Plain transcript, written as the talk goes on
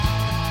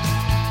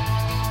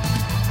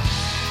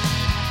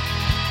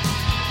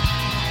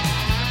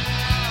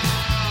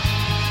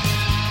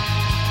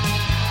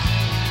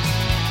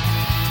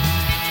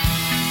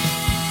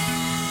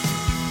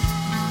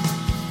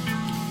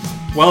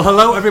Well,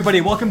 hello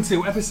everybody. Welcome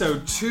to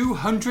episode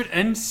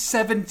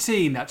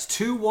 217. That's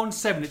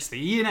 217. It's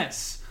the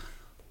ENS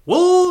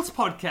Wolves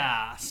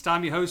podcast.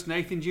 I'm your host,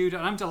 Nathan Judah,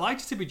 and I'm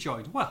delighted to be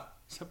joined. Well,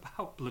 it's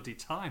about bloody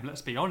time,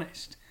 let's be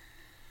honest.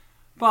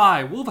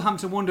 By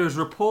Wolverhampton Wanderers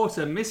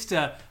reporter,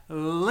 Mr.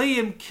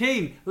 Liam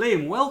Keane.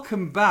 Liam,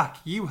 welcome back.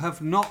 You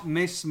have not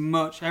missed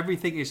much.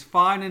 Everything is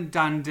fine and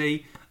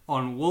dandy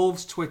on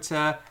Wolves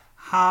Twitter.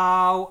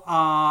 How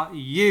are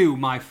you,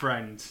 my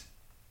friend?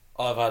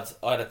 I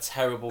had a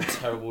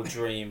terrible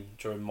dream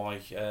during my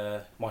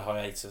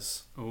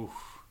hiatus. Oof,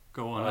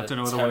 go on. I don't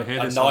know whether I want to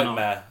hear this or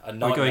not. A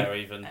nightmare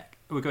even.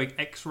 We're going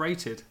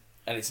X-rated.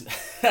 And it's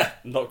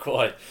not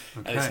quite.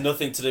 Okay. And it's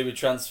nothing to do with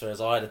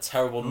transfers. I had a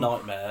terrible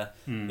nightmare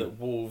that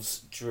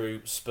Wolves drew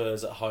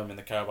Spurs at home in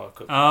the Carabao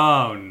Cup.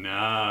 Oh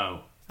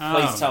no!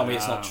 Please tell me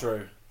it's not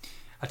true.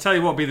 I tell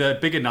you what would be the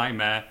bigger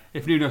nightmare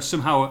if Nuno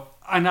somehow,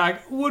 and I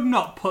would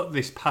not put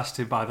this past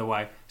him by the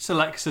way,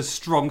 selects a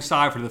strong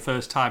side for the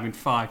first time in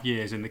 5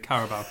 years in the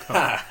Carabao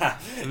Cup.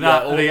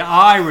 The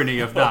irony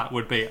of that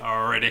would be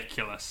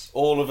ridiculous.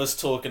 All of us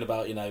talking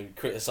about,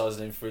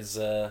 criticising him for his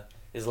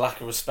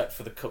lack of respect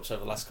for the cups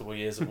over the last couple of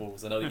years at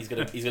Wolves. I know he's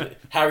gonna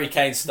Harry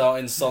Kane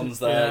starting, Son's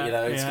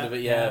there. It's gonna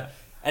be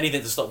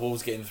anything to stop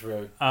Wolves getting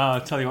through.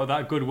 I'll tell you what,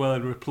 that goodwill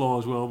and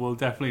applause will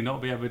definitely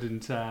not be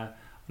evident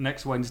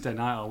next Wednesday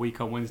night or week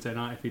on Wednesday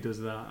night if he does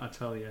that. I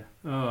tell you.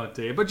 Oh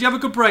dear. But did you have a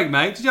good break,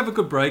 mate? Did you have a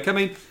good break? I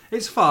mean,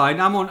 it's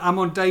fine. I'm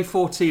on day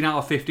 14 out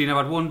of 15. I've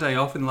had one day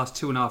off in the last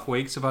 2.5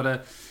 weeks. I've had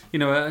a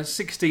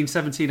 16,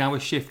 17 hour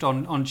shift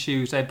on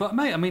Tuesday. But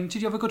mate, I mean,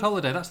 did you have a good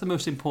holiday? That's the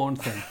most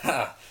important thing.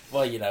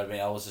 Well, me,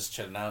 I was just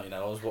chilling out.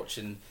 I was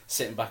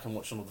sitting back and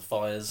watching all the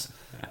fires.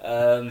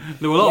 There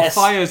were a lot of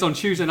fires on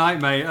Tuesday night,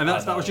 mate, and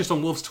that was just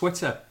on Wolves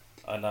Twitter.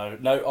 I know.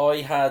 No,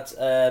 I had.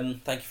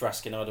 Thank you for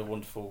asking. I had a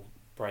wonderful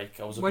break.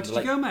 Where did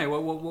you go, mate?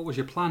 What was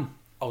your plan?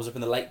 I was up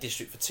in the Lake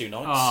District for 2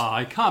 nights.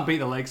 I can't beat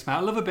the lakes, mate. I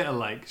love a bit of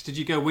lakes. Did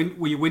you go?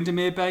 Were you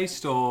Windermere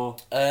based or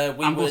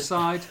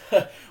Ambleside?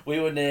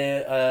 We were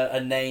near a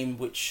name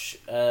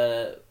which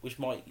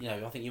might,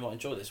 I think you might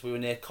enjoy this. We were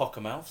near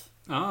Cockermouth.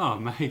 Oh,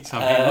 mate,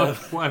 I mean, look,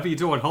 whatever you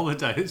do on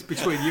holiday, it's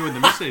between you and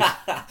the missus.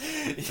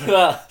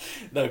 Well,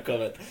 no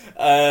comment.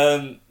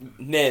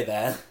 Near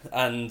there,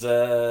 and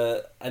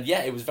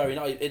it was very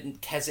nice. In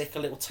Keswick, a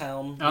little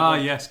town.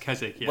 Yes,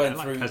 Keswick. Yeah, we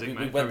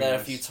went there a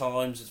few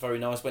times. It's very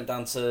nice. Went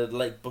down to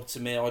Lake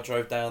Buttermere. I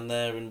drove down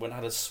there and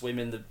had a swim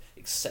in the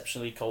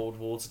exceptionally cold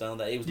water down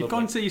there. It was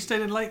lovely. You stayed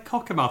in Lake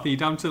Cockermouth. Are you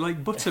down to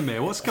Lake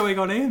Buttermere? What's going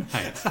on here,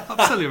 mate? It's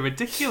absolutely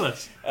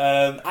ridiculous.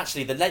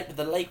 Actually,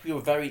 the lake we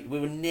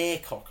were near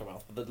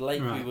Cockermouth, but the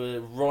lake we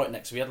were right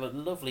next to. We had a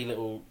lovely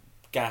little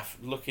gaff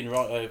looking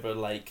right over a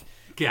lake.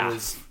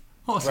 Gaff.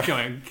 What's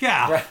going?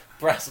 Gaff.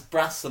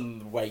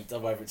 Brassonwaite, or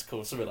whatever it's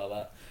called, something like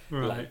that.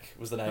 Right. Lake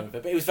was the name of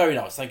it, but it was very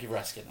nice. Thank you for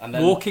asking. And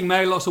then, walking,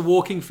 mate. Lots of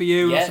walking for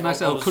you. Lots of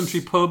nice little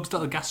country pubs,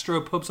 little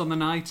gastro pubs on the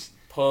night.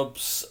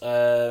 Pubs.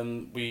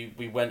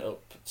 We went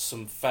up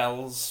some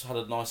fells, had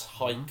a nice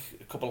hike,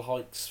 a couple of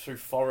hikes through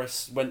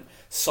forests, went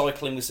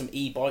cycling with some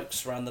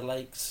e-bikes around the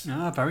lakes.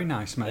 Very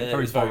nice, mate.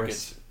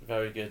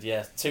 Very good.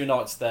 Yeah, 2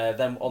 nights there,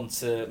 then on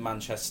to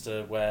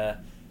Manchester where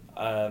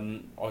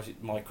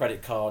my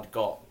credit card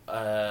got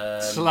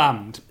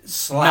slammed,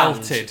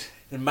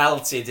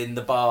 melted in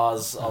the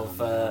bars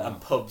of and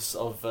pubs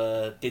of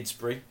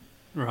Didsbury.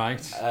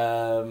 Right.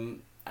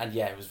 And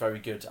it was very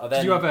good.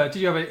 Did you have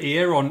an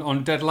ear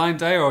on deadline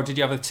day, or did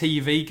you have a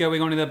TV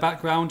going on in the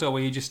background, or were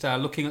you just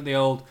looking at the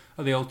old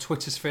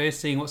Twitter sphere,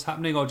 seeing what's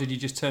happening, or did you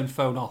just turn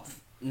phone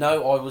off?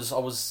 No, I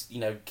was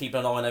keeping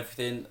an eye on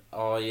everything.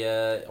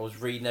 I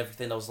was reading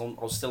everything. I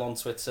was still on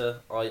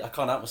Twitter. I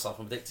can't help myself.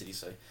 I'm addicted. You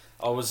see,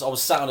 I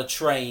was sat on a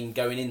train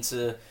going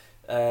into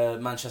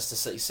Manchester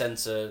City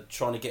Centre,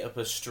 trying to get up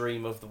a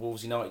stream of the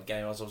Wolves United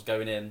game as I was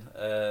going in.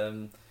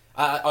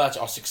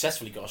 I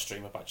successfully got a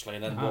stream up actually,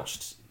 and then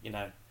watched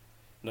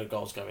no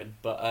goals going,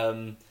 but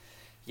all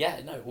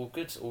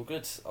good.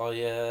 I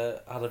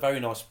had a very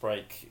nice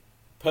break,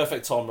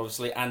 perfect time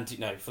obviously, and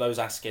for those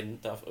asking,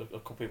 a couple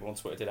of people on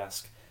Twitter did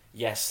ask.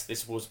 Yes,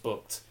 this was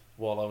booked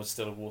while I was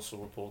still a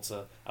Warsaw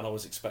reporter, and I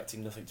was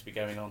expecting nothing to be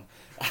going on.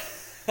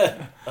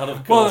 And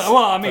of course,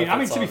 I mean,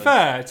 to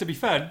be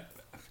fair,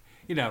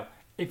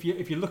 if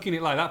you're looking at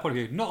it like that point of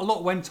view, not a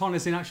lot went on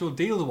as in actual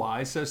deal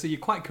wise, so you're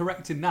quite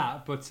correct in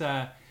that, but.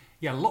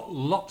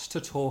 Lots to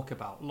talk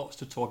about,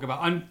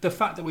 and the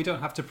fact that we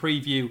don't have to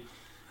preview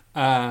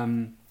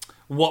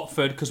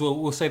Watford because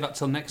we'll save that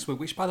till next week.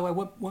 Which, by the way,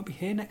 won't be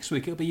here next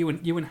week. It'll be you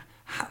and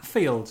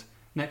Hatfield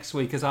next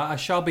week, as I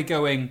shall be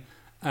going.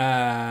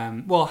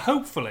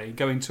 Hopefully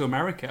going to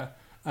America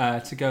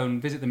to go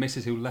and visit the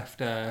missus who left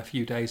a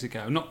few days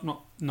ago.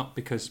 Not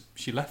because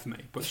she left me,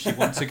 but she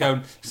wants to go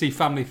and see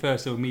family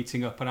first. So we're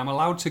meeting up, and I'm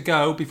allowed to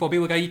go before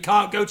people go. You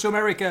can't go to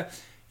America.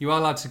 You are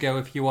allowed to go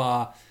if you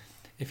are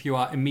if you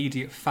are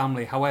immediate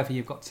family. However,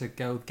 you've got to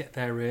get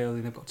there early,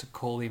 and they've got to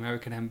call the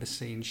American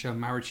embassy and show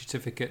marriage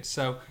certificates.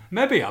 So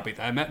maybe I'll be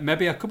there.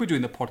 Maybe I could be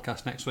doing the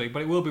podcast next week,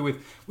 but it will be with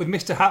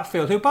Mr.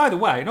 Hatfield, who, by the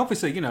way, and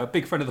obviously, a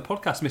big friend of the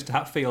podcast, Mr.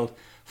 Hatfield,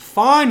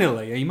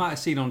 finally, you might have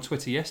seen on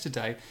Twitter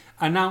yesterday,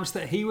 announced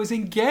that he was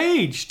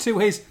engaged to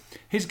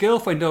his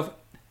girlfriend of,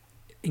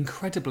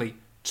 incredibly,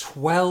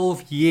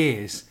 12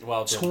 years.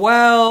 Well done.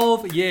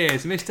 12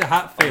 years, Mr.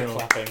 Hatfield.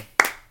 Clapping.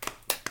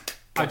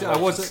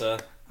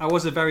 I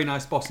was a very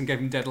nice boss and gave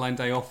him deadline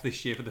day off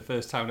this year for the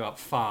first time in about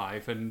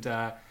 5. And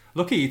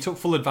lucky he took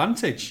full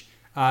advantage.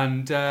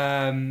 And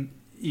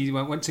he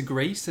went to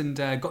Greece and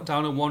got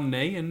down on one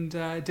knee and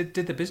did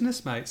the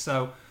business, mate.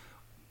 So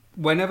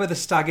whenever the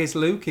stag is,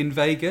 Luke, in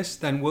Vegas,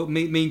 then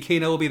me and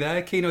Keno will be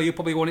there. Keno, you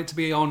probably want it to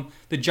be on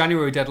the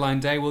January deadline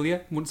day, will you?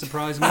 Wouldn't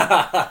surprise me.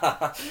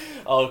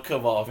 Oh,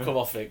 come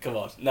off it.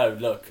 No,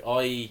 look,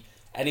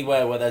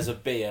 anywhere where there's a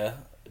beer,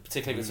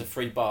 particularly if it's a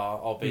free bar,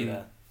 I'll be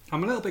there.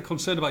 I'm a little bit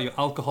concerned about your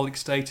alcoholic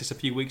status a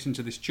few weeks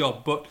into this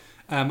job, but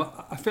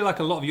I feel like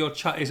a lot of your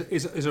chat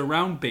is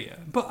around beer.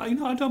 But I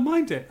don't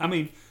mind it. I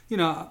mean,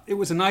 it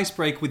was a nice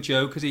break with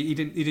Joe because he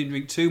didn't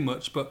drink too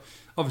much, but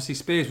obviously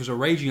Spears was a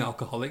raging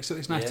alcoholic, so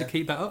it's nice to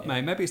keep that up,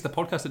 mate. Maybe it's the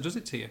podcast that does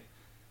it to you.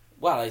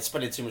 Well, it's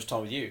spending too much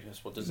time with you.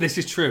 That's what does it. This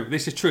is true.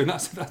 And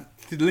that's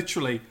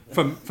literally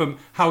from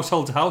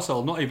household to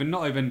household. Not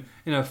even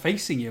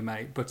facing you,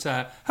 mate. But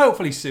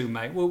hopefully soon,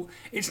 mate. Well,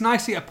 it's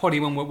nice to get a poddy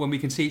when we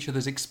can see each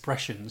other's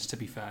expressions. To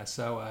be fair,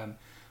 so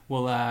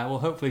we'll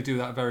hopefully do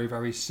that very,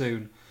 very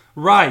soon.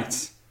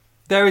 Right,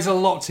 there is a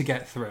lot to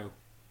get through,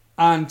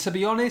 and to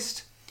be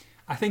honest,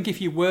 I think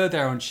if you were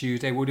there on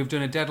Tuesday, we would have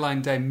done a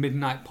deadline day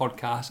midnight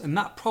podcast, and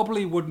that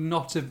probably would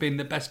not have been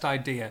the best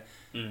idea.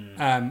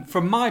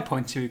 From my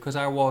point of view, because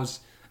I was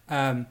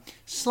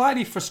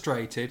slightly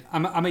frustrated.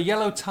 I'm a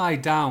yellow tie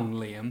down,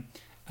 Liam,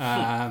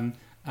 and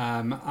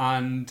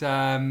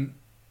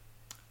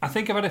I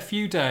think I've had a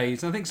few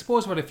days, and I think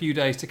Spurs have had a few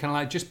days to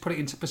kind of just put it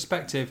into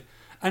perspective.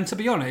 And to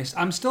be honest,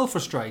 I'm still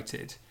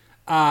frustrated,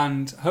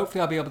 and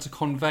hopefully I'll be able to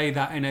convey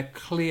that in a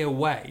clear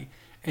way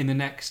in the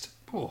next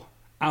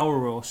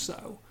hour or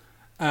so.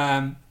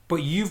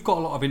 But you've got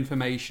a lot of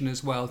information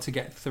as well to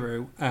get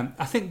through.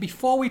 I think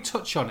before we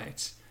touch on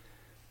it,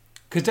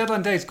 because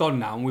deadline day is gone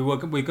now, and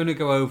we're going to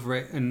go over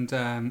it, and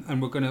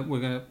we're going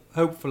to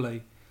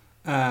hopefully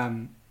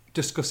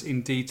discuss it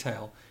in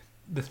detail.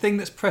 The thing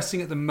that's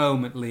pressing at the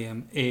moment,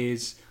 Liam,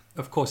 is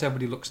of course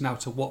everybody looks now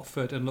to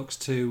Watford and looks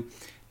to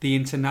the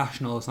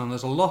internationals, and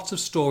there's a lot of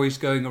stories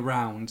going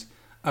around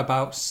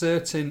about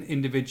certain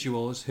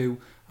individuals who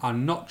are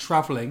not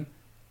travelling.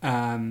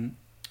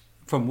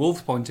 From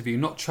Wolves' point of view,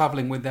 not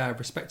travelling with their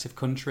respective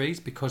countries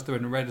because they're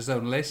in a red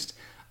zone list,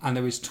 and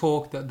there is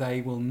talk that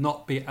they will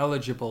not be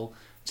eligible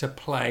to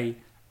play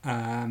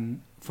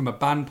from a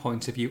ban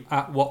point of view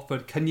at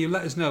Watford. Can you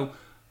let us know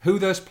who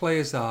those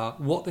players are,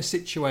 what the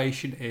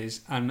situation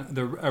is, and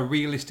a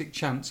realistic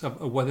chance of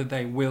whether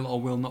they will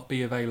or will not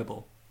be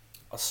available?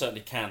 I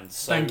certainly can.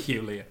 So, thank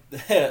you, Leah.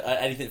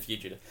 Anything for you,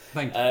 Judah.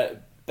 Thank you.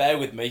 Bear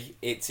with me.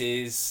 It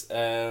is,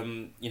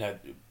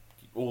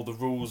 all the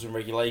rules and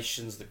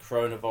regulations, the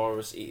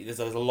coronavirus. There's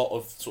a lot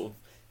of sort of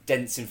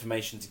dense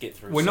information to get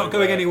through. We're not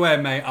going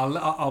anywhere, mate.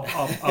 I'll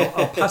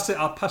pass it.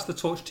 I'll pass the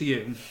torch to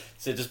you.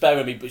 So just bear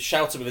with me, but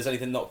shout at me if there's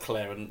anything not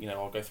clear, and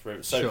I'll go through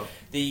it. So sure.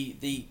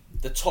 The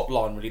top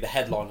line, really, the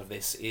headline of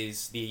this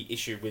is the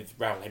issue with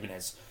Raul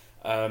Jimenez,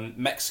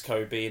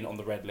 Mexico being on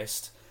the red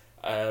list.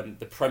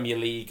 The Premier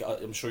League,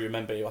 I'm sure you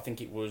remember. I think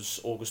it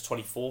was August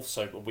 24th,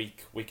 so a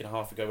week and a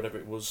half ago, whatever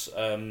it was.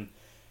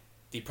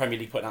 The Premier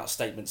League putting out a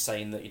statement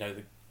saying that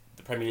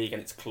the Premier League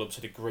and its clubs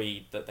had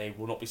agreed that they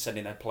will not be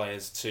sending their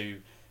players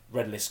to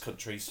red list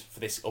countries for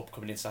this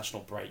upcoming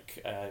international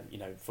break.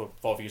 For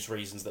obvious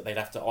reasons, that they'd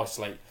have to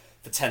isolate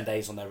for 10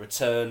 days on their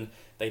return.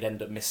 They'd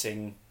end up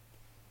missing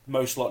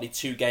most likely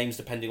 2 games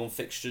depending on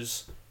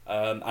fixtures.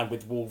 And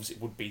with Wolves, it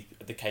would be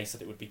the case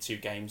that it would be 2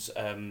 games.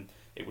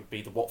 It would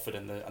be the Watford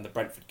and the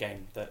Brentford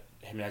game that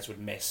Jimenez would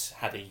miss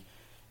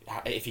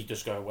if he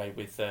does go away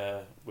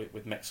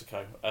with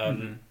Mexico.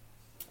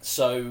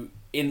 So,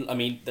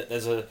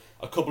 there's a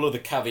couple other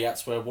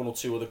caveats where 1 or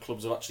 2 other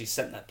clubs have actually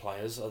sent their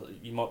players.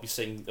 You might be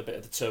seeing a bit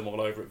of the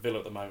turmoil over at Villa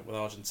at the moment with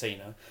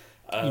Argentina.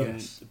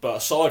 Yes. But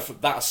aside from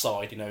that,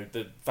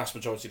 the vast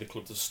majority of the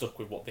clubs have stuck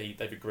with what they've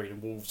agreed,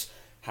 and Wolves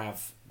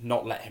have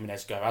not let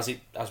Jimenez go. As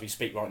we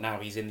speak right now,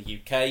 he's in the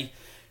UK.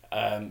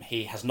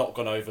 He has not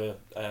gone over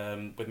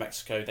with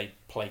Mexico. They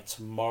play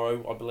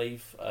tomorrow, I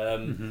believe.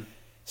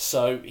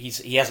 So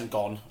he hasn't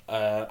gone,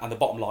 and the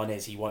bottom line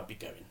is he won't be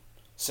going.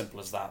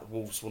 Simple as that.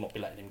 Wolves will not be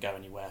letting him go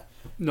anywhere.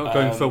 Not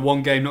going for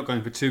 1 game, not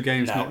going for 2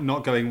 games, no.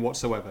 not going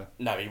whatsoever.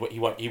 No, he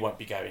won't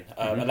be going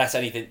unless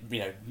anything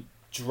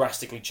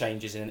drastically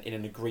changes in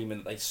an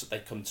agreement they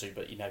come to.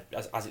 But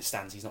as it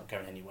stands, he's not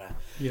going anywhere.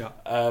 Yeah.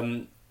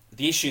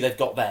 The issue they've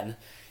got then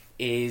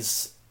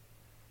is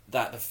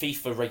that the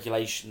FIFA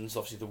regulations,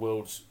 obviously the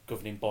world's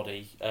governing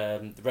body,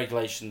 the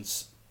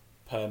regulations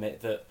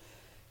permit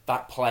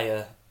that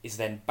player is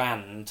then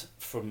banned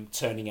from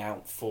turning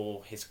out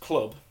for his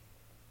club.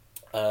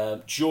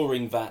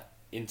 During that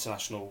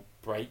international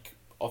break,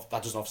 that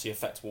doesn't obviously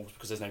affect Wolves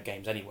because there's no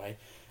games anyway,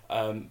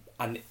 and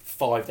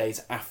 5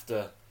 days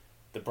after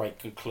the break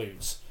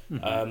concludes.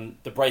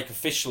 The break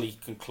officially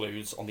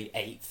concludes on the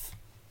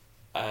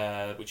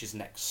 8th, which is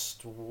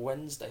next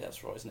Wednesday,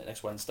 that's right, isn't it?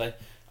 Next Wednesday.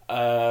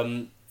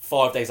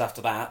 5 days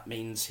after that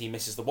means he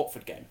misses the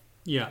Watford game.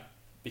 Yeah.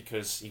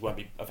 Because he won't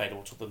be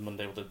available till the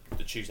Monday or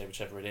the Tuesday,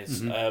 whichever it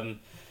is.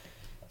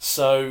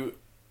 So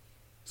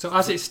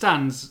as it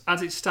stands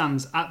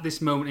at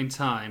this moment in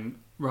time,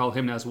 Raul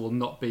Jimenez will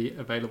not be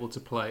available to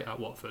play at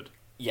Watford.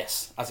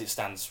 Yes, as it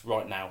stands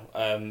right now,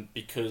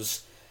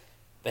 because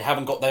they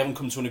haven't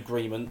come to an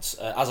agreement.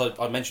 As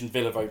I mentioned,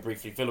 Villa very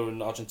briefly. Villa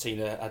and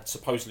Argentina had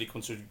supposedly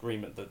come to an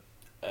agreement that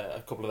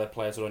a couple of their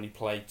players would only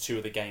play 2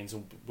 of the games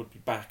and would be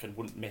back and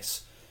wouldn't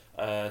miss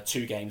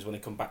 2 games when they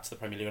come back to the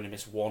Premier League, only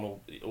miss 1 or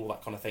all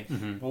that kind of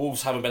thing.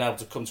 Wolves haven't been able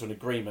to come to an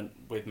agreement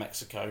with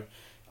Mexico.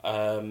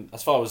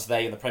 As far as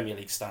they in the Premier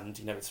League stand,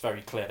 it's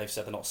very clear. They've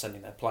said they're not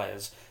sending their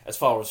players. As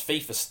far as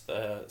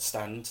FIFA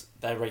stand,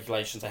 their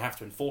regulations, they have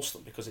to enforce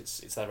them because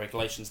it's their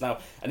regulations. Now,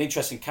 an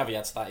interesting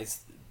caveat to that is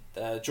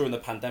during the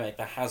pandemic,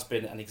 there has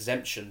been an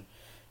exemption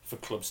for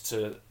clubs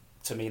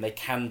to mean they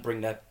can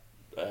bring their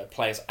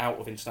players out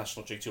of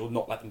international duty or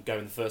not let them go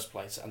in the first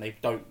place, and they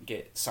don't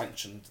get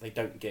sanctioned. They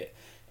don't get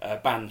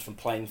banned from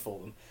playing for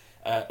them.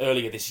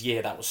 Earlier this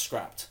year, that was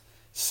scrapped.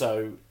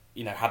 So,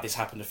 had this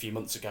happened a few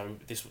months ago,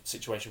 this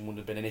situation wouldn't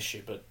have been an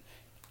issue. But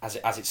as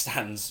it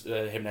stands,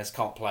 Jimenez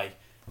can't play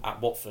at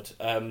Watford.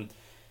 And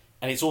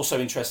it's also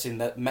interesting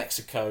that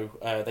Mexico,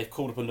 they've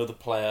called up another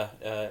player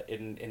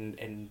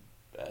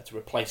to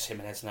replace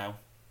Jimenez now.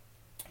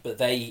 But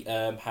they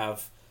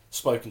have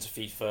spoken to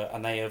FIFA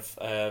and they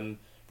have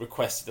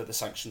requested that the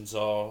sanctions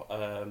are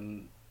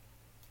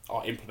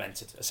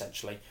implemented,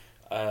 essentially.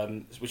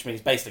 Which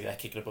means basically they're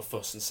kicking up a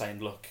fuss and saying,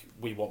 look,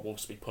 we want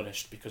Wolves to be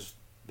punished because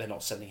they're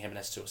not sending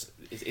Jimenez to us.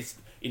 It's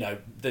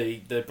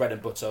the bread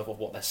and butter of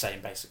what they're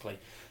saying, basically.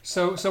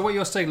 So what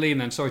you're saying, Liam,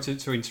 then, sorry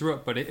to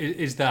interrupt, but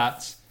is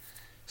that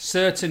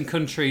certain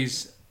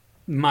countries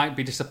might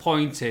be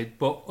disappointed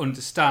but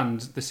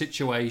understand the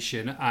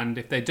situation, and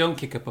if they don't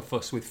kick up a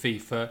fuss with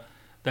FIFA,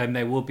 then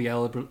they will be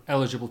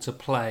eligible to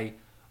play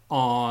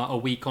a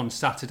week on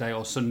Saturday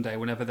or Sunday,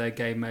 whenever their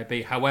game may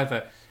be.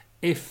 However,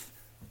 if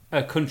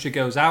a country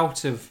goes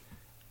out of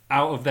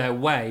their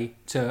way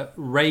to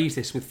raise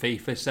this with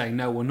FIFA, saying,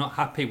 no, we're not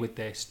happy with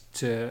this,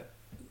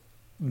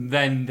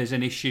 then there's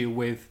an issue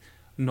with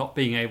not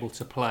being able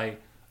to play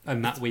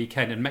on that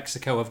weekend. And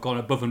Mexico have gone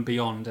above and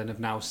beyond and have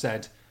now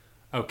said,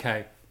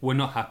 okay, we're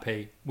not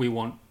happy, we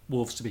want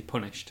Wolves to be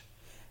punished.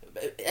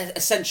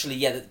 Essentially,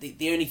 yeah.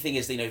 The only thing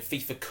is,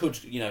 FIFA could,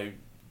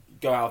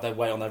 go out of their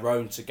way on their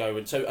own to go.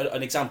 And so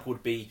an example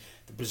would be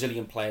the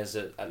Brazilian players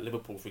at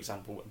Liverpool, for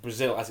example.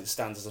 Brazil, as it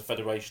stands as a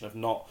federation, have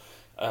not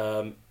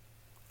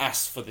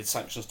asked for the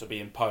sanctions to be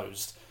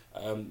imposed.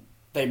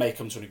 They may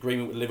come to an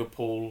agreement with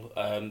Liverpool.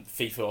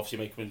 FIFA obviously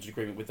may come to an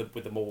agreement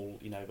with them all,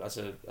 as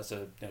a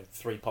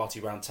 3-party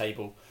round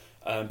table.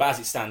 But as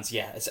it stands,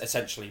 yeah,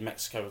 essentially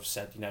Mexico have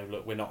said,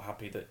 look, we're not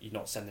happy that you're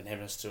not sending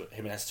Jimenez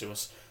to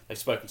us. They've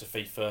spoken to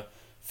FIFA.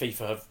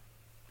 FIFA have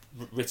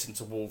written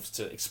to Wolves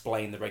to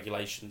explain the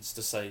regulations,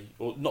 to say,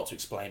 or not to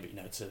explain,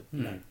 but to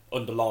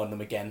underline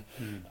them again,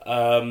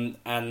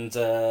 and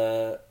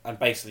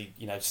basically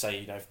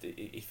say,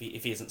 if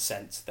he isn't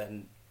sent,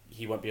 then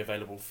he won't be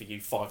available for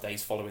you 5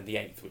 days following the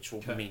 8th, which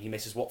will mean he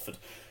misses Watford.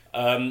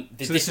 So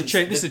this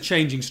is a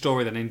changing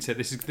story then, isn't it?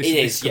 This could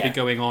be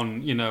going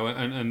on,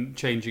 and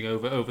changing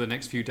over the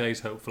next few days,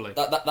 hopefully.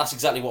 That's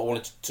exactly what I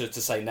wanted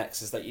to say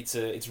next, is that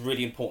it's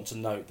really important to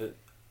note that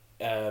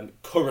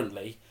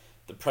currently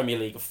the Premier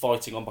League are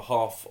fighting on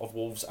behalf of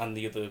Wolves and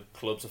the other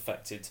clubs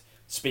affected,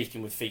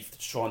 speaking with FIFA to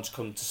try and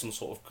come to some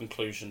sort of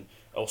conclusion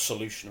or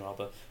solution,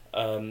 rather.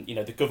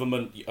 The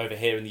government over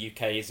here in the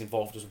UK is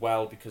involved as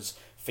well, because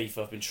FIFA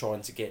have been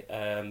trying to get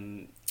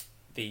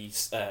the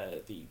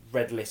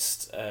red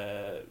list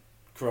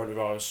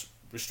coronavirus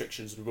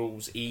restrictions and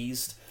rules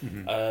eased.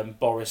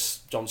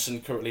 Boris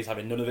Johnson currently is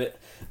having none of it.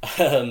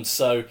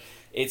 So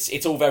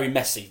it's all very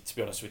messy, to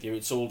be honest with you.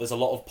 There's a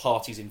lot of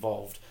parties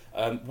involved.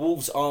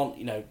 Wolves aren't,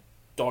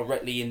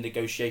 directly in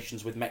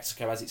negotiations with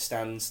Mexico as it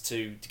stands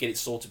to get it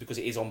sorted, because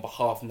it is on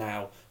behalf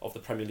now of the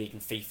Premier League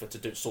and FIFA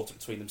to sort it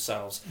between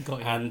themselves.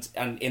 And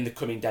in the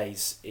coming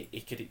days,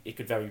 it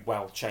could very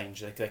well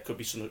change. There could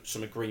be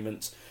some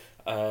agreement,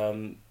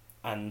 and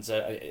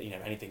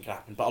anything could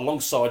happen. But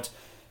alongside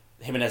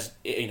Jimenez,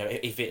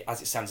 if it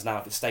as it stands now,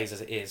 if it stays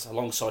as it is,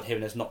 alongside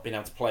Jimenez not being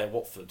able to play at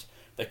Watford,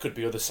 there could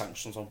be other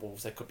sanctions on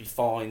Wolves. There could be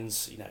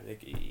fines.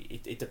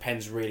 It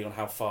depends really on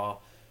how far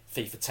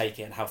FIFA take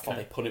it and how far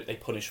they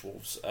punish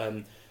Wolves.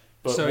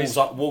 But so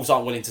Wolves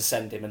aren't willing to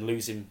send him and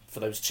lose him for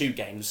those 2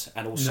 games,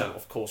 and also,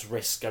 of course,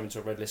 risk going to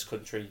a red list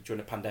country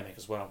during a pandemic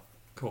as well.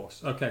 Of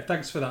course. Okay,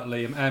 thanks for that,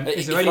 Liam.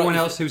 Is there anyone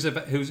else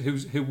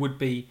who would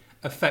be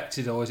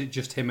affected, or is it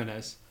just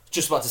Jimenez?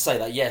 Just about to say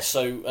that, yeah.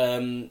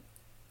 So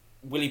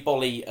Willy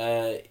Bolly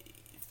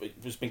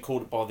has been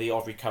called up by the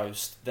Ivory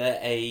Coast. They're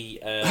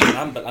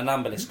an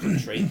amber list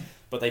country,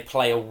 but they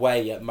play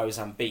away at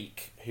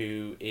Mozambique,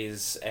 who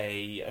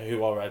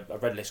are a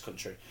red list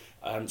country.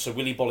 So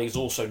Willy Boly has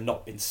also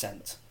not been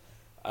sent.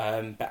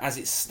 But as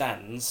it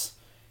stands,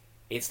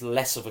 it's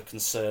less of a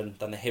concern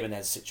than the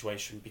Jimenez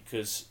situation,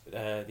 because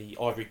the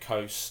Ivory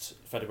Coast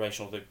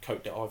Federation, or the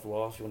Côte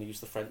d'Ivoire, if you want to use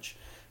the French,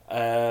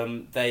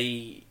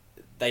 they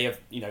have,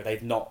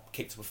 they've not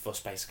kicked up a fuss,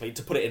 basically.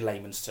 To put it in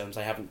layman's terms,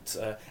 they haven't,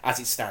 as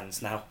it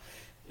stands now.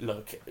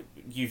 Look,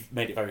 you've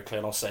made it very clear,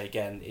 and I'll say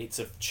again, it's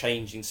a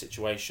changing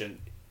situation.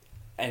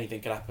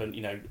 Anything can happen.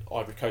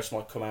 Ivory Coast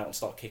might come out and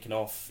start kicking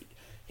off.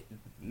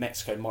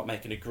 Mexico might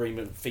make an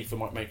agreement. FIFA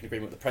might make an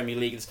agreement with the Premier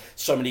League. There's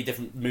so many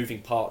different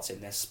moving parts in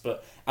this.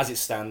 But as it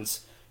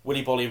stands,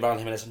 Willy Boly and Raul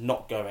Jimenez are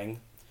not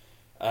going.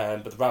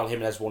 But the Raul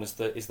Jimenez one is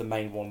the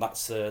main one.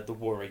 That's the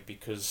worry,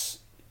 because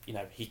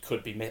he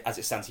could be, as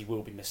it stands, he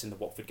will be missing the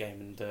Watford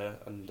game,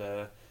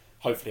 and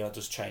hopefully that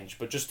does change.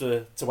 But just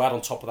to add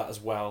on top of that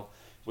as well,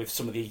 with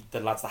some of the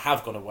lads that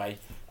have gone away,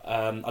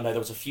 I know there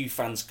was a few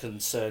fans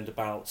concerned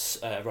about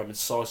Romain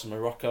Saïss and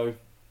Morocco.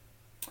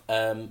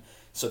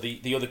 So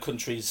the other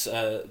countries,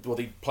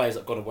 the players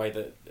that have gone away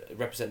that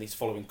represent these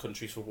following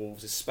countries for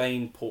Wolves is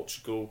Spain,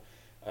 Portugal,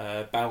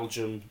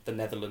 Belgium, the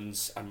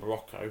Netherlands, and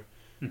Morocco.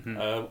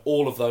 Mm-hmm.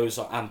 All of those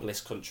are amber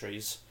list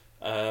countries,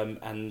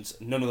 and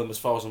none of them, as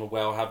far as I'm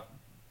aware, have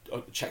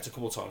checked a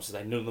couple of times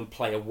today. None of them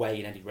play away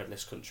in any red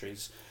list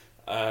countries.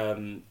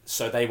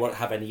 So they won't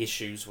have any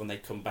issues when they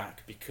come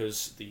back,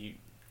 because the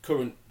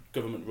current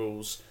government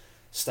rules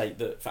state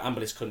that for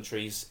amber list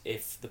countries,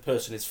 if the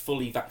person is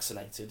fully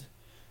vaccinated,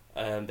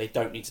 they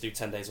don't need to do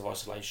 10 days of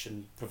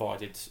isolation,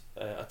 provided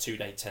a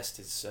 2-day test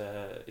is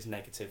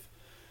negative.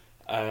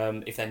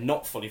 If they're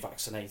not fully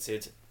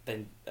vaccinated,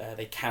 then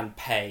they can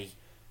pay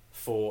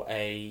for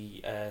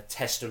a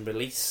test and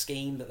release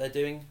scheme that they're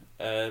doing,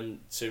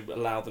 to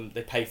allow them.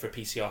 They pay for a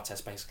PCR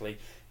test, basically,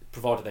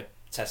 provided they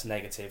test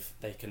negative,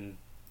 they can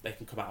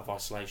come out of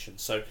isolation.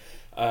 So,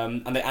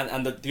 and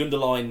the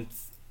underlying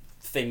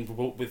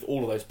thing with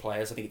all of those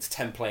players, I think it's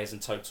 10 players in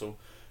total,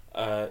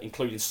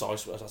 including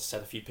Saïss. As I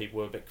said, a few people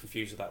were a bit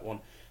confused with that one.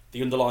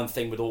 The underlying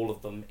thing with all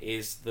of them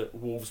is that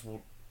Wolves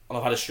will, and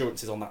I've had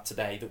assurances on that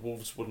today, that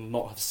Wolves would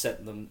not have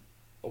sent them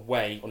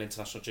away on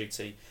international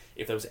duty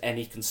if there was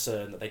any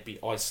concern that they'd be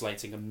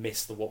isolating and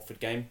miss the Watford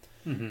game.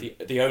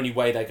 Mm-hmm. The only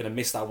way they're going to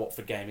miss that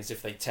Watford game is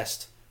if they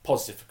test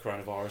positive for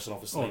coronavirus, and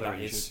obviously that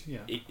is,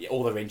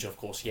 or they're injured, of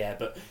course, yeah.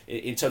 But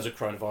in terms of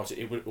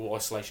coronavirus, or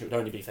isolation, it would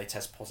only be if they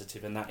test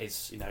positive, and that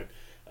is,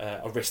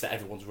 a risk that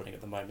everyone's running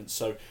at the moment.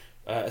 So,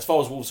 as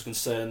far as Wolves are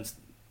concerned,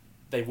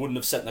 they wouldn't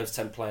have sent those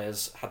 10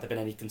 players had there been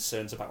any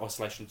concerns about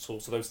isolation at all.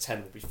 So those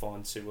 10 would be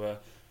fine to,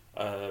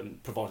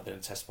 provided they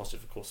don't test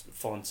positive, of course,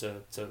 fine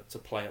to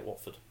play at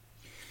Watford.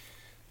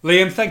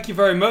 Liam, thank you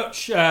very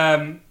much.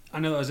 I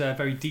know that was a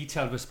very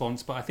detailed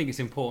response, but I think it's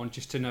important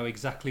just to know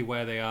exactly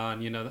where they are.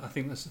 And I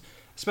think that's,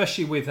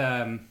 especially with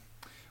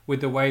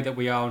the way that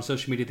we are on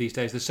social media these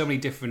days, there's so many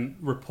different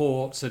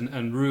reports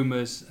and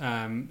rumours.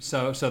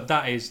 So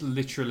that is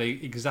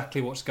literally exactly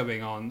what's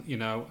going on.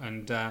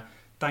 And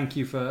thank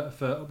you for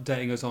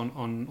updating us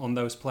on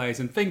those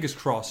players. And fingers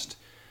crossed,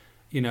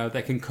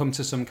 they can come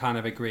to some kind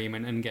of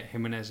agreement and get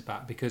Jimenez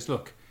back. Because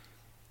look,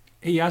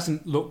 he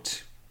hasn't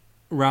looked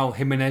Raul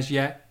Jimenez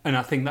yet, and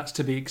I think that's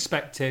to be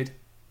expected.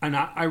 And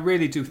I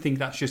really do think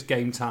that's just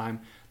game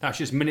time. That's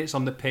just minutes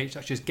on the pitch.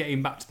 That's just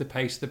getting back to the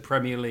pace of the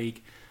Premier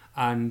League.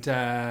 And,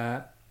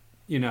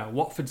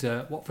 Watford's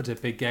a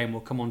big game. We'll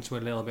come on to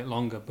it a little bit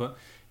longer. But,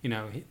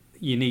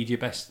 you need your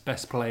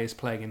best players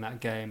playing in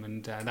that game.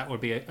 And that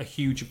would be a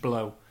huge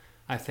blow,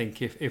 I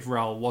think, if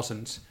Raul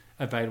wasn't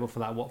available for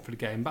that Watford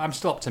game. But I'm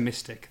still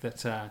optimistic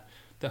that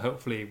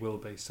hopefully he will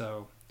be.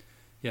 So,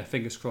 yeah,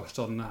 fingers crossed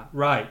on that.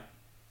 Right.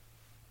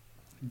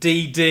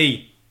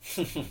 DD.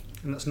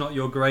 And that's not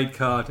your grade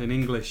card in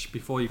English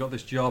before you got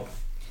this job.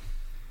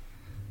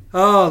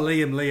 Oh,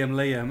 Liam.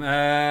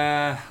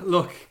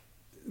 Look,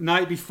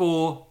 night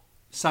before,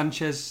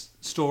 Sanchez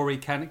story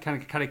kind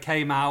of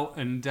came out,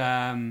 and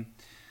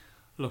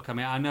look, I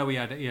mean, I know he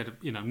had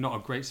not a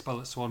great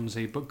spell at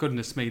Swansea, but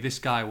goodness me, this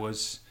guy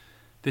was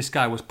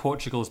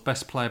Portugal's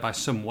best player by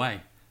some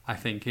way, I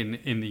think,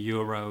 in the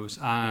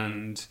Euros,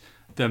 and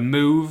the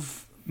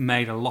move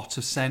made a lot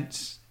of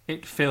sense.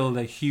 It filled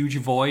a huge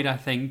void, I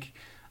think,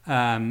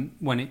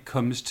 when it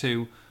comes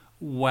to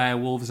where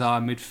Wolves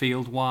are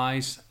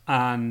midfield-wise.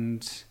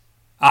 And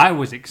I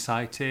was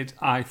excited.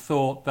 I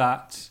thought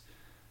that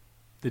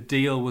the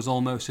deal was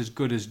almost as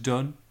good as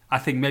done. I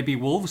think maybe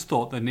Wolves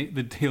thought the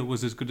deal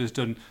was as good as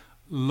done,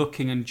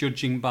 looking and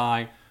judging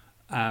by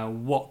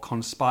what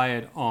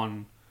conspired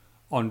on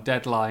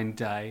deadline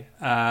day.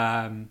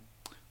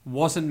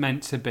 Wasn't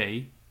meant to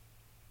be.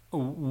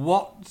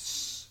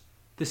 What's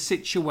the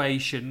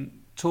situation?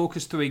 Talk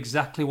us through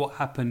exactly what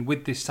happened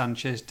with this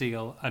Sanchez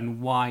deal and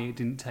why it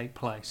didn't take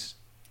place.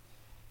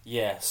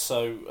 Yeah,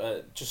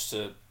 so just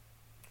to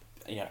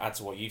add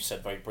to what you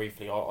said very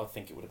briefly, I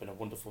think it would have been a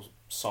wonderful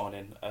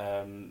signing.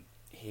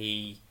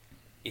 He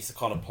is the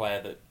kind of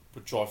player that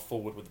would drive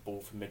forward with the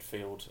ball from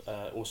midfield,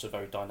 also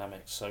very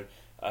dynamic. So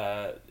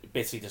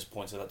Bitterly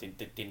disappointed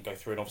that didn't go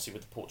through, and obviously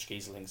with the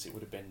Portuguese links, it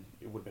would have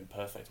been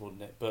perfect,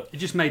 wouldn't it? But it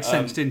just made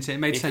sense, didn't it? It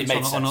made sense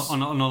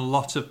on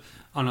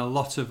a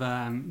lot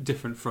of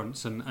different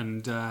fronts,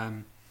 and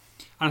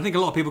I think a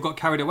lot of people got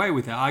carried away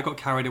with it. I got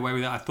carried away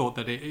with it. I thought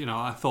that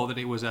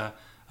it was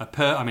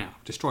I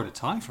destroyed a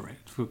tie for it,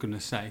 for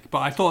goodness sake. But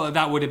I thought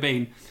that would have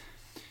been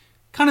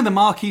kind of the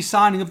marquee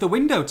signing of the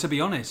window, to be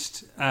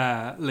honest,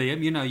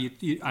 Liam. You know,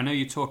 I know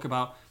you talk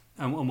about,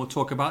 and we'll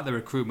talk about the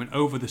recruitment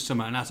over the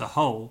summer and as a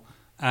whole,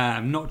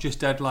 not just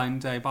deadline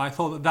day. But I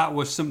thought that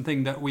was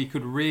something that we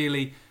could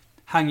really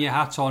hang your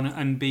hat on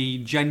and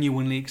be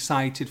genuinely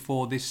excited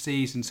for this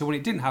season. So when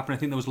it didn't happen, I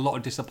think there was a lot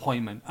of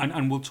disappointment.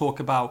 And we'll talk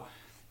about,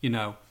 you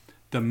know,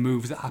 the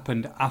moves that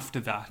happened after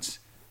that,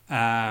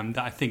 that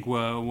I think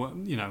were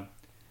you know,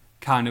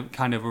 kind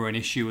of were an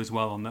issue as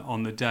well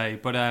on the day.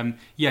 But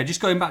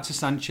just going back to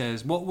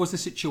Sanchez, what was the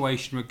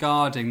situation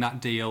regarding that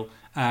deal?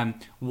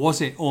 Was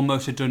it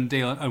almost a done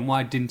deal, and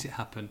why didn't it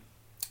happen?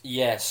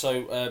 Yeah, so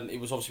it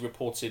was obviously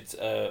reported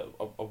a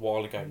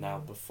while ago now,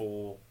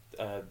 before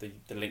the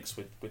links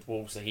with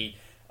Wolves, that he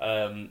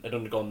had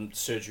undergone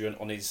surgery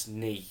on his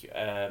knee,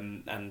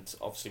 and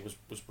obviously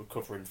was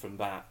recovering from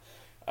that.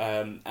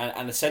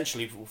 And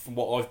essentially, from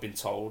what I've been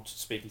told,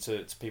 speaking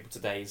to people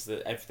today, is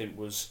that everything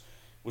was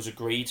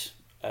agreed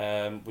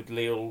with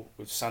Lille,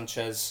 with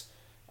Sanchez.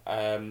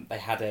 They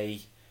had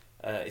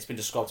it's been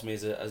described to me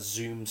as a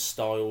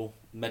Zoom-style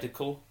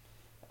medical.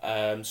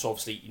 So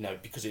obviously, you know,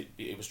 because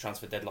it was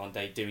transfer deadline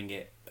day, doing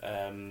it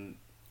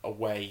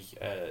away,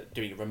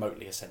 doing it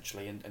remotely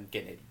essentially, and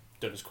getting it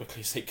done as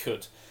quickly as they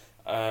could.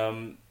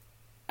 And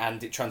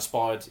it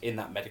transpired in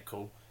that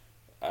medical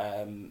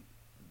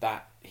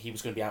that he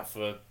was going to be out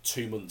for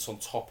 2 months on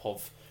top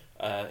of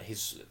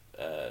his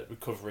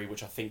recovery,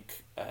 which I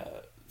think,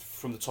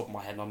 from the top of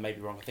my head, and I may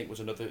be wrong, I think was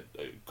another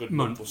good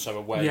month or so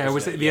away. Yeah, it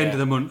was at the end of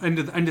the month,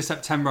 end of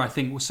September, I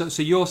think.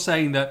 So you're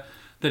saying that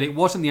it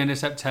wasn't the end of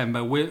September.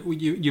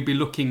 You'd be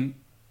looking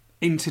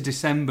into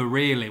December,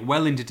 really,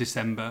 well into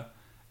December,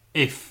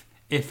 if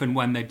and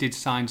when they did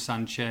sign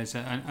Sanchez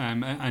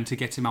and to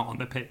get him out on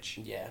the pitch.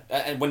 Yeah,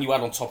 and when you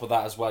add on top of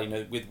that as well, you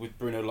know, with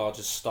Bruno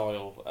Lage's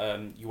style,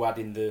 you add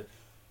in the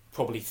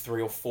probably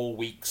 3 or 4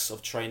 weeks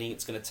of training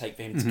it's going to take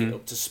for him to get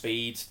up to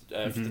speed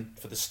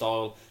for the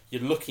style.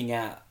 You're looking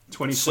at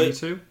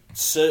 2022,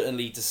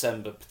 certainly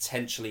December,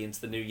 potentially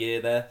into the new year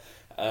there.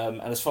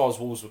 And as far as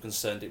Wolves were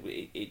concerned,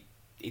 it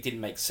didn't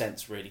make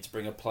sense really to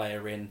bring a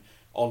player in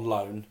on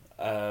loan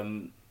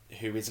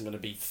who isn't going to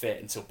be fit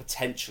until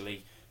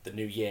potentially the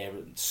new year,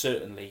 and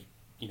certainly,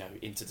 you know,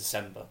 into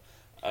December.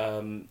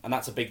 And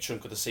that's a big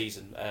chunk of the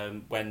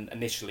season, when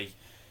initially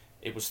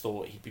it was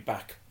thought he'd be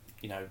back,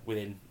 you know,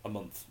 within a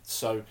month.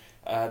 So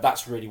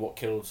that's really what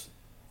killed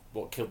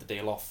the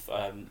deal off,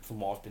 from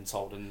what I've been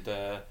told. And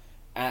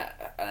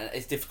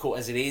as difficult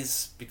as it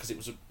is, because it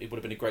would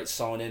have been a great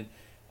signing,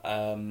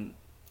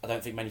 I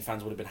don't think many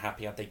fans would have been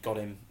happy had they got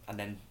him and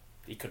then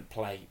he couldn't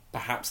play.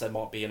 Perhaps there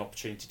might be an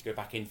opportunity to go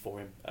back in for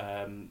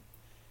him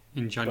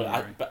in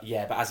January. But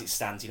as it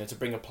stands, you know, to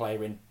bring a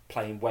player in,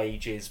 paying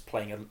wages,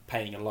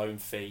 paying a loan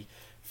fee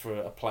for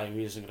a player who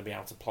isn't going to be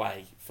able to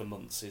play for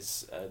months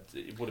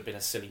it would have been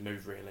a silly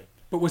move, really.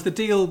 But was the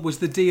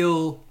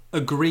deal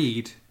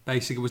agreed?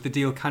 Basically, was the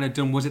deal kind of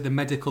done? Was it the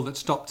medical that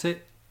stopped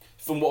it?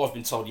 From what I've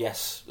been told,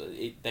 yes,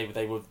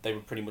 they were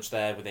pretty much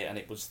there with it, and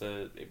it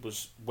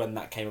was when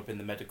that came up in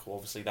the medical.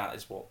 Obviously, that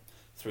is what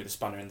threw the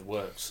spanner in the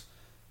works.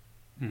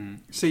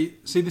 See,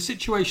 the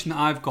situation that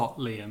I've got,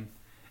 Liam,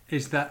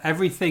 is that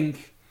everything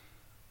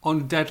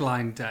on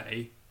deadline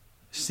day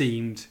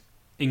seemed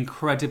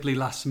incredibly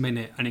last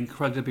minute and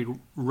incredibly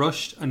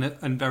rushed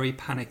and very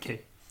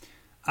panicky.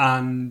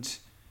 And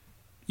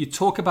you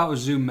talk about a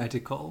Zoom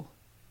medical,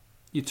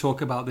 you talk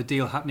about the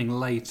deal happening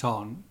late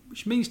on,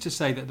 which means to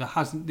say that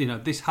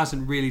this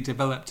hasn't really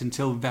developed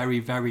until very,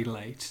 very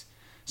late.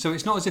 So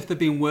it's not as if they've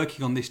been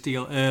working on this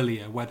deal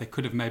earlier, where they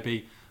could have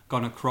maybe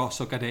gone across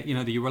or get it. You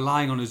know, you're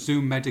relying on a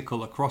Zoom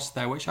medical across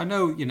there, which I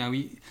know, you know,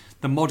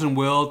 the modern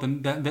world,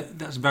 and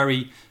that's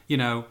very, you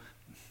know,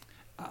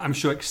 I'm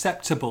sure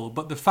acceptable.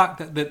 But the fact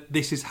that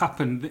this has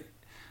happened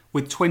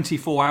with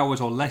 24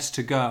 hours or less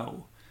to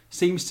go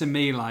seems to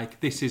me like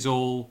this is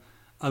all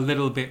a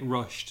little bit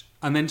rushed.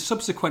 And then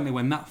subsequently,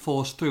 when that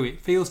falls through, it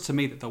feels to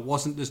me that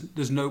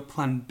there's no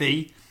plan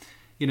B.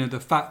 You know, the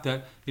fact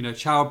that, you know,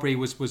 Chowdhury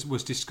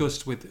was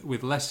discussed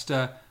with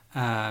Leicester.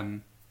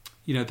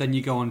 You know, then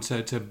you go on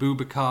to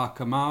Boubacar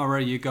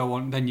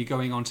Kamara. Then you're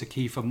going on to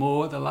Kiefer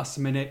Moore at the last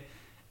minute.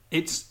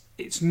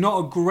 It's not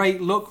a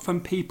great look from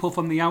people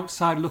from the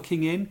outside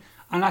looking in,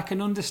 and I can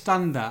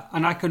understand that,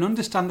 and I can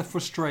understand the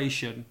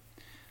frustration.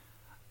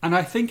 And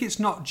I think it's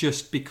not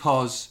just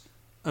because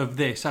of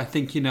this. I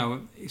think, you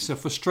know, it's a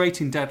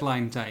frustrating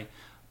deadline day,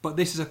 but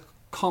this is a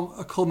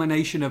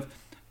culmination of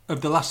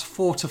the last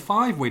 4 to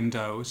 5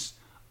 windows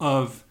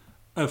of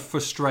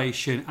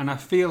frustration. And I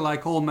feel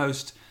like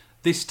almost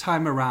this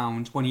time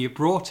around, when you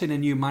brought in a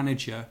new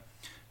manager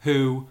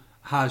who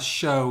has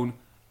shown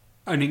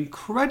an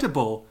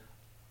incredible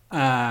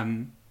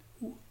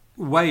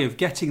way of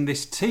getting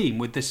this team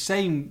with the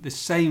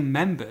same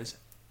members,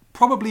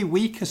 probably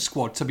weaker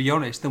squad to be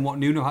honest than what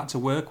Nuno had to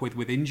work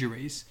with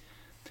injuries,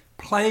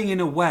 playing in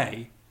a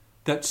way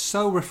that's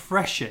so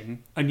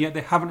refreshing, and yet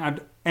they haven't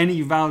had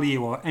any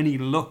value or any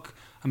luck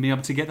and being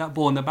able to get that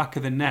ball in the back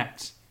of the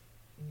net.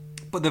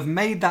 But they've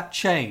made that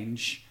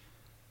change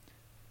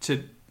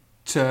to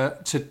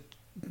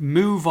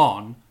move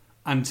on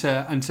and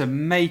to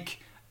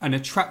make an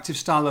attractive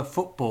style of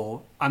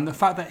football. And the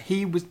fact that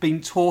he was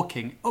been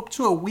talking up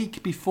to a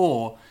week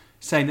before,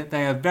 saying that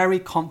they are very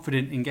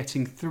confident in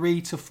getting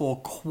 3 to 4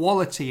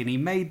 quality, and he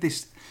made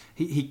this.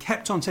 He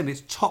kept on saying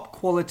it's top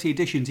quality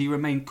additions. He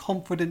remained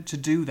confident to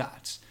do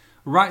that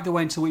right the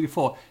way until the week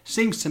before.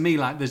 Seems to me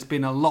like there's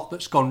been a lot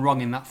that's gone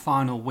wrong in that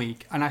final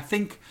week, and I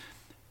think,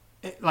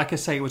 like I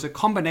say, it was a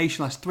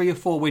combination last 3 or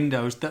 4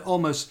 windows that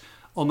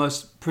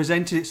almost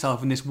presented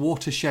itself in this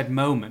watershed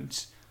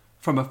moment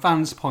from a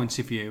fan's point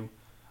of view,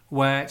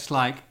 where it's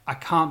like, I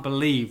can't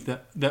believe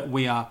that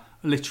we are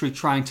literally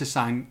trying to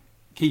sign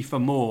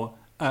Kiefer Moore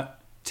at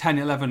 10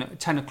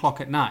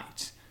 o'clock at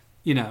night,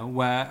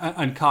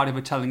 and Cardiff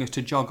are telling us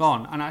to jog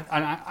on. And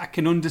I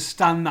can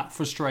understand that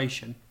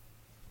frustration.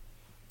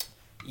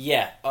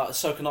 Yeah,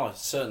 so can I,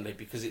 certainly,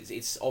 because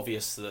it's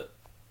obvious that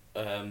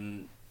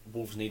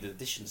Wolves needed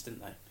additions,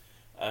 didn't they?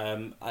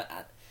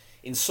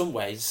 In some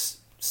ways,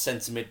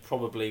 centre mid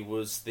probably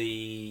was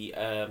the...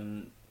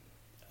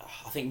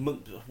 I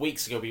think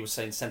weeks ago we were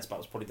saying centre back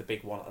was probably the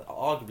big one.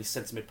 Arguably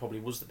centre mid probably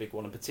was the big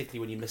one, and particularly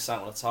when you miss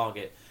out on a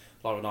target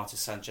like Renato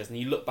Sanchez. And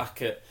you look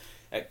back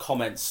at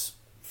comments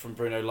from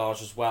Bruno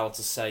Lage as well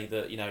to say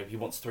that he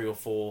wants 3 or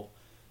 4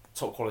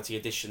 top quality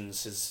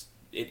additions.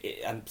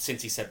 And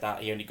since he said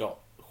that, he only got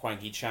Hwang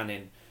Hee-chan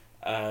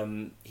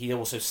in. He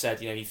also said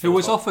he feels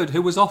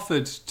who was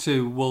offered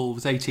to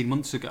Wolves 18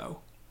 months ago,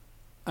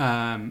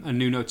 and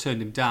Nuno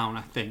turned him down,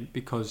 I think,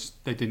 because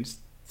they didn't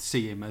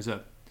see him as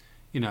a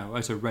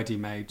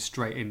ready-made,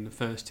 straight-in the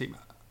first team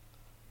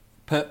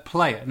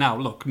player. Now,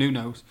 look,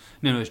 Nuno's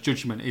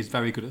judgment is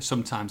very good at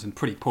sometimes and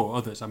pretty poor at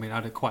others. I mean,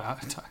 I'd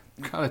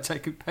have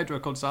taken Pedro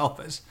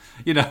Gonçalves,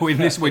 in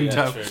this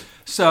window. Yeah,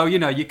 so,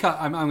 you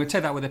can't. I'm going to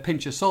take that with a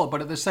pinch of salt.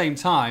 But at the same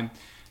time,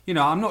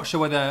 I'm not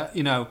sure whether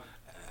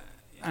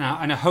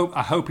and I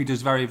hope he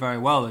does very, very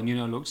well.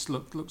 And looks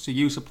a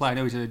useful player. I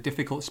know he's had a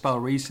difficult spell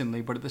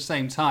recently, but at the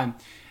same time,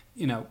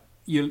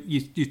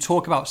 You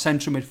talk about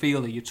central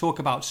midfielder, you talk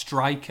about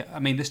striker. I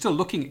mean, they're still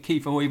looking at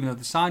Kiefer, even though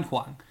they signed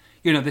Hwang.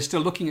 They're still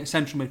looking at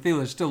central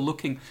midfielders, still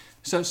looking.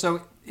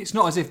 So it's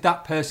not as if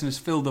that person has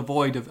filled the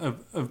void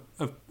of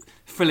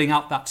filling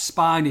out that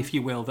spine, if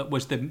you will, that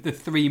was the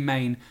 3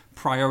 main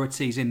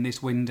priorities in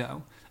this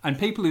window. And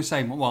people who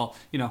say, well,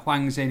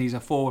 Hwang's in, he's a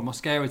forward,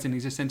 Mosquera's in,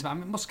 he's a centre back. I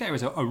mean,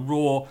 Mosquera's a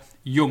raw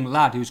young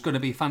lad who's going to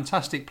be a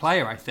fantastic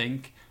player, I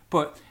think,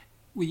 but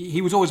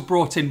he was always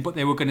brought in, but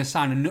they were going to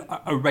sign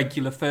a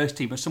regular first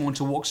team, or someone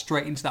to walk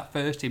straight into that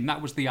first team.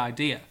 That was the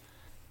idea.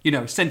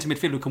 Centre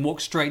midfielder who can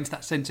walk straight into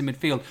that centre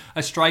midfield.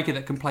 A striker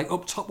that can play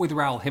up top with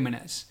Raul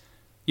Jimenez.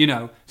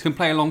 Can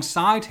play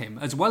alongside him,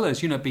 as well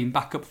as, being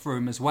backup for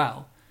him as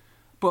well.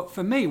 But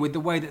for me, with the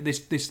way that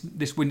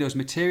this window's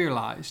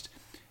materialised,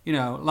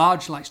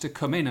 Lage likes to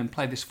come in and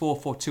play this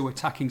 4-4-2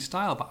 attacking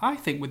style. But I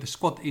think with the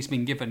squad that he's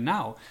been given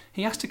now,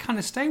 he has to kind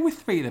of stay with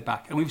 3 at the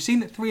back. And we've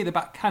seen that 3 at the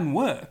back can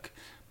work.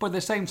 But at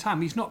the same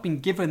time, he's not been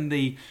given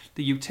the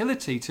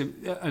utility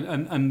to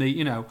and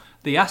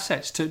the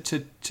assets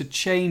to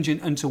change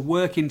and to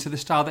work into the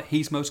style that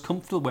he's most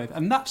comfortable with,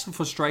 and that's the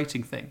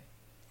frustrating thing.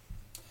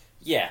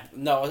 Yeah,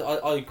 no,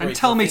 I agree. And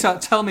tell me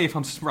if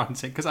I'm just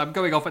ranting, because I'm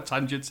going off at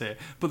tangents here.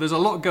 But there's a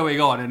lot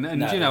going on, and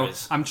no,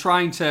 I'm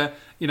trying to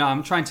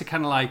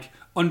kind of like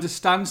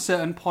understand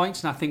certain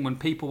points. And I think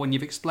when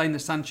you've explained the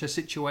Sanchez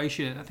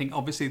situation, I think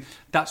obviously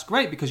that's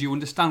great because you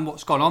understand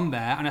what's gone on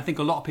there, and I think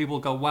a lot of people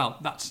go, well,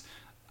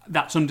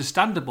 that's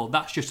understandable.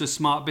 That's just a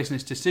smart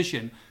business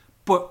decision.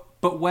 But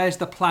where's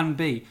the plan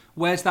B?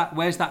 Where's that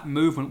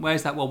movement?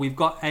 Where's that? Well, we've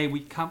got A,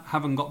 we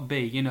haven't got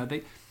B.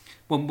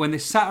 When they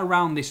sat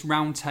around this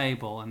round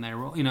table and they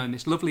were, in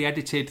this lovely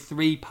edited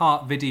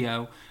 3-part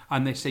video,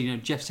 and they say,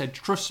 Jeff said,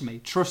 trust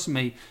me,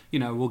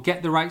 we'll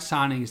get the right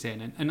signings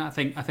in. And I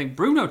think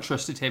Bruno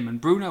trusted him,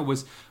 and Bruno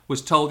was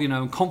told,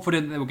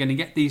 confident that they were going to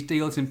get these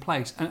deals in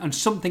place. And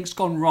something's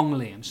gone wrong,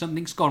 Liam.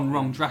 Something's gone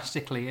wrong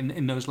drastically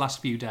in those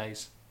last few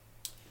days.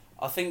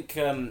 I think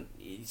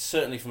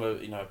certainly from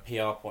a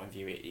PR point of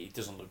view, it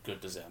doesn't look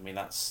good, does it? I mean,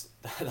 that's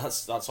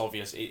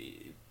obvious.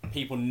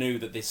 People knew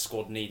that this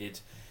squad needed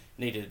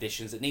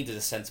additions. It needed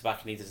a centre back,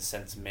 it needed a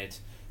centre mid.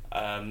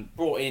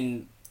 Brought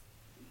in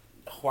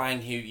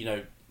Hwang,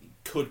 who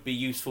could be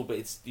useful, but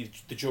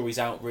the jury's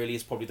out. Really,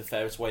 is probably the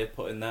fairest way of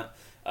putting that.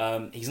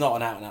 He's not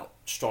an out and out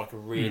striker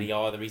really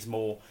either. He's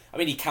more. I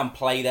mean, he can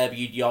play there, but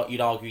you'd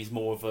argue he's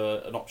more of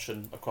an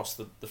option across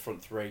the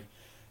front 3.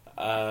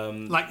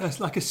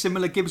 Like a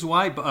similar Gibbs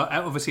White, but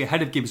obviously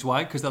ahead of Gibbs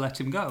White because they let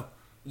him go.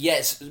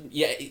 Yes,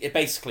 yeah. It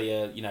basically,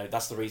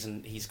 that's the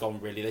reason he's gone.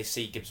 Really, they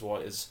see Gibbs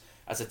White as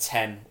a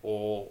 10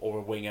 or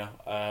a winger,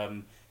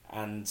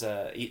 and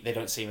they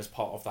don't see him as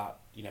part of that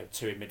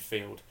 2 in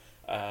midfield.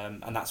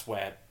 and that's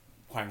where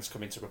Hwang's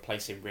come in to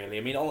replace him. Really,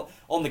 I mean,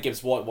 on the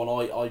Gibbs White one,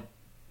 I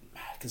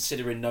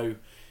considering no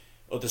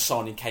other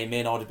signing came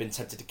in, I'd have been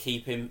tempted to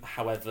keep him.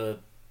 However,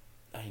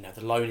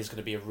 the loan is going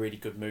to be a really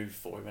good move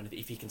for him, and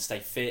if he can stay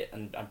fit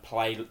and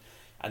play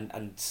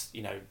and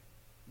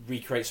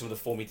recreate some of the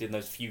form he did in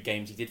those few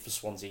games he did for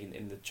Swansea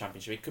in the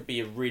Championship, it could be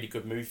a really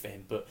good move for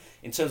him. But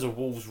in terms of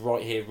Wolves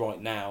right here,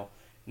 right now,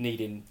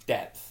 needing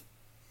depth,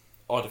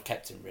 I'd have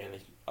kept him,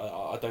 really.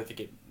 I don't think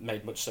it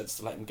made much sense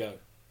to let him go.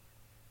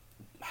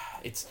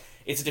 It's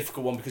a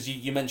difficult one because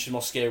you mentioned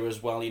Mosquera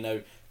as well.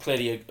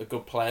 Clearly a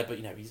good player, but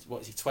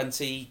he's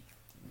 20,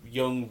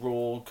 young,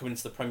 raw, coming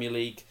into the Premier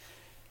League.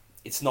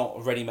 It's not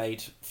a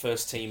ready-made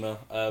first teamer,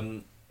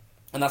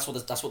 and that's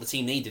what the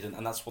team needed,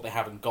 and that's what they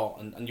haven't got.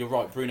 And you're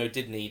right, Bruno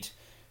did need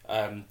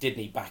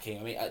backing.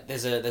 I mean,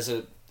 there's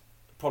a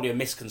probably a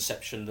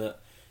misconception that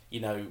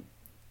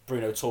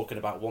Bruno talking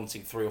about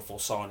wanting 3 or 4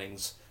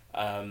 signings,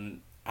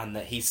 and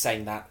that he's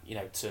saying that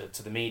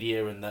to the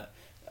media, and that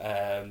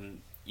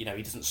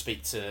he doesn't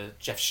speak to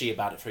Jeff Shee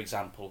about it, for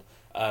example.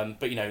 But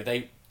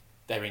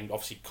they're in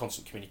obviously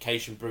constant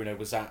communication. Bruno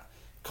was at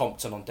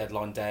Compton on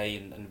deadline day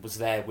and was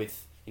there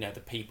with the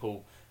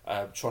people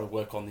trying to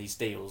work on these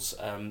deals.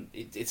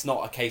 It's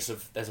not a case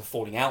of there's a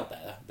falling out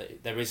there.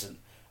 There isn't.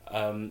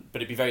 But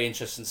it'd be very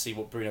interesting to see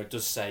what Bruno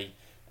does say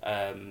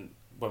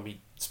when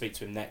we speak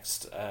to him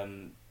next,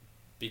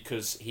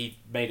 because he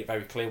made it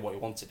very clear what he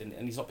wanted, and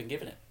he's not been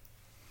given it.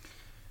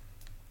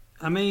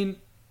 I mean,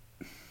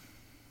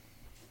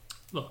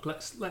 look,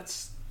 let's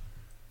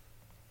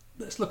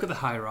look at the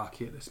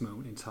hierarchy at this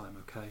moment in time.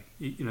 Okay,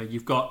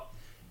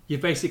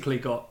 you've basically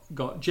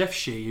got Jeff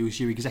Shee, who's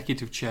your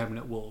executive chairman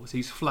at Wolves.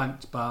 He's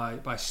flanked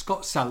by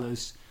Scott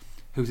Sellers,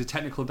 who's the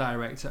technical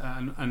director,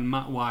 and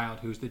Matt Wild,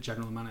 who's the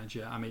general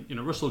manager. I mean,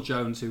 Russell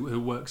Jones, who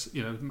works,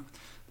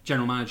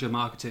 general manager,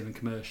 marketing and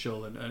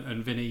commercial,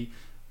 and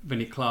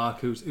Vinnie Clark,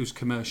 who's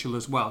commercial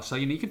as well. So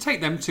you can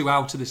take them 2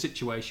 out of the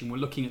situation. We're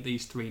looking at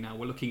these 3 now.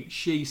 We're looking at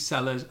Shee,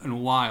 Sellers,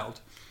 and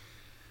Wild.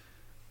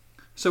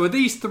 So are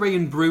these 3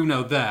 and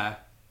Bruno there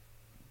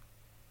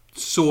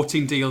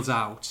sorting deals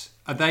out?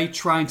 Are they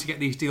trying to get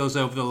these deals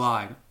over the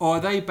line? Or are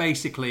they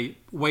basically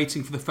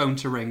waiting for the phone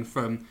to ring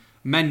from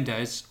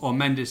Mendes, or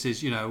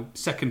Mendes'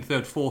 second,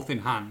 third, fourth in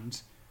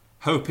hand,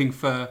 hoping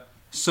for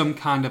some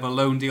kind of a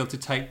loan deal to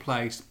take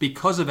place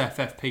because of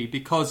FFP,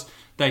 because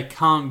they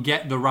can't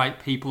get the right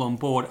people on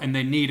board and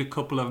they need a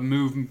couple of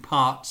moving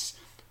parts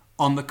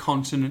on the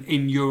continent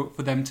in Europe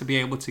for them to be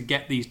able to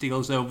get these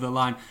deals over the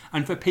line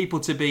and for people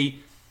to be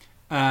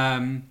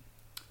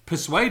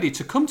persuaded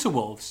to come to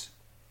Wolves?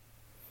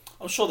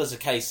 I'm sure there's a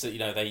case that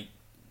they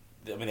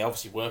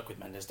obviously work with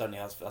Mendes, don't they?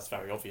 That's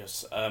very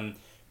obvious.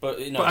 But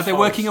are they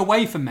working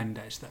away from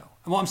Mendes though?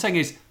 And what I'm saying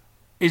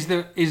is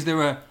there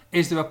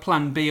a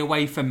plan B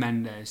away from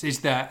Mendes?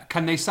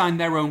 Can they sign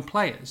their own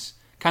players?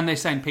 Can they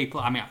sign people?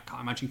 I mean, I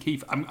can't imagine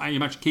Kiefer. I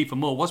imagine Kiefer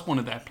Moore was one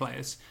of their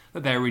players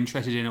that they were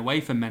interested in away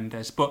from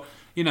Mendes. But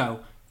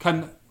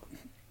can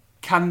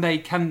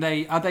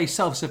they? Are they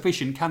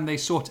self-sufficient? Can they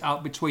sort it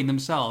out between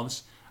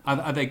themselves?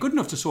 Are they good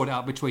enough to sort it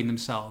out between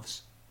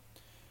themselves?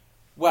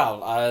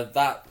 Well,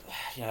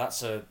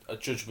 that's a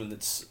judgment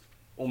that's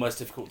almost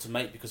difficult to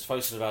make because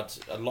Fosun have had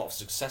a lot of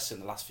success in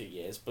the last few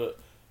years, but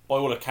by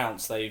all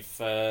accounts they've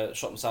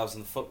shot themselves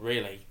in the foot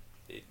really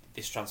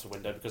this transfer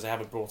window because they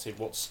haven't brought in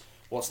what's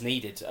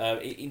needed.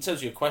 In terms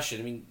of your question,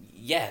 I mean,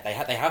 yeah, they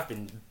have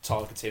been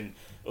targeting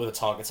other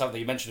targets, haven't they?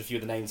 You mentioned a few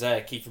of the names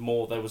there. Kiefer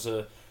Moore, there was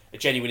a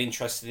genuine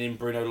interest in him.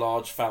 Bruno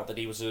Lage felt that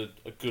he was a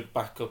good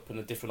backup and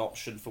a different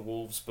option for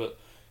Wolves, but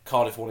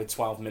Cardiff wanted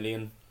 12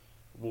 million.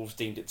 Wolves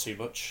deemed it too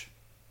much.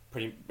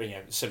 Pretty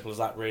simple as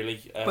that,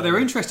 really. But they were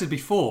interested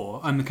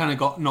before and kind of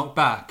got knocked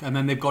back, and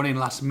then they've gone in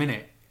last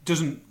minute.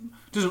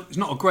 It's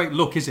not a great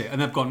look, is it? And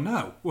they've gone,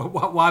 no.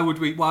 Why would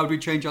we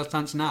change our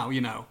stance now?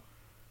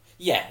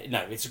 Yeah,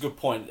 no, it's a good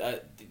point.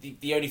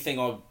 The only thing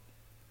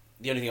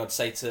I'd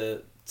say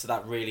to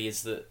that really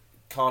is that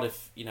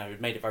Cardiff,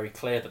 made it very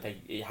clear that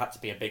it had to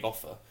be a big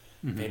offer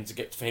for him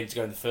to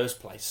go in the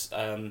first place.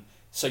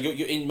 So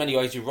you're in many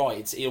ways you're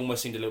right. It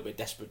almost seemed a little bit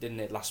desperate, didn't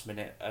it, last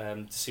minute,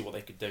 to see what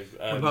they could do.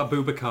 What about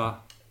Boubacar?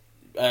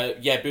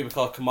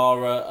 Boubacar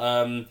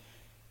Kamara.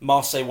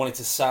 Marseille wanted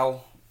to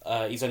sell.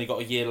 He's only got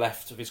a year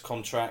left of his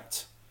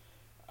contract.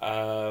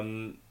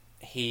 Everything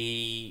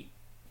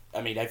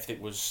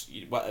was.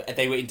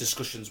 They were in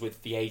discussions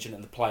with the agent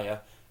and the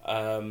player,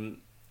 and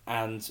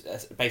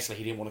basically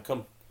he didn't want to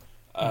come.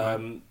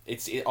 From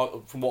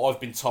what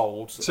I've been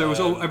told. So it was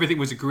everything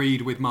was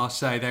agreed with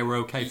Marseille. They were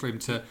okay for him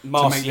to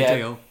make the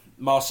deal.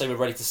 Marseille were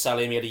ready to sell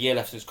him. He had a year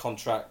left in his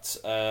contract.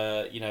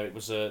 It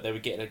was they were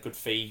getting a good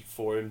fee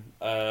for him.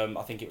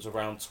 I think it was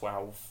around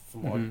 12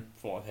 from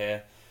what I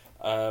hear.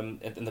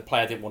 And the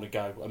player didn't want to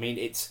go. I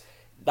mean,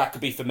 that could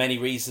be for many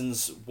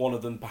reasons. One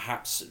of them,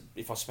 perhaps,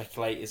 if I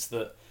speculate, is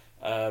that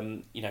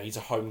he's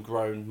a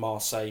homegrown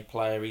Marseille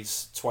player.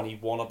 He's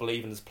 21, I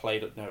believe, and has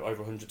played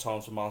over 100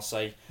 times for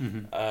Marseille.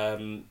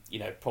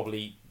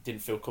 Probably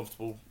didn't feel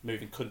comfortable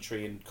moving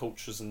country and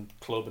cultures and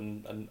club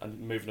and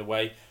moving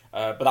away.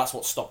 But that's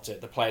what stopped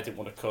it. The player didn't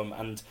want to come,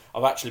 and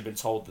I've actually been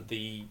told that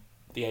the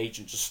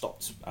agent just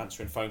stopped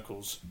answering phone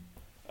calls.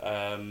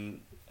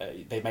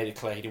 They made it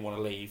clear he didn't want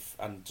to leave,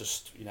 and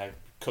just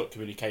cut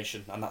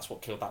communication, and that's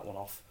what killed that one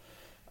off.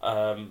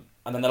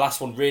 And then the last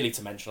one really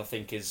to mention, I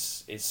think,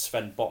 is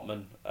Sven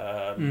Botman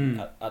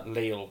at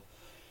Lille.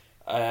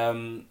 I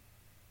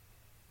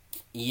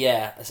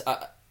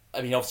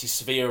mean, obviously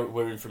Sevilla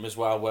were in for him as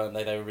well, weren't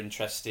they? They were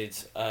interested.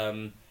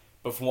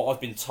 But from what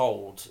I've been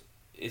told,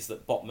 is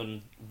that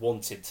Botman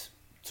wanted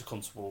to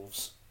come to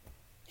Wolves.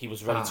 He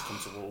was ready to come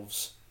to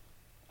Wolves.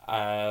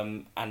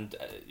 And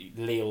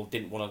Lille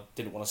didn't want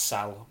to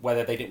sell.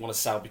 Whether they didn't want to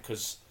sell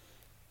because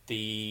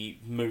the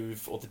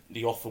move or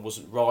the offer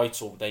wasn't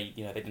right, or they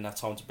didn't have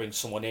time to bring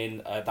someone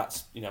in.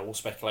 That's all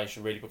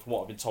speculation really. But from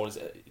what I've been told, is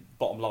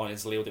bottom line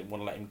is Lille didn't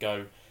want to let him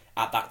go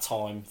at that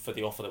time for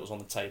the offer that was on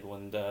the table,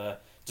 and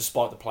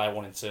despite the player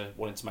wanting to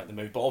make the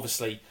move, but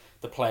obviously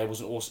the player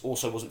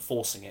wasn't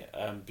forcing it,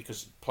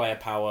 because player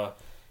power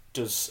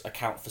does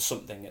account for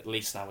something at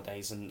least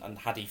nowadays. And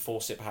had he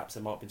forced it, perhaps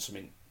there might have been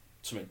something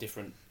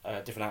different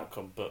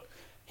outcome. But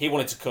he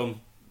wanted to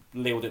come.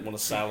 Lille didn't want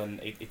to sell, and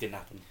it didn't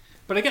happen.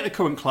 But I get the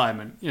current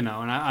climate, and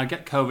I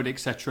get COVID,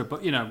 etc.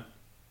 But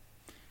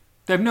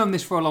they've known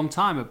this for a long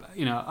time.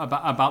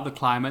 About the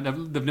climate.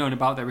 They've known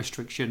about their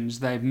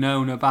restrictions. They've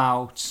known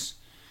about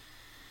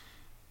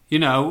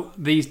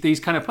these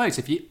kind of players.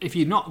 If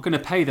you're not going to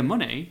pay the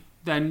money,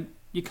 then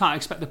you can't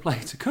expect the player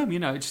to come.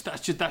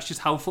 That's just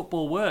how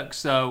football works.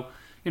 So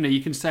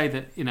you can say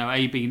that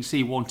A, B, and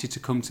C wanted to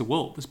come to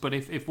Wolves, but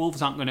if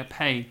Wolves aren't going to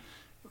pay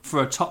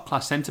for a top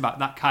class centre back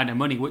that kind of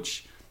money,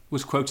 which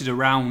was quoted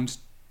around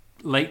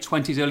late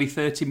 20s, early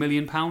 30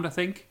 million pound, I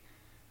think,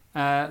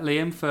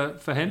 Liam,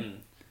 for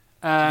him.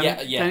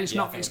 Then it's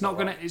not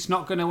going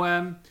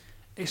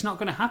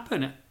to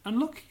happen. And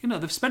look,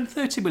 they've spent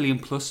 30 million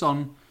plus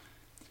on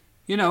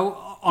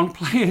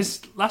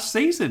players last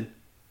season.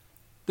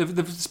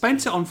 They've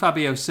spent it on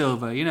Fabio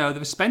Silva.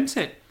 They've spent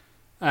it,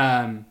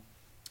 on.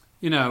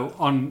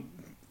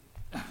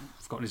 I've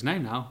forgotten his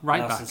name now.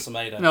 Right back.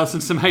 Nelson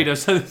Semedo.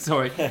 So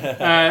sorry.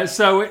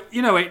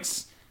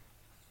 It's.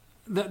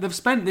 They've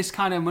spent this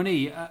kind of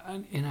money,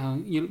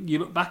 and you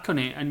look back on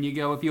it and you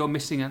go, if you're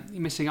missing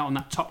out on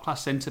that top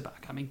class centre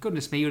back, I mean,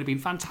 goodness me, it would have been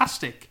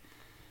fantastic.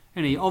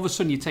 All of a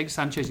sudden, you take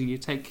Sanchez and you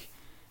take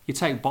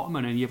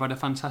Botman, and you've had a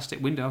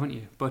fantastic window, haven't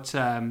you? But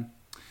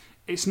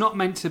it's not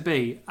meant to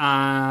be.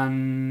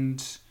 And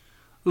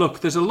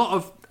look, I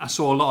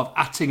saw a lot of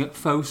atting at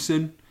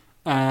Fosun.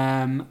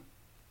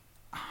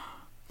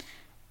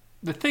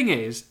 The thing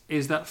is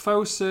that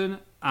Fosun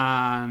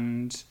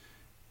and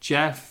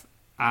Jeff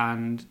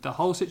and the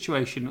whole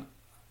situation,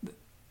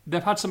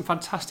 they've had some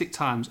fantastic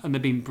times and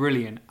they've been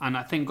brilliant. And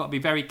I think you've got to be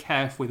very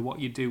careful with what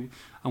you do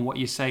and what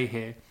you say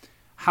here.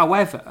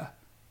 However,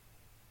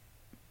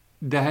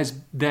 there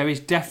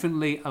is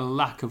definitely a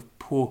lack of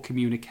poor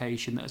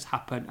communication that has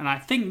happened. And I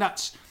think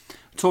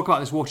talk about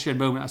this watershed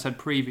moment I said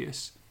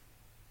previous.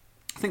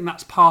 I think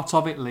that's part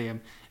of it, Liam.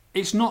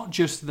 It's not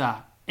just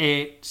that.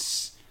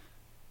 It's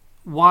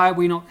why are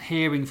we not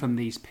hearing from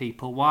these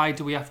people? Why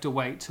do we have to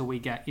wait till we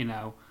get,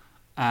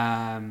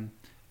 and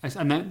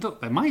then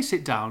look, they might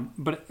sit down,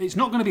 but it's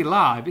not going to be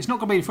live. It's not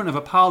going to be in front of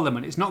a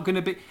parliament. It's not going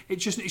to be.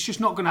 It's just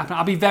not going to happen.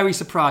 I'll be very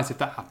surprised if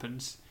that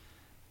happens.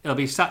 It'll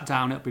be sat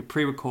down. It'll be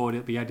pre-recorded.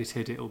 It'll be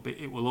edited.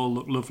 It will all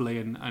look lovely,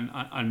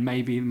 and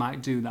maybe it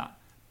might do that.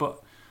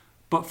 But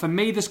for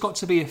me, there's got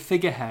to be a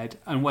figurehead,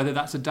 and whether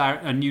that's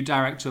a new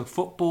director of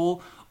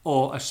football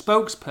or a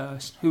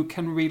spokesperson who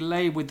can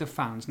relay with the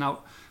fans. Now,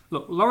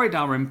 look, Laurie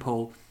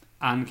Dalrymple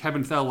and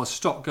Kevin Thirlwell's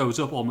stock goes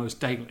up almost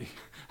daily,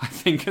 I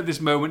think, at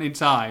this moment in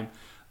time.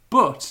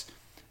 But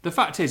the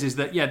fact is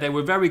that, they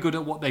were very good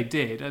at what they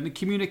did, and the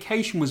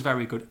communication was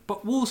very good.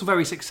 But Wolves were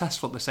very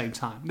successful at the same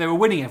time. They were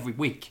winning every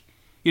week.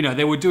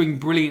 They were doing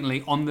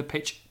brilliantly on the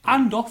pitch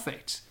and off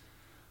it.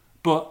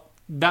 But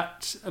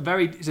it's a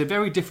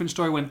very different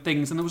story when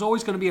things, and there was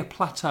always going to be a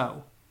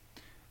plateau,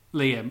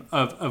 Liam,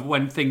 of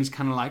when things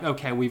kind of like,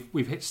 okay,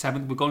 we've hit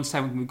 7th, we've gone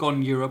 7th, we've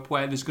gone Europe,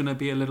 where there's going to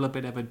be a little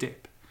bit of a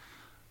dip.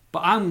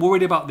 But I'm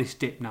worried about this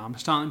dip now. I'm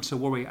starting to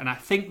worry. And I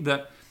think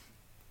that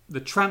the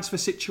transfer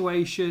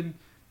situation,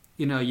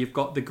 you've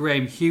got the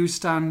Graham Hughes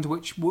stand,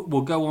 which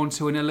we'll go on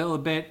to in a little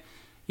bit.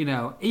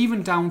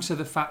 Even down to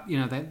the fact,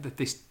 that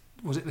this,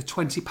 was it the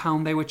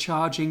 £20 they were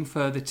charging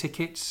for the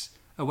tickets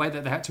away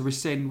that they had to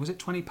rescind? Was it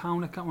 £20?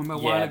 I can't remember a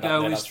while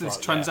ago. This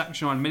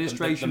transactional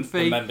administration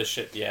fee. The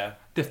membership, yeah.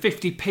 The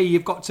 50p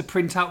you've got to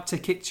print out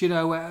tickets,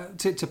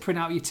 to print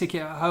out your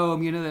ticket at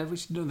home,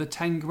 the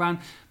 10 grand.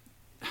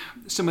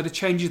 Some of the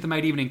changes they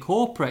made even in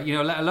corporate,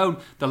 let alone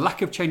the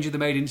lack of changes they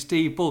made in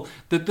Steve Bull.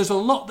 There's a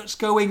lot that's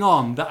going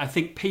on that I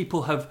think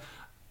people have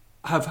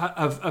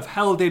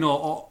held in,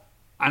 and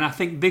I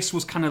think this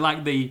was kind of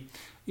like the,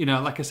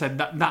 like I said,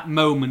 that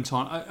moment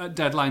on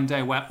deadline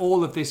day where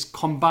all of this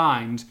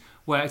combined,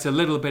 where it's a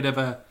little bit of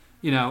a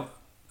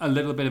a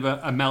little bit of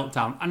a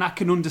meltdown, and I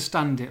can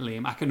understand it,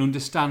 Liam. I can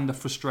understand the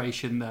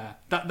frustration there.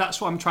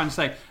 That's what I'm trying to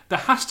say. There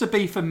has to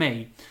be, for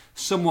me,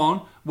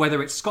 someone,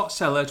 whether it's Scott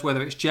Sellers,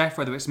 whether it's Jeff,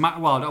 whether it's Matt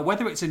Wilder, or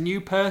whether it's a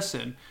new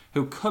person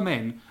who come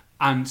in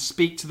and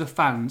speak to the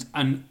fans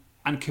and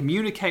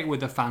communicate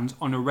with the fans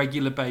on a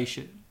regular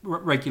basis.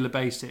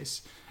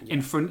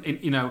 In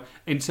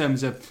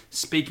terms of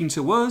speaking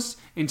to us,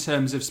 in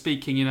terms of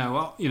speaking,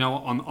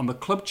 on the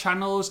club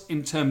channels,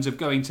 in terms of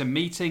going to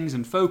meetings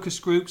and focus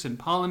groups and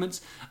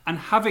parliaments, and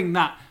having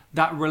that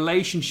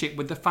relationship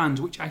with the fans,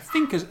 which I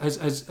think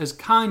has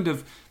kind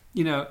of,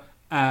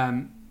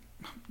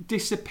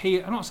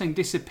 disappeared. I'm not saying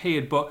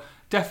disappeared, but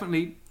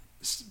definitely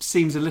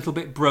seems a little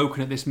bit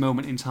broken at this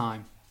moment in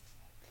time.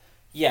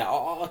 Yeah,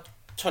 I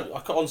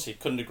honestly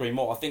couldn't agree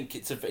more. I think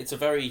it's a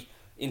very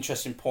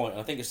interesting point,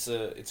 and I think it's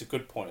a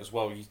good point as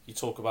well. You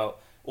talk about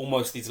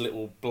almost these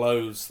little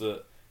blows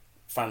that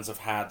fans have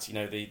had.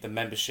 The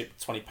membership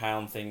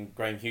 £20 thing.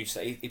 Graham Hughes.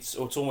 It's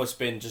almost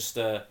been just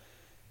a.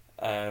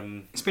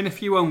 It's been a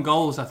few own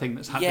goals, I think,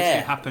 that's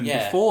happened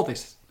before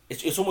this.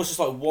 It's almost just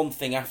like one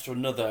thing after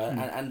another,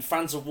 and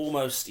fans have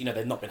almost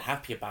they've not been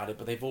happy about it,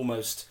 but they've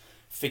almost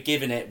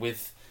forgiven it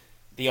with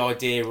the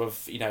idea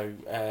of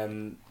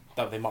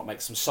that they might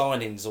make some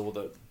signings, or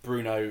that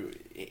Bruno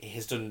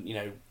has done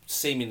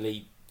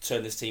seemingly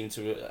turned this team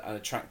into an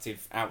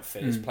attractive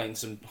outfit. Is playing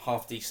some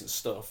half decent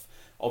stuff,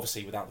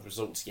 obviously without the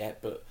results yet,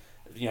 but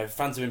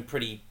fans have been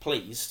pretty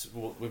pleased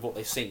with what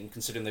they've seen,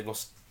 considering they've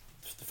lost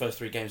the first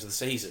 3 games of the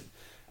season.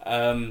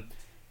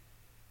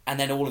 And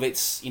then all of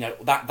it's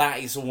that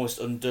is almost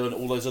undone.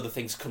 All those other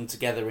things come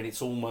together, and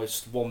it's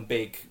almost one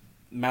big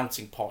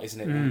melting pot,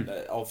 isn't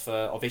it?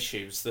 Of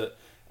issues that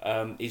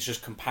is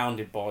just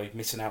compounded by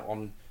missing out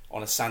on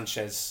a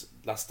Sanchez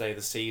last day of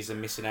the season,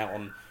 missing out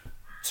on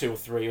 2 or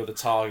 3 other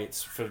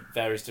targets for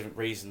various different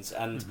reasons.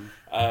 And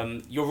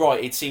you're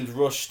right, it seemed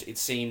rushed. It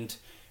seemed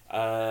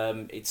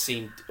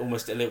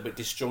almost a little bit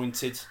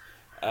disjointed,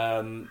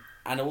 and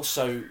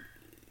also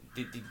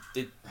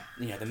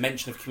the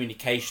mention of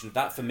communication,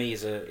 that for me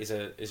is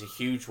a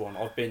huge one.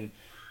 I've been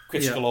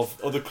critical of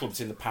other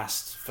clubs in the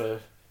past for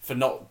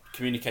not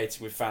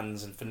communicating with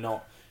fans and for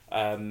not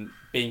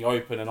being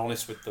open and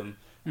honest with them.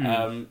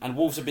 And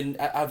Wolves have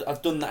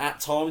done that at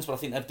times, but I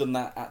think they've done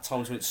that at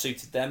times when it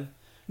suited them.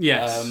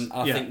 Yes.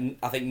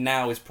 I think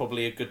now is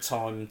probably a good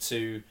time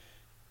to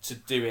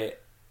do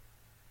it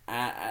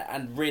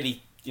and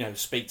really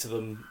speak to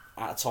them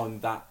at a time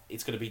that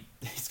it's going to be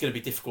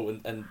difficult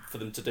and for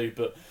them to do.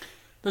 But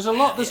there's a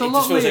lot, Liam.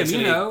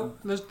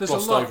 There's a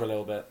lot over a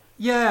little bit.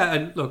 Yeah,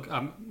 and look,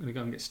 I'm going to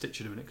go and get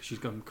Stitch in a minute because she's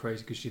gone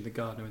crazy because she's in the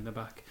gardener in the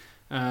back.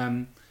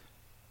 And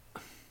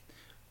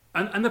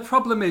the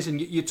problem is,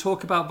 and you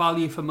talk about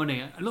value for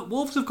money. And look,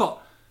 Wolves have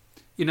got,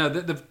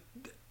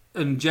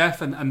 and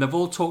Jeff and they've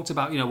all talked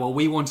about, well,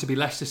 we want to be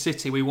Leicester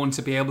City. We want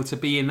to be able to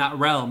be in that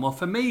realm. Well,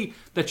 for me,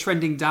 they're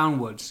trending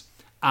downwards,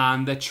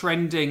 and they're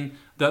trending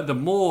the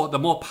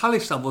more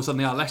Palace levels than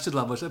they are Leicester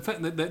levels. In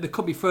fact, they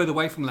could be further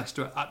away from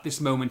Leicester at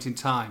this moment in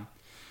time.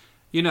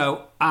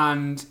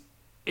 And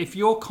if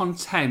you're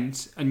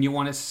content and you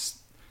want to,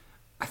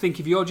 I think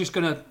if you're just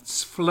going to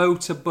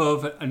float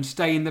above and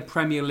stay in the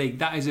Premier League,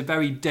 that is a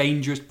very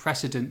dangerous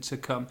precedent to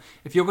come.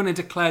 If you're going to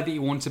declare that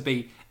you want to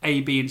be A,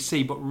 B and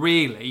C, but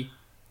really,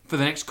 for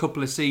the next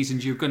couple of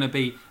seasons, you're going to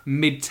be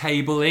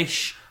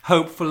mid-table-ish,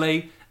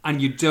 hopefully, and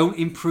you don't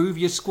improve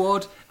your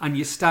squad and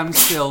you stand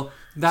still,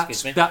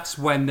 that's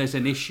when there's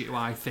an issue,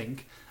 I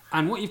think.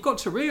 And what you've got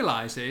to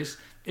realise is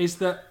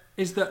that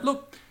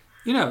look,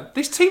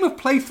 this team have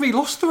played 3,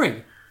 lost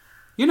 3.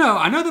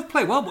 I know they've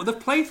played well, but they've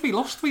played 3,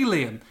 lost 3,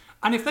 Liam.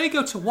 And if they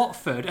go to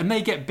Watford and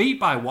they get beat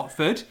by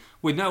Watford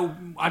with no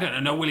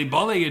Willy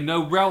Bolly and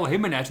no Raul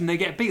Jimenez, and they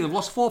get beat, they've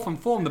lost 4 from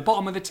 4 on the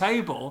bottom of the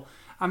table.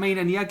 I mean,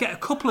 and you get a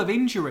couple of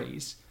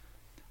injuries.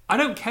 I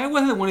don't care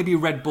whether they want to be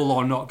Red Bull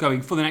or not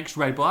going for the next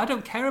Red Bull. I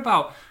don't care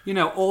about,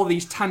 all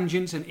these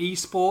tangents and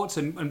esports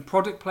and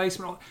product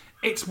placement.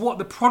 It's what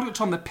the product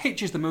on the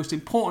pitch is the most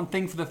important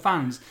thing for the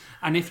fans.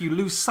 And if you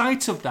lose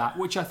sight of that,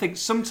 which I think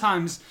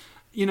sometimes,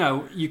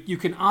 you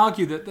can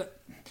argue that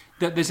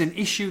there's an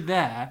issue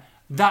there,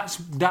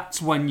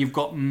 that's when you've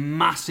got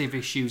massive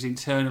issues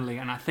internally.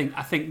 And I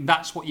think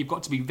that's what you've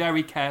got to be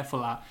very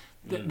careful at.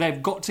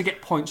 They've got to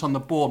get points on the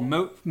board,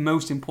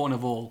 most important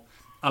of all.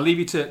 I'll leave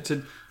you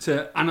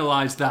to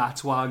analyse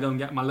that while I go and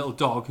get my little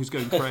dog who's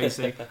going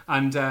crazy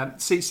and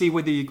see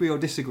whether you agree or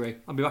disagree.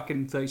 I'll be back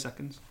in 30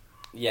 seconds.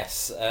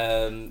 Yes.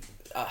 They've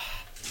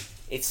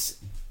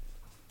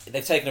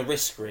taken a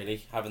risk,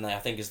 really, haven't they? I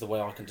think is the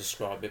way I can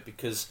describe it,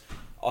 because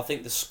I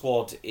think the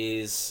squad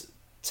is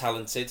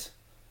talented.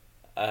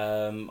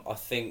 I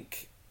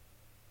think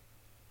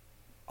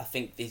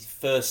the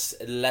first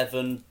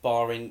 11,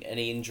 barring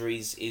any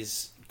injuries,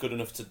 is good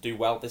enough to do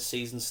well this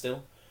season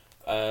still.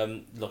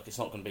 Look, it's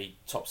not going to be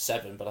top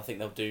 7, but I think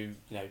they'll do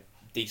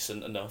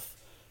decent enough.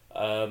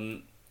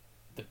 The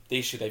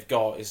issue they've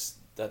got is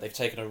that they've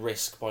taken a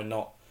risk by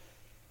not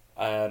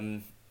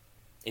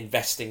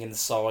investing in the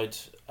side,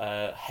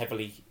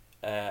 heavily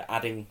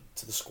adding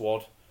to the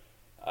squad.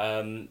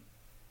 But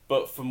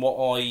But from what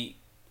I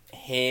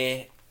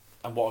hear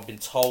and what I've been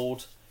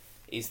told,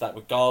 is that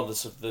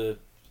regardless of the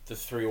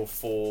 3 or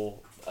 4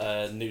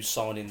 new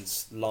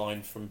signings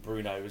line from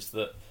Bruno, is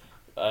that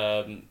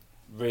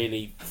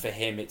really for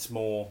him it's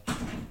more,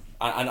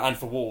 and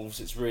for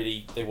Wolves it's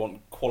really they want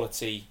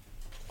quality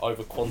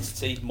over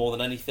quantity more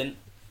than anything.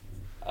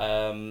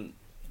 And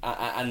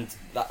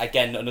that,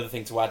 again, another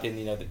thing to add in,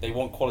 you know, that they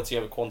want quality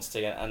over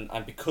quantity,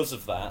 and because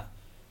of that,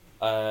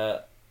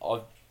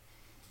 I've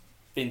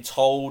been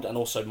told, and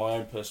also my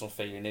own personal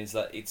feeling is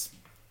that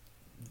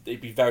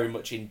it'd be very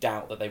much in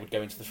doubt that they would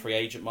go into the free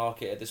agent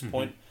market at this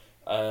point.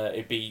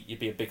 It'd be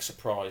a big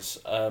surprise.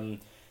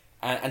 And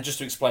just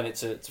to explain it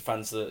to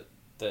fans that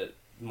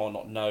might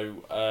not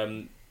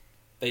know,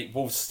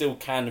 Wolves still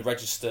can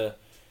register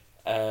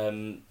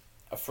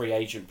a free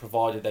agent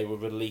provided they were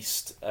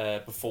released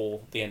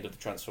before the end of the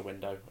transfer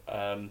window.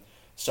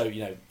 So,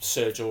 you know,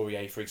 Serge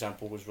Aurier, for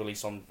example, was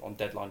released on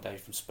deadline day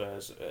from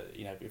Spurs.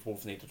 You know, if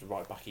Wolves needed a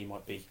right back, he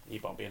might be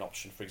an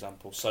option, for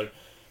example. So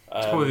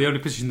it's probably the only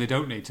position they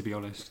don't need, to be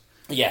honest.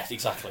 Yeah,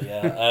 exactly.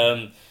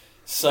 Yeah.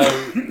 So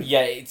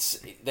yeah,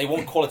 they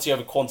want quality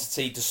over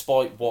quantity,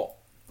 despite what,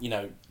 you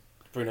know,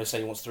 Bruno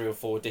said he wants 3 or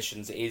 4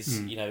 additions. It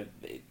is, you know,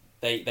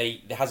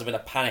 there hasn't been a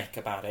panic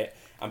about it,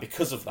 and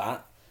because of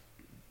that,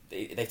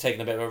 they've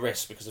taken a bit of a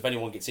risk, because if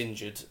anyone gets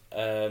injured,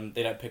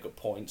 they don't pick up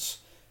points.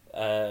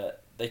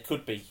 They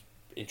could be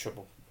in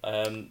trouble.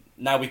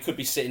 Now we could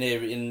be sitting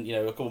here in, you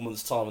know, a couple of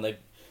months' time, and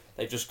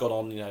they've just gone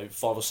on, you know,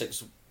 5 or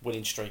 6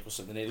 winning streak or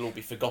something. It'll all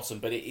be forgotten,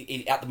 but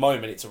at the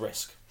moment it's a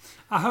risk.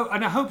 I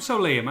hope so,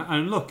 Liam.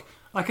 And look,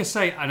 like I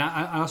say, and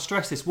I'll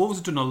stress this: Wolves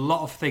have done a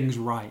lot of things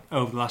right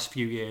over the last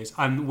few years,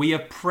 and we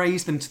have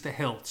praised them to the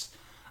hilt,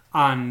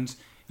 and,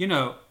 you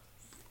know,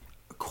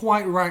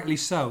 quite rightly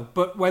so.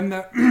 But when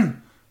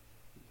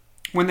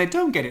they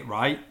don't get it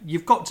right,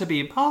 you've got to be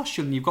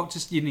impartial, and you've got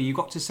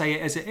to say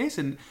it as it is.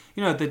 And,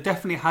 you know, there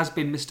definitely has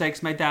been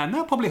mistakes made there, and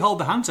they'll probably hold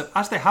their hands up,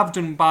 as they have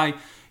done by,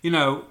 you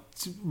know,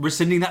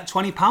 rescinding that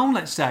 £20,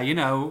 let's say, you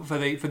know, for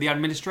the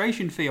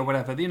administration fee or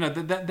whatever. You know,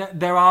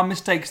 there are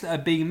mistakes that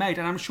are being made,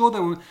 and I'm sure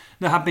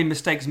there have been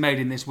mistakes made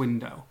in this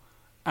window,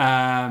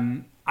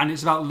 and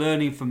it's about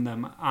learning from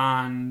them.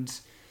 And,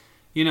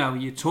 you know,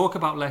 you talk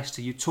about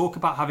Leicester, you talk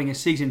about having a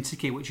season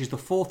ticket, which is the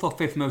 4th or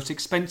 5th most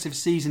expensive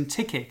season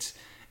ticket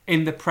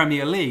in the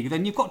Premier League.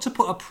 Then you've got to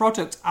put a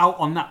product out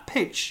on that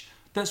pitch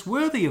that's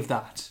worthy of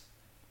that,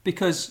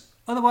 because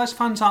otherwise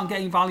fans aren't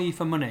getting value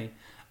for money.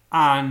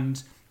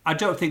 And I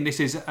don't think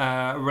this is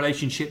a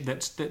relationship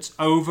that's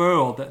over,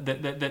 or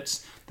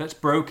that's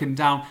broken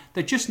down.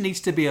 There just needs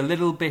to be a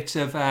little bit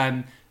of,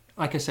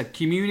 like I said,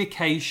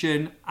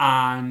 communication,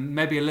 and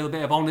maybe a little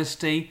bit of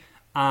honesty,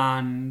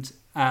 and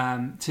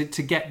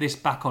to get this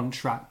back on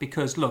track.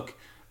 Because look,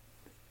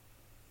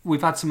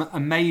 we've had some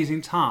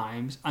amazing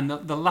times, and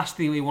the last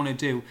thing we want to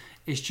do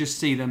is just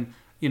see them,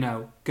 you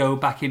know, go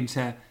back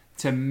into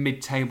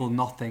mid-table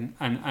nothing,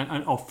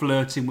 and or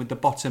flirting with the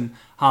bottom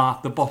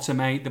half, the bottom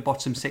 8, the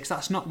bottom 6.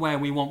 That's not where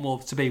we want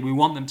Wolves to be. We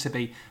want them to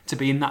be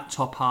in that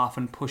top half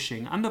and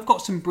pushing. And they've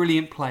got some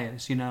brilliant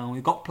players, you know.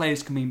 We've got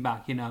players coming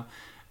back, you know.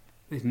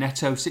 The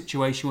Neto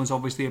situation was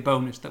obviously a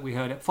bonus that we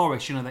heard at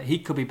Forest, you know, that he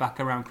could be back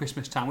around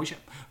Christmas time, which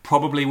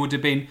probably would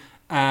have been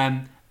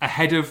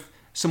ahead of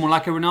someone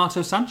like a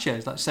Renato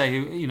Sanchez, let's say,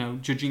 who, you know,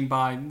 judging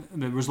by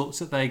the results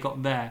that they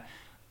got there.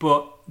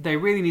 But they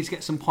really need to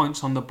get some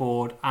points on the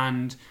board,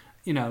 and,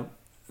 you know,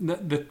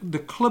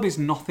 the club is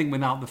nothing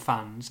without the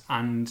fans,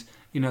 and,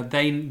 you know,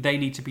 they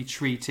need to be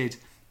treated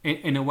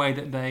in a way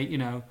that they, you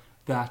know,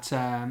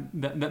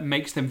 that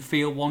makes them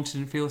feel wanted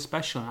and feel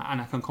special,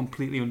 and I can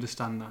completely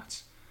understand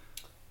that.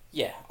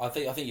 Yeah, I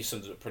think you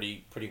summed it up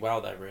pretty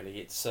well there. Really,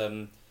 I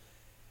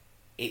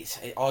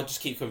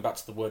just keep coming back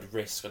to the word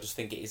risk. I just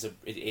think it is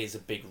a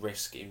big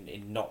risk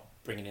in not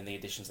bringing in the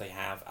additions they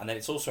have, and then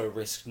it's also a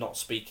risk not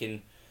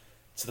speaking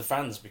to the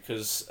fans,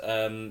 because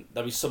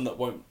there'll be some that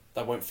won't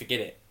forget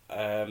it.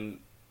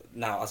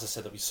 Now, as I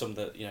said, there'll be some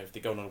that, you know, if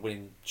they're going on a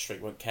winning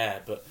streak, won't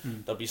care, but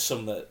there'll be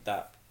some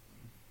that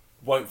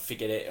won't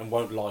forget it and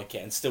won't like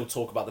it, and still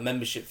talk about the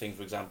membership thing,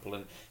 for example.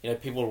 And, you know,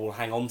 people will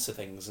hang on to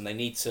things, and they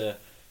need to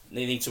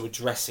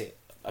address it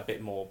a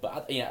bit more.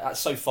 But, you know,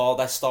 so far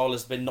their style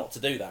has been not to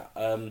do that.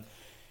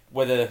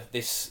 Whether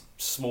this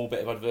small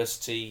bit of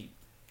adversity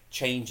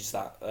changes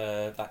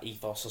that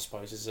ethos, I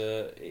suppose, is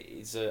a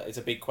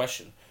big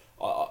question.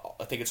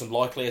 I think it's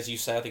unlikely, as you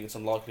say. I think it's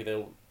unlikely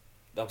they'll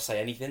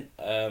say anything.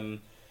 But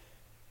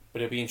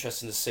it'll be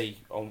interesting to see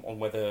on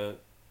whether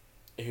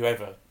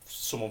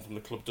someone from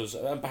the club does,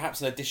 and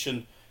perhaps in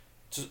addition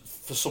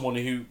for someone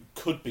who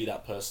could be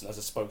that person as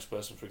a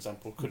spokesperson, for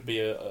example, could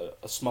be a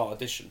smart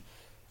addition.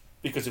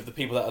 Because if the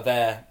people that are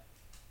there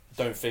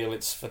don't feel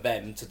it's for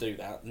them to do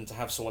that, and to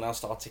have someone else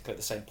to articulate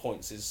the same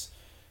points is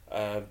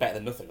better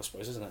than nothing, I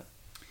suppose, isn't it?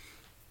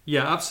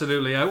 Yeah,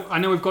 absolutely. I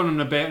know we've gone on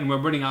a bit and we're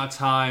running out of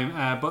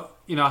time, but,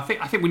 you know, I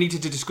think we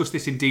needed to discuss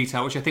this in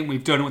detail, which I think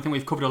we've done. I think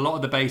we've covered a lot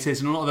of the bases,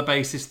 and a lot of the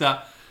bases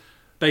that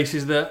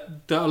basis that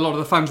a lot of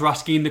the fans were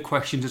asking the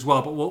questions as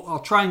well. But I'll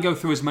try and go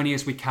through as many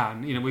as we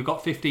can. We've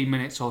got 15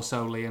 minutes or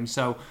so, Liam,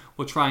 so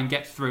we'll try and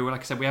get through.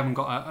 Like I said, we haven't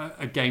got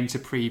a game to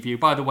preview.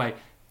 By the way,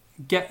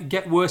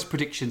 get worse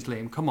predictions,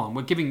 Liam. Come on,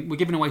 we're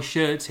giving away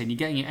shirts here. And you're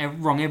getting it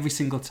wrong every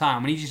single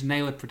time. We need you to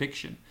nail a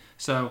prediction.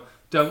 So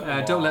don't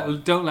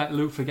let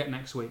Luke forget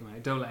next week,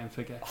 mate. Don't let him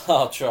forget.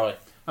 I'll try.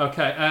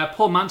 Okay,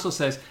 Paul Mansell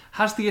says,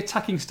 has the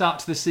attacking start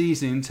to the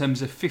season in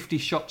terms of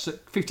 56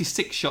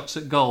 shots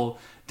at goal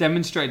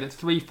demonstrated that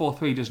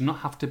 3-4-3 does not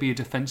have to be a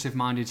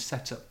defensive-minded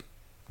setup?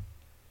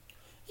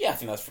 Yeah, I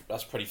think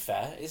that's pretty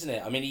fair, isn't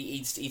it? I mean,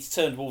 he's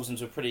turned Wolves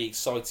into a pretty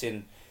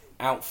exciting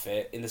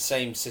outfit in the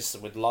same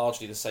system with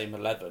largely the same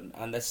 11,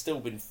 and they've still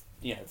been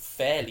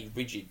fairly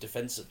rigid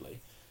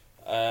defensively.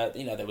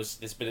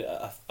 There's been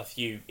a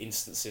few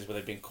instances where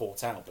they've been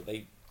caught out, but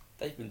they've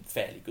been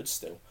fairly good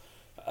still.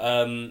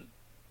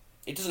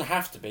 It doesn't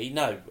have to be,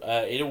 no.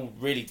 It all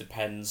really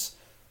depends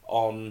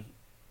on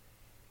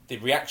the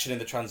reaction in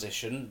the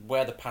transition,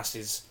 where the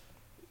passes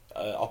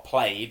are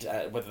played,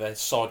 whether they're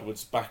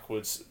sidewards,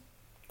 backwards,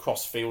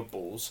 cross-field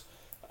balls,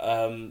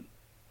 and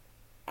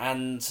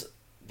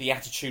the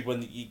attitude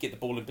when you get the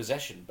ball in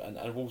possession.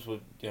 And Wolves were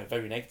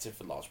very negative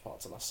for large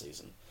parts of last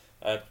season,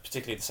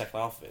 particularly the second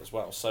half of it as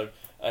well. So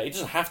it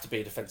doesn't have to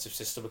be a defensive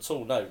system at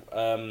all, no.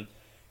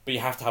 But you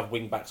have to have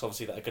wing-backs,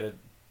 obviously, that are going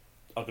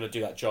to do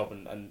that job,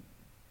 and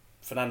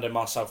Fernando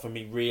Marçal for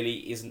me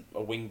really isn't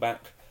a wing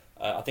back.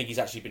 I think he's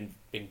actually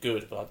been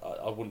good, but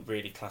I wouldn't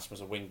really class him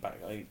as a wing back.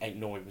 I think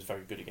Aït-Nouri was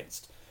very good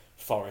against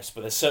Forest,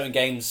 but there's certain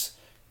games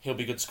he'll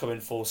be good to come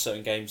in for,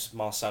 certain games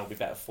Marçal will be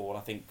better for, and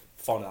I think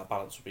finding that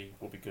balance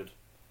will be good.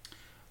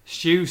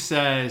 Stu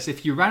says,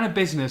 if you ran a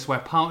business where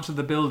parts of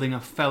the building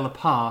fell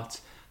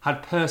apart,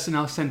 had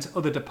personnel sent to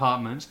other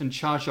departments, and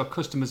charged your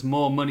customers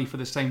more money for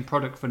the same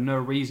product for no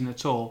reason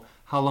at all,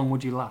 how long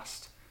would you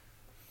last?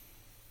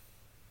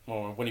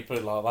 Well, when you put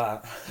it like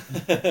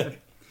that.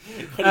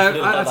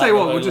 I'll tell you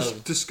what, we're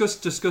just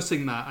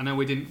discussing that. I know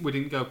we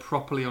didn't go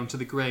properly onto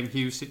the Graham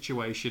Hughes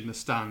situation, the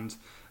stand.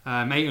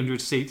 800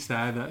 seats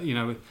there that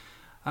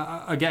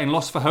are getting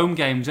lost for home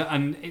games,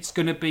 and it's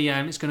going to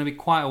be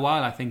quite a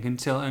while, I think,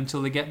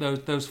 until they get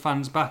those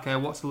fans back.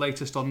 What's the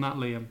latest on that,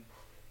 Liam?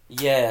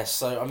 Yeah,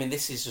 so I mean,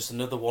 this is just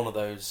another one of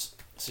those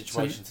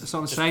situations. So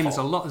I'm saying there's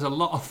a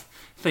lot of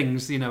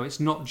things. It's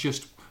not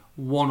just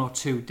one or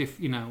two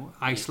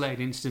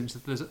isolated incidents.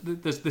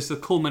 There's a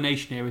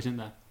culmination here, isn't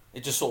there?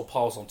 It just sort of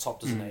piles on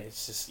top, doesn't it?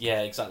 It's just,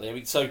 yeah, exactly. I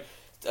mean, so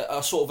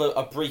a sort of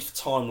a brief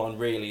timeline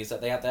really is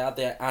that they had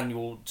their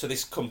annual, to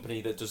this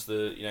company that does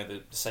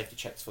the safety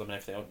checks for them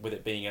and everything. With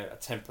it being a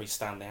temporary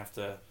stand, they have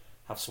to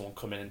have someone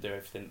come in and do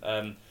everything.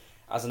 They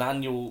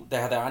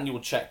had their annual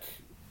check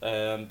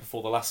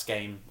before the last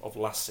game of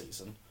last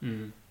season.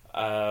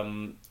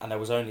 And there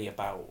was only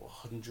about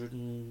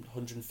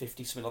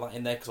 150, something like that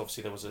in there, because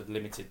obviously there was a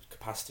limited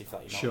capacity for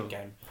that United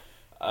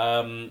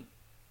game.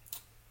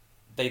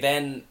 They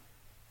then,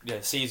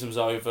 the season was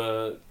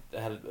over, they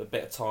had a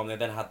bit of time, they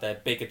then had their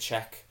bigger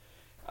check,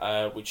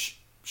 which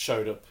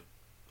showed up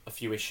a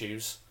few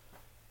issues.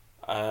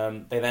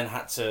 They then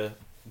had to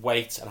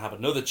wait and have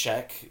another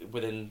check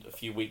within a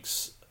few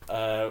weeks,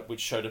 which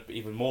showed up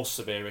even more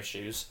severe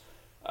issues.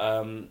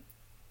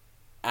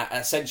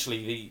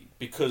 Essentially,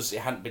 because it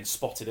hadn't been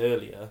spotted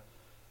earlier,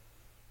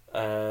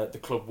 the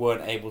club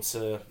weren't able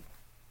to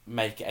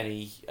make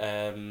any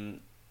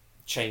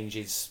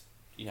changes,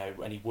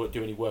 do any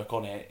work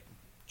on it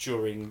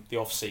during the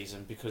off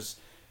season because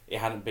it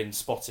hadn't been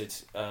spotted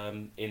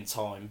in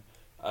time.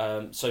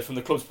 So from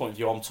the club's point of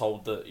view, I'm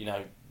told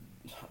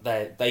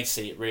that they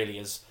see it really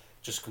as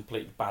just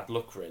complete bad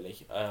luck,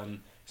 really.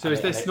 So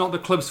is this not the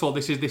club's fault?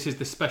 This is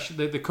the special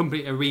the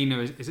company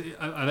Arena.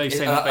 Are they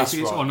saying that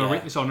basically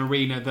it's on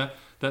Arena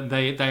that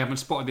they haven't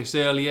spotted this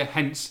earlier?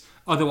 Hence,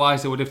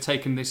 otherwise they would have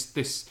taken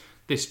this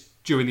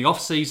during the off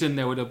season.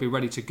 They would be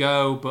ready to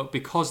go. But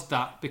because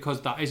that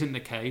isn't the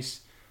case,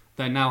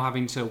 they're now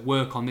having to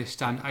work on this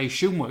stand. I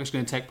assume work is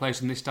going to take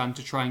place on this stand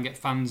to try and get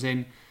fans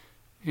in,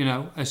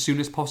 as soon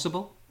as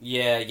possible.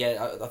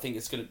 Yeah. I think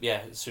it's going to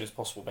as soon as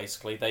possible.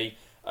 Basically, they.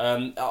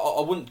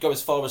 I wouldn't go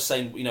as far as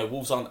saying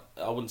Wolves aren't.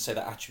 I wouldn't say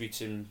that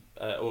attributing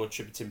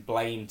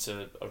blame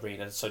to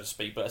Arena, so to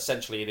speak. But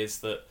essentially, it is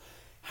that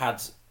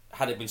had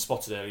it been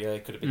spotted earlier,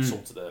 it could have been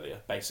sorted earlier.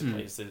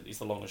 Basically, is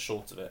the long and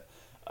short of it.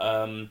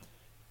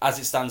 As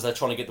it stands, they're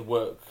trying to get the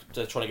work.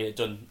 They're trying to get it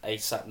done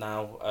ASAP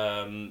now.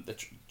 They're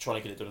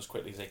trying to get it done as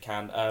quickly as they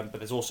can. But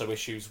there's also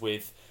issues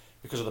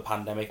because of the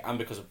pandemic and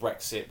because of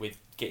Brexit with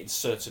getting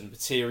certain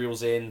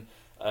materials in.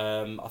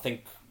 I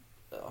think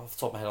off the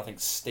top of my head, I think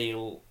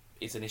steel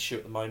is an issue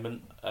at the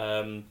moment.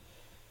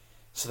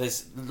 So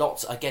there's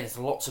lots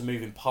of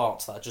moving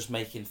parts that are just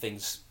making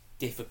things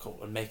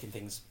difficult and making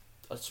things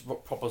a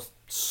proper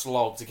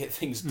slog to get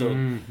things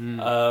done.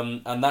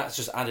 And that's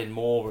just adding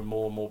more and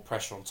more and more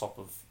pressure on top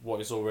of what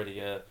is already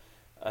a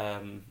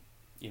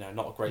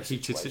not a great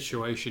heated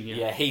situation.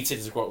 Yeah, heated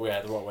is the right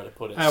way to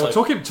put it. Well,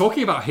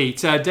 talking about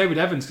heat, David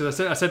Evans, because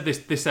I said this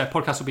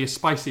podcast will be a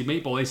spicy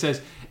meatball. He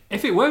says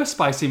If it were a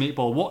spicy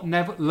meatball, what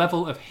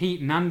level of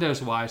heat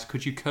Nando's-wise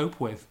could you cope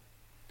with?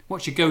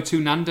 What's your go-to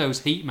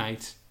Nando's heat,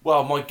 mate?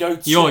 Well, my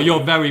go-to...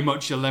 You're very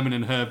much a lemon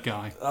and herb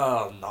guy.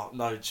 Oh,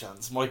 no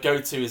chance. My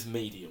go-to is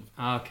medium.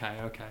 Okay.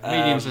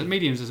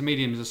 Medium's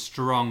a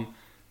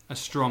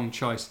strong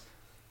choice.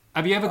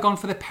 Have you ever gone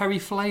for the Peri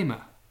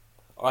Flamer?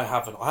 I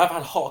haven't. I have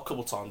had hot a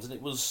couple of times, and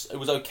it was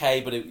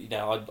okay, but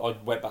I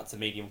went back to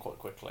medium quite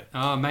quickly.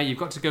 Oh, mate, you've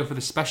got to go for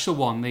the special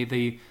one,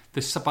 the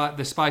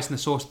spice and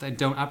the sauce that they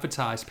don't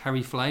advertise,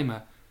 Peri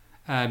Flamer.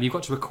 You've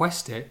got to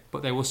request it,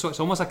 but they will. So it's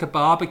almost like a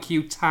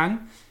barbecue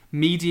tang,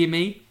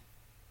 medium-y,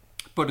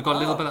 but it's got a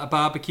little bit of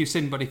barbecue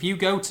sin. But if you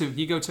go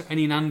to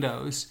any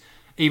Nando's,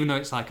 even though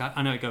it's like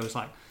I know it goes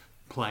like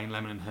plain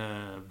lemon and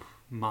herb,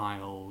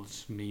 mild,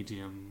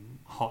 medium,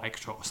 hot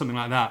extra, or something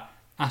like that.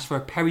 Ask for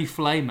a Peri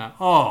Flamer.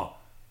 Oh,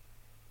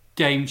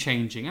 game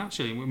changing.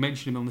 Actually, we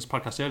mentioned him on this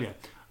podcast earlier.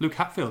 Luke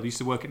Hatfield used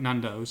to work at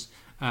Nando's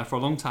for a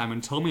long time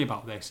and told me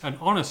about this. And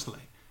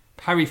honestly,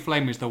 Peri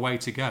Flamer is the way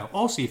to go.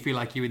 Also, you feel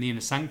like you're in the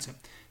inner sanctum.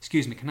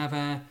 Excuse me, can I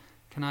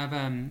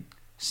have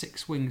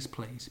 6 wings,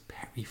 please?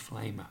 Peri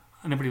Flamer.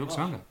 And everybody looks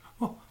around and goes,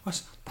 oh,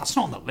 that's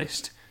not on the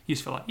list. You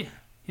just feel like,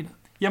 you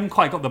haven't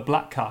quite got the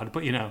black card,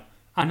 but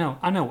I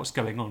know what's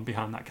going on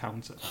behind that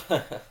counter.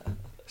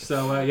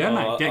 So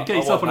mate, get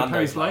yourself on a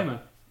Peri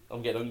Flamer.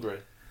 I'm getting hungry.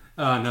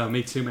 Oh no,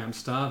 me too, mate. I'm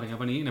starving.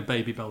 I've only eaten a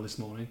Baby Bell this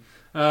morning.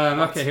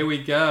 Okay, here we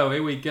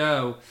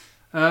go.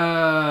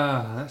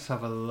 Let's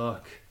have a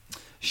look.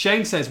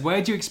 Shane says,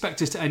 where do you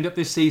expect us to end up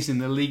this season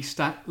in the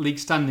league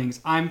standings?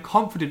 I'm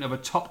confident of a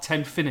top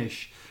 10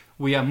 finish.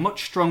 We are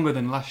much stronger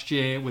than last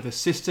year with a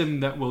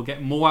system that will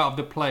get more out of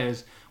the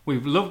players. We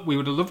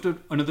would have loved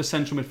another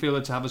central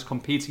midfielder to have us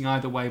competing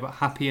either way, but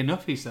happy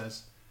enough, he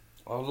says.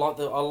 I like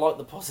the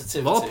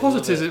positivity. A lot of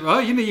positives,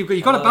 right?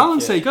 You've got to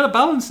balance it. You've got to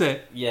balance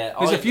it. Yeah,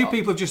 there's a few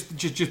people have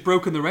just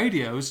broken the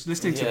radios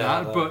listening to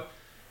that, but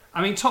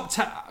I mean, top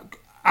 10.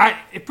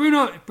 If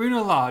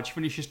Bruno Lage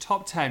finishes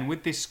top 10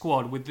 with this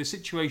squad, with the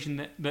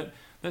situation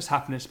that's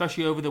happened,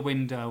 especially over the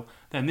window,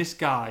 then this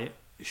guy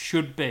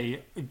should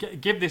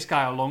give this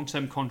guy a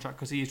long-term contract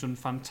because he's done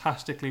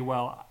fantastically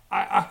well.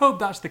 I hope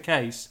that's the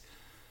case.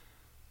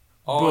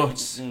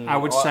 But I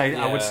would say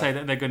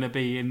that they're going to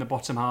be in the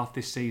bottom half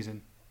this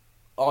season.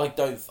 I'm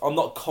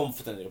not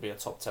confident it'll be a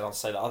top 10. I'll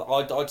say that.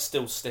 I'd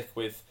still stick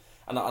with,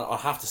 and I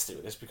have to stick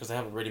with this because they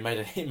haven't really made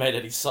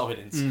any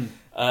signings.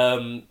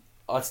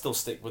 I'd still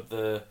stick with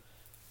the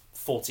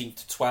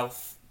 14th to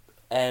 12th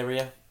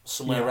area,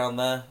 somewhere around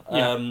there.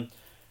 And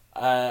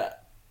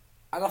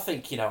I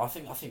think I don't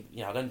think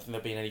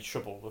there'll be in any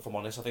trouble, if I'm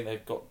honest. I think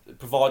they've got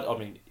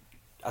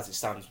as it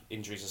stands,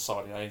 injuries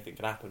aside, anything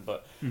can happen.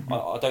 But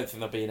I don't think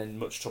they'll be in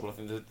much trouble. I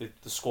think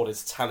the squad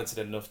is talented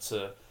enough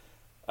to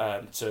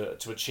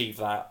achieve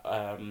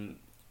that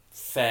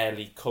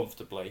fairly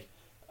comfortably.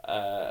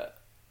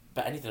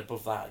 But anything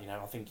above that,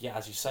 I think,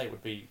 as you say,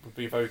 would be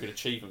a very good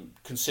achievement,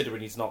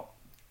 considering he's not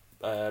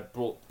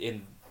brought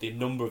in the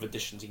number of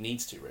additions he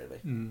needs to,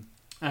 really.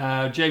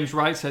 James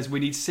Wright says, we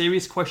need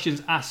serious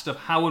questions asked of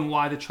how and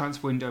why the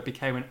transfer window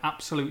became an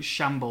absolute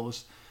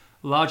shambles.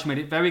 Lage made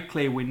it very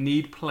clear we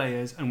need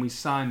players and we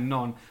signed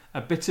none.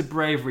 A bit of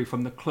bravery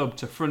from the club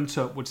to front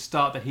up would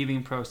start the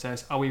healing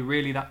process. Are we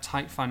really that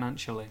tight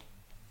financially?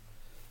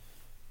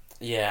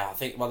 Yeah, I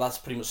think that's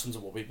pretty much sums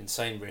up what we've been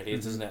saying, really,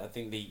 isn't it? I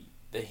think the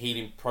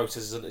healing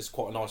process is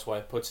quite a nice way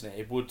of putting it.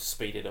 It would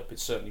speed it up. It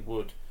certainly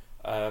would.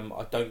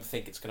 I don't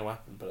think it's going to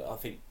happen, but I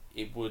think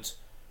it would.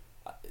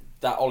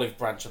 That olive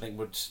branch, I think,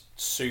 would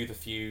soothe a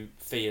few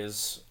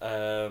fears.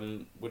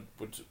 I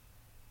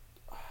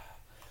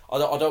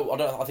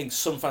think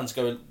some fans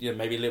go,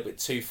 maybe a little bit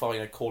too far,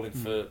 calling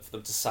for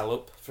them to sell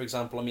up, for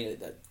example. I mean,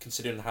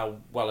 considering how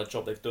well a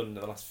job they've done in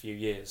the last few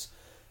years,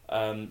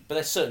 but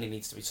there certainly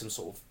needs to be some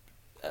sort of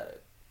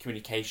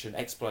communication,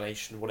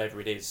 explanation,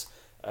 whatever it is,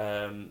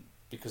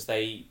 because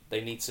they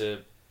need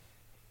to,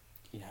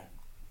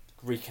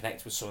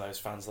 reconnect with some of those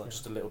fans that are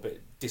just a little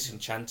bit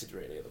disenchanted,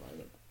 really, at the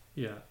moment.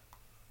 Yeah,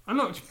 and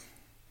look,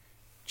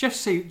 Jeff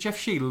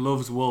Shee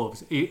loves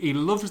Wolves. He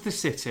loves the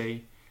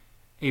city.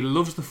 He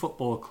loves the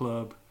football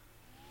club.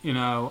 He's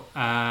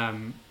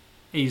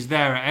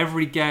there at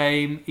every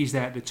game. He's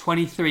there at the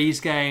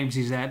 23s games.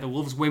 He's there at the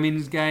Wolves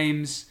women's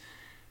games.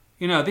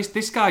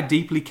 This guy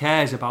deeply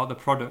cares about the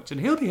product, and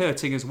he'll be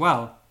hurting as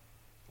well.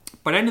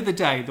 But at the end of the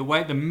day,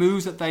 the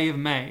moves that they have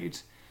made,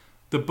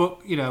 the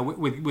book,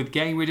 with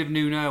getting rid of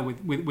Nuno,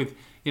 with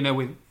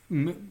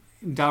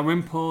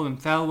Dalrymple and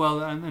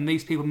Thelwell and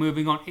these people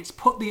moving on, it's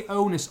put the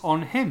onus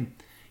on him.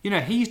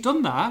 He's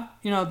done that.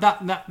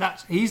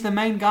 That's he's the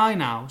main guy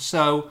now.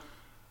 So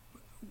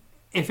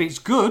if it's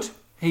good,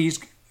 he's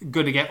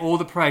going to get all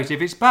the praise. If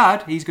it's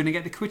bad, he's going to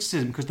get the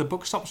criticism because the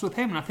buck stops with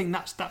him. And I think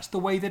that's the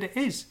way that it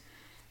is.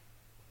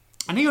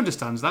 And he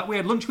understands that. We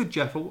had lunch with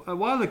Jeff a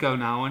while ago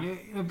now, and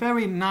a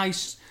very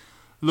nice,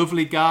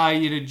 lovely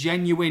guy.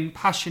 Genuine,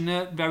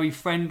 passionate, very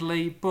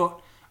friendly,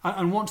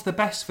 and wants the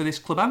best for this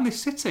club and this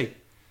city.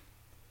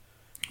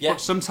 Yeah.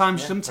 But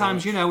sometimes,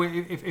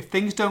 if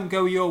things don't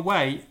go your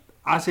way,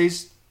 as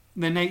is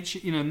the nature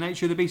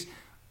of the beast,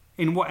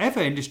 in whatever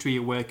industry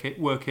you work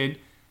in,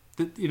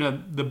 that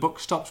the buck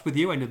stops with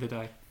you end of the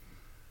day.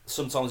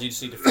 Sometimes you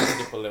just need to front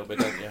it up a little bit,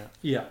 don't you?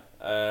 Yeah.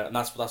 And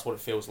that's what it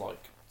feels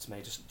like to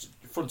me. Just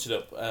front it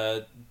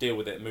up, deal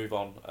with it, move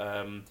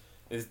on.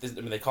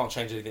 They can't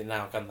change anything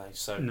now, can they?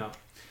 So no.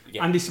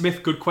 Yeah. Andy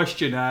Smith, good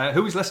question.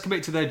 Who is less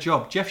committed to their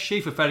job? Jeff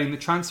Shee for failing the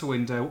transfer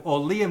window, or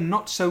Liam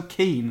not so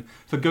keen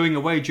for going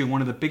away during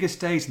one of the biggest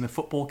days in the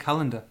football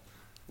calendar?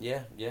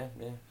 Yeah.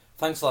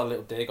 Thanks for that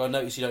little dig. I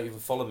notice you don't even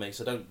follow me,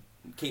 so don't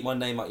keep my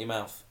name out your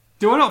mouth.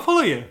 Do I not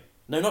follow you?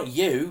 No, not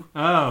you.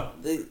 Oh,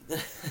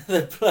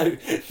 the bloke,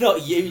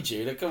 not you,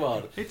 Judah. Come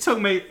on. It took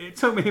me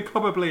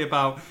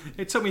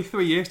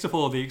 3 years to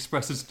follow the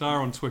Express and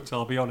Star on Twitter.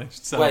 I'll be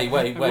honest. So wait.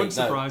 It wouldn't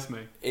surprise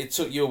me. It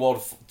took you a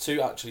while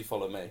to actually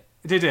follow me.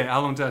 Did it?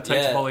 How long did it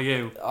take to follow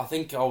you? I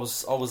think I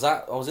was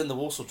in the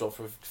Walsall job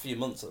for a few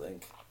months. I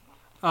think.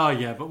 Oh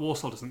yeah, but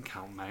Walsall doesn't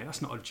count, mate.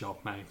 That's not a job,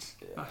 mate.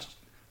 Yeah.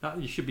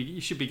 You should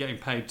be getting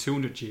paid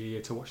 200 a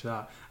year to watch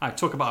that. I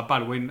talk about a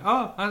bad win.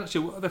 Oh,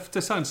 actually,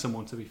 they signed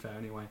someone, to be fair.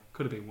 Anyway,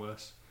 could have been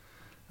worse.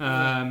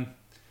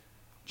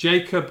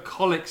 Jacob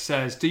Colick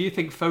says, "Do you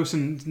think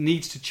Fosun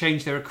needs to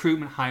change their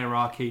recruitment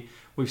hierarchy?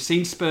 We've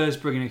seen Spurs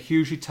bring in a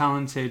hugely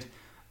talented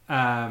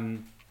DOF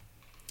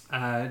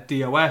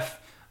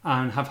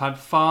and have had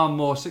far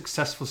more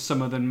successful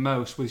summer than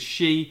most. With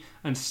Shee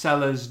and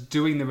Sellers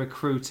doing the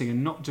recruiting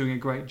and not doing a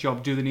great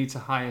job, do they need to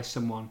hire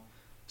someone?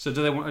 So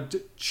do they want?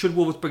 Should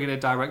Wolves bring in a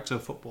director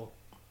of football?"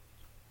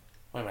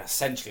 Well,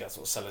 essentially that's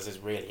what Sellers is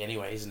really,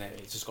 anyway, isn't it?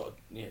 It's just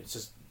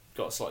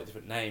got a slightly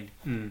different name.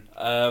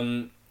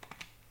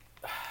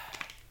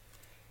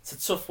 It's a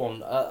tough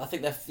one. I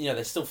think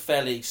they're still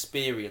fairly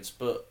experienced,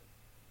 but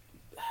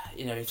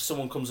if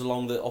someone comes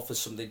along that offers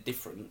something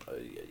different,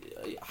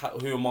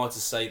 who am I to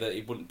say that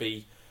it wouldn't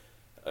be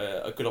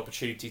a good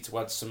opportunity to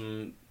add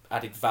some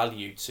added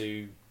value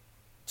to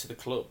the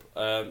club?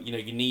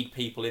 You need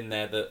people in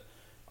there that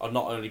are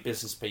not only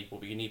business people,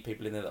 but you need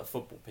people in there that are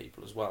football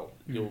people as well.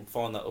 You'll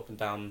find that up and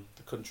down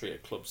the country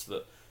at clubs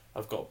that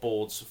have got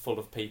boards full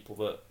of people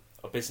that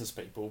are business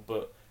people,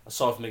 but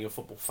aside from being a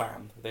football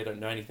fan, they don't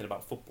know anything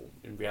about football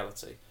in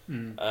reality.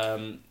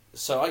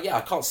 So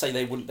I can't say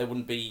they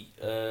wouldn't be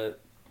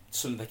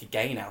something they could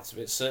gain out of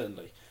it,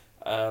 certainly.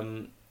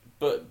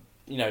 But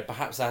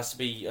perhaps there has to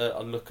be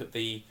a look at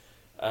the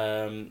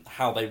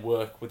how they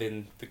work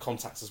within the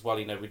contacts as well.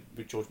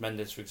 With George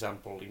Mendes, for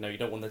example, you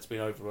don't want there to be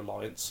an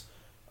over-reliance.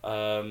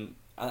 And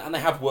they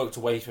have worked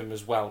away from him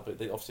as well, but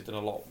they've obviously done a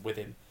lot with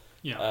him.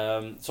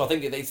 Yeah. So I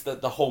think it's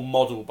the whole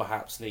model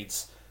perhaps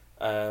needs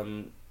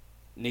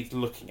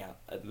looking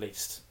at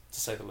least, to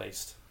say the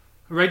least.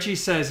 Reggie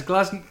says,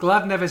 glad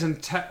Neves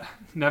and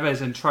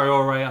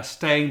Traore are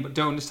staying, but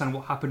don't understand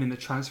what happened in the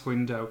transfer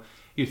window.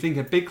 You'd think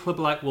a big club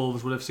like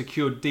Wolves would have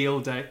secured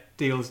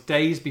deals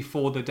days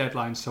before the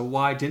deadline, so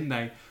why didn't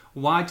they?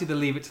 Why did they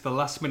leave it to the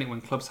last minute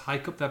when clubs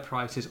hike up their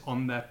prices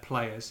on their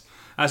players?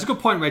 It's a good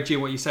point, Reggie,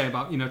 what you say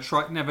about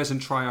Neves and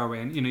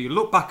Traore. And you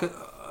look back at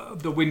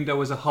the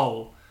window as a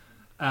whole,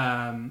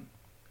 Liam,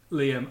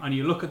 and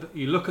you look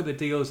at the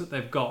deals that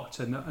they've got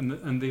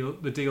and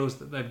the deals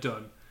that they've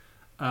done.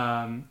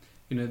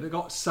 They've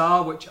got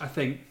Sarr, which I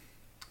think,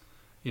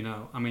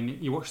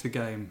 you watch the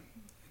game,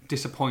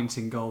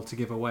 disappointing goal to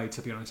give away,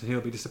 to be honest, and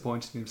he'll be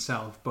disappointed in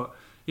himself. But,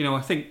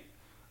 I think,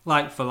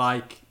 like for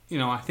like,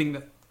 I think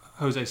that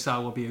Jose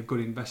Sarr will be a good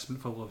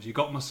investment for Wolves. You've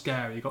got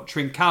Mosquera, you've got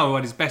Trincao, who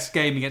had his best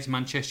game against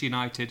Manchester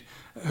United.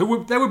 They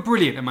were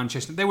brilliant at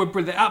Manchester. They were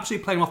brilliant. They're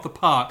absolutely playing off the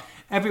park.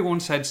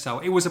 Everyone said so.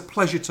 It was a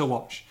pleasure to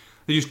watch.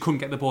 They just couldn't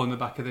get the ball in the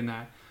back of the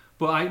net.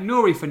 But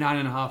Nouri for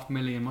 $9.5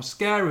 million,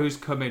 Mosquera who's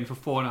come in for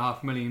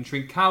 $4.5 million,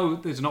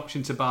 Trincao there's an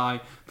option to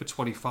buy for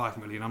 $25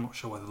 million. I'm not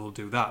sure whether they'll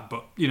do that,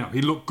 but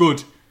he looked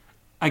good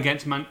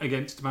against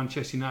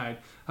Manchester United.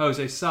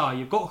 Jose Sarr,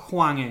 you've got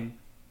Hwang in.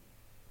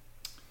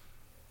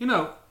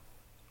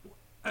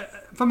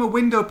 From a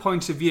window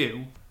point of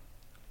view,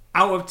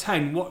 out of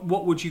 10,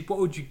 what would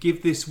you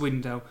give this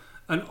window?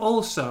 And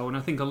also, and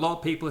I think a lot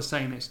of people are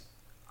saying this,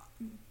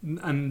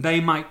 and they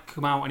might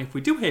come out, and if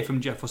we do hear from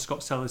Jeff or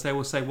Scott Sellers, they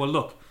will say, well,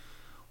 look,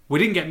 we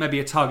didn't get maybe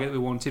a target that we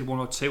wanted, one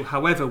or two.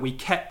 However, we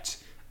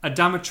kept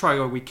Adama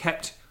Traore, we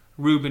kept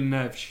Ruben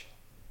Neves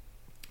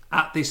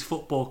at this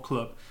football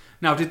club.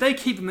 Now, did they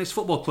keep them at this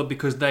football club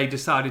because they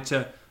decided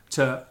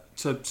to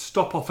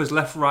stop offers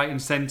left, right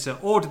and centre?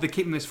 Or did they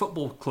keep them at this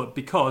football club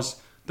because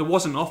there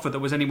was an offer that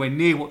was anywhere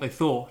near what they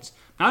thought?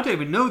 Now, I don't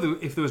even know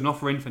if there was an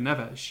offer in for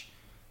Neves.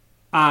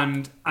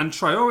 And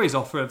Traore's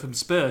offer from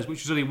Spurs,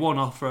 which was only one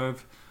offer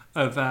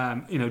of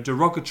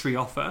derogatory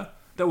offer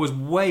that was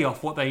way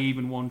off what they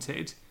even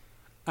wanted.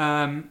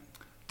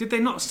 Did they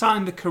not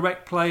sign the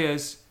correct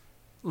players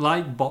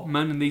like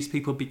Botman and these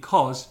people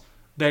because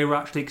they were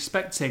actually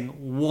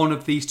expecting one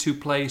of these two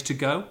players to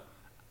go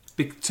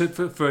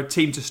for a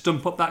team to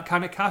stump up that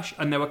kind of cash,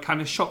 and they were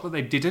kind of shocked that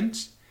they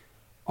didn't?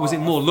 Was it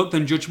more luck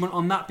than judgment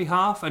on that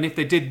behalf? And if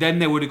they did, then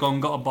they would have got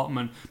a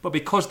Botman. But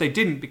because they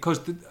didn't,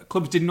 because the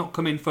clubs did not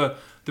come in for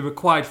the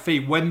required fee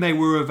when they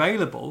were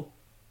available,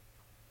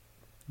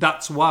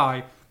 that's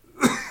why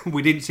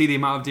we didn't see the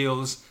amount of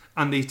deals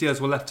and these deals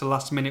were left to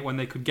last minute when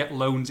they could get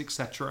loans,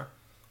 etc.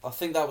 I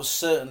think that was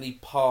certainly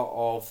part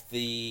of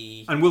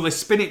the... And will they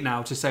spin it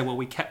now to say, well,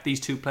 we kept these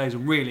two players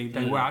and really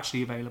they were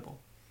actually available?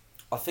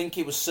 I think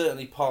it was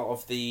certainly part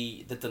of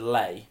the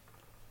delay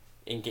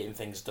in getting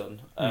things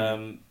done,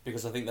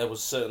 because I think there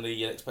was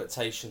certainly an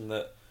expectation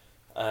that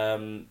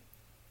other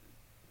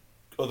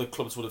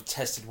clubs would have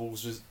tested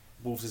Wolves'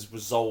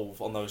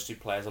 resolve on those two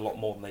players a lot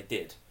more than they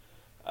did.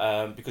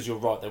 Because you're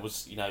right, there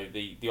was,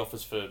 the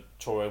offers for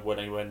Traoré weren't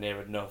anywhere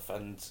near enough,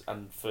 and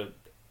for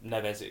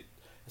Neves,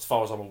 as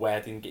far as I'm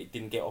aware,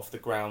 didn't get off the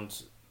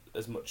ground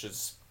as much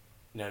as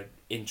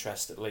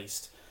interest at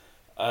least.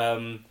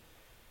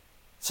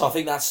 So I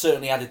think that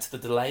certainly added to the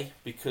delay,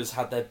 because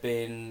had there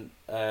been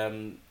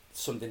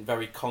something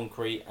very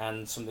concrete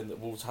and something that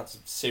Wolves had to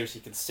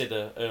seriously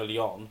consider early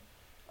on,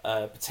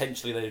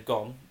 potentially they'd have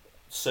gone,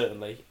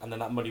 certainly, and then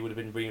that money would have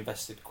been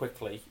reinvested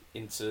quickly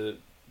into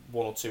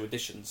one or two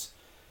additions.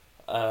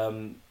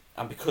 And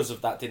because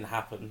of that didn't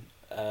happen,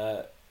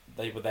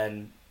 they were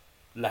then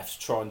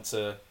left trying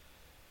to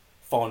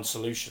find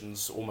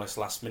solutions almost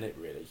last minute,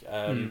 really.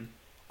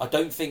 I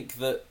don't think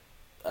that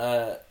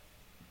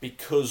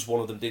because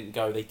one of them didn't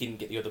go, they didn't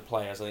get the other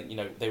players. I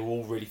think they were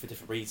all really for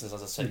different reasons.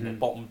 As I said,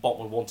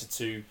 Botman wanted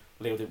to,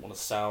 Lille didn't want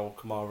to sell,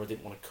 Kamara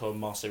didn't want to come,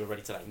 Marseille were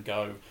ready to let him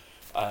go.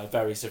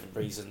 Various different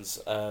reasons.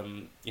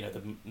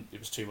 It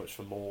was too much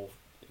for more,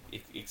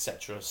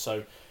 etc.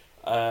 So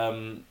I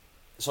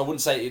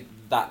wouldn't say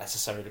that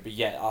necessarily, but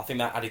yeah, I think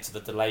that added to the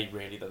delay,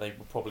 really, that they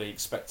were probably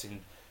expecting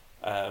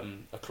a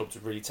club to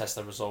really test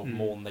their resolve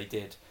more than they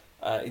did.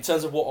 In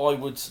terms of what I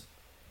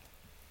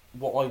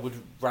would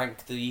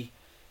rank the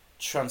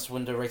transfer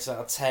window rated out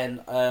of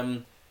 10,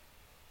 I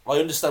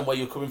understand where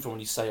you're coming from when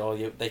you say,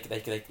 they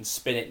can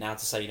spin it now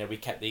to say, we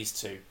kept these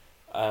two.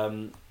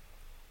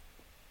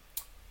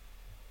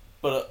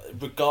 But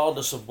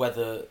regardless of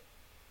whether,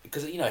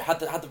 because had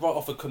the right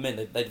offer come in,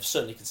 they'd have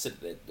certainly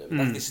considered it.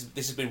 This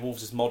has been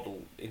Wolves'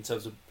 model in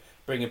terms of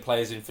bringing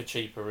players in for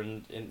cheaper,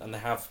 and they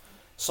have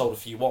sold a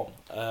few on.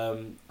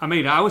 I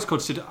would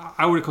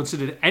have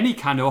considered any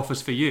kind of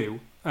offers for you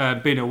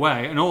being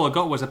away, and all I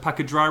got was a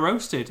pack of dry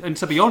roasted. And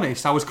to be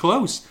honest, I was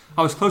close.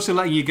 I was close to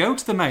letting you go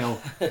to the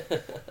mail.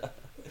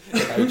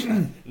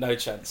 No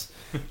chance.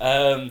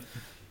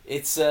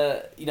 It's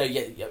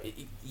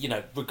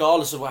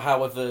regardless of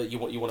however you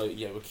want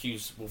to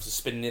accuse Wolves of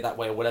spinning it that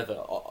way or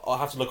whatever, I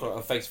have to look at it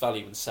on face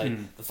value and say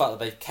the fact that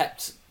they've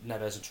kept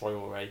Neves and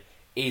Traoré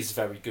is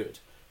very good.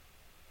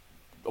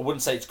 I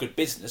wouldn't say it's good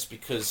business,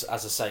 because,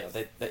 as I say,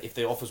 if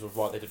the offers were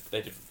right,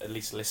 they'd have at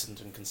least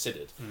listened and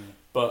considered.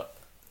 But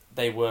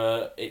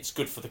it's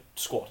good for the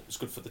squad. It's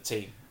good for the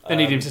team. They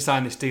need him to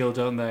sign this deal,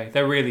 don't they?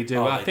 They really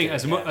do. I think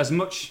as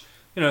much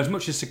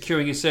as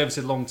securing his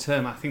services long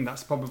term, I think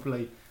that's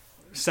probably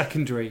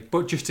secondary.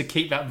 But just to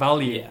keep that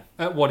value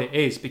at what it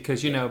is,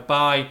 because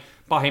by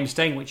him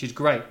staying, which is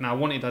great. Now I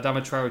wanted Adama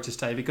Traoré to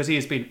stay because he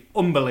has been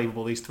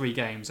unbelievable these 3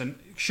 games and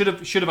should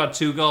have had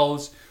 2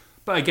 goals.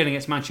 But again,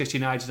 against Manchester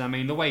United,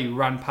 the way he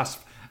ran past,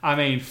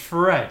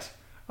 Fred.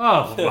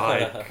 Oh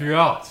my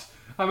God!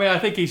 I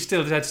think he's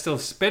still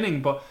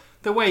spinning, but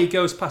the way he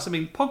goes past,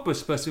 Pogba's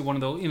supposed to be one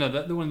of the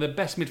one of the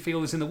best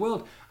midfielders in the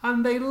world,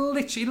 and he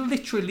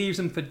literally leaves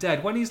him for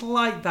dead. When he's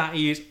like that,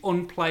 he is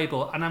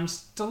unplayable, and I'm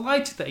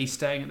delighted that he's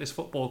staying at this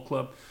football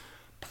club.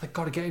 But they've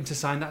got to get him to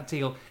sign that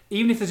deal,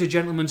 even if there's a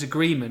gentleman's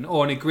agreement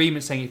or an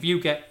agreement saying if you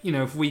get,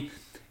 if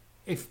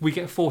we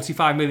get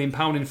 £45 million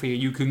in for you,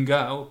 you can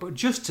go. But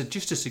just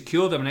to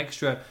secure them an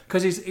extra,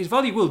 because his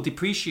value will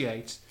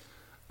depreciate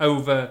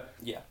over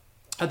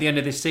at the end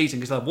of this season,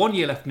 because he'll have 1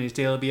 year left in his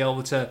deal. He'll be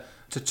able to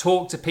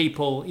talk to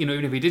people,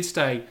 even if he did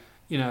stay,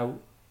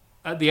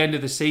 at the end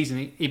of the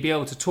season, he'd be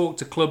able to talk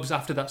to clubs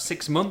after that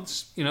 6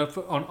 months,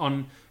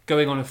 on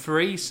going on a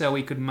free, so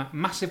he could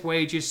massive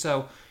wages.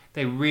 So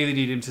they really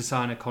need him to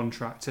sign a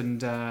contract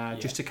and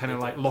just to kind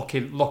of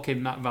lock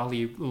in that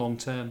value long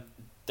term.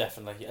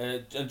 Definitely.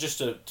 And just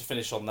to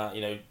finish on that,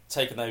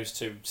 taking those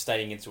two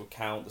staying into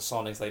account, the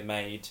signings they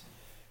made,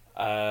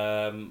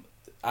 out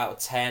of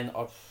 10,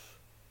 I'd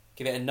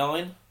give it a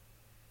 9.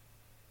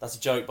 That's a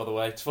joke, by the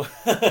way.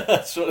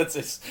 That's what it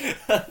is.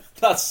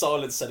 That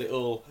silence said it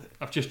all.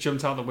 I've just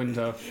jumped out the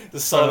window. The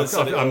silence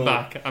said it all.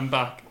 I'm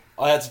back.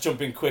 I had to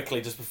jump in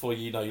quickly just before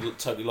you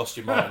totally lost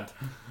your mind.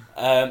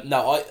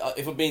 No,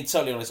 if I'm being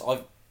totally honest, I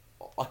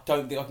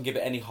don't think I can give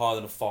it any higher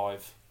than a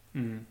 5.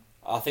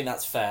 I think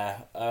that's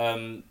fair,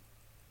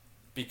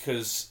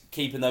 because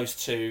keeping those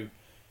two,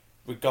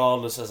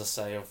 regardless, as I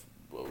say, of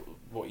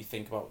what you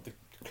think about the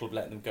club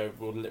letting them go,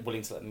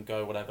 willing to let them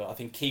go, whatever, I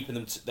think keeping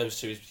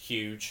those two is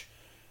huge.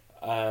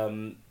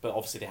 But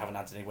obviously they haven't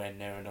added anywhere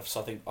near enough,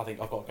 so I think I've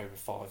got to go with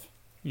 5.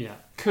 Yeah,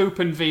 Coop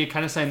and V are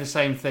kind of saying the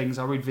same things.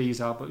 I'll read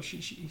V's out, but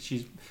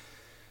she's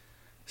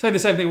saying the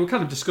same thing. We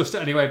kind of discussed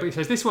it anyway, but he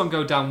says this won't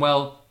go down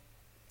well.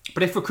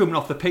 But if recruitment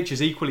off the pitch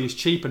is equally as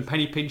cheap and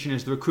penny pinching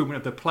as the recruitment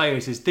of the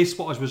players, is this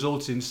what has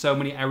resulted in so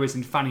many errors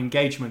in fan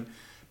engagement?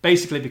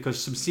 Basically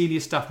because some senior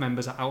staff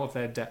members are out of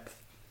their depth.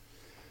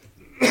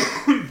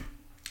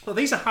 Well,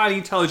 these are highly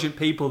intelligent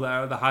people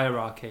there at the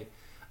hierarchy.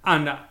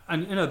 and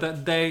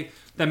that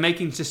they're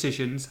making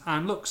decisions.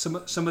 And look, some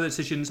of the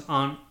decisions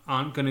aren't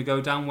going to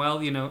go down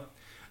well.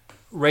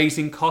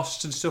 Raising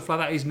costs and stuff like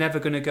that is never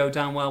going to go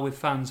down well with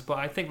fans. But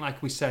I think,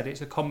 like we said,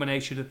 it's a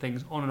combination of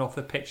things on and off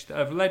the pitch that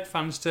have led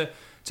fans to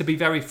be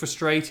very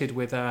frustrated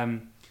with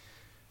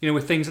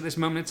with things at this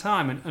moment in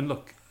time. And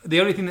look, the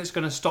only thing that's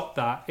going to stop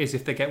that is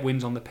if they get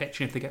wins on the pitch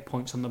and if they get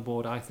points on the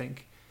board. I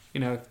think,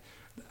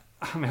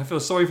 I feel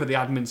sorry for the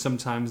admin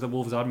sometimes, the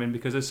Wolves admin,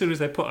 because as soon as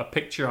they put a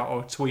picture out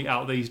or a tweet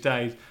out these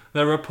days,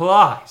 the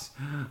replies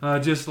are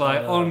just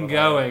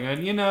ongoing.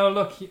 And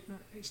look,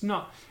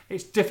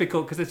 it's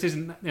difficult because this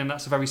isn't,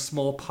 that's a very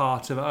small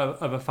part of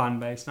a fan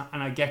base,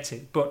 and I get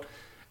it. But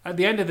at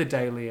the end of the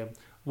day, Liam,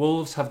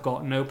 Wolves have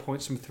got no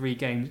points from 3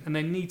 games, and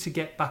they need to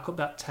get back up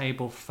that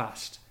table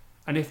fast.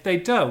 And if they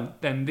don't,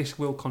 then this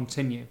will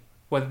continue,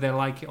 whether they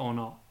like it or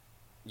not.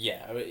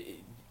 Yeah,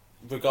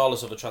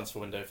 regardless of the transfer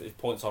window, if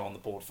points aren't on the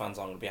board, fans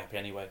aren't going to be happy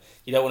anyway.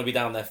 You don't want to be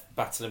down there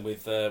battling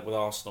with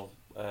Arsenal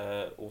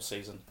all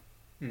season.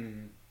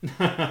 No,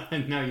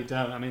 you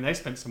don't. I mean, they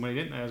spent some money,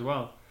 didn't they, as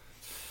well?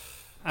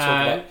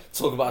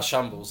 Talk about a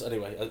shambles.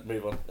 Anyway,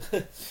 move on.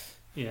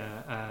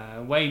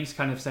 Wayne's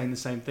kind of saying the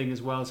same thing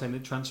as well, saying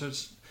that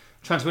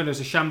transfer window is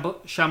a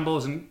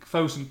shambles, and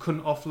Fosun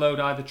couldn't offload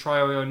either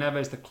Traore or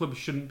Neves. The club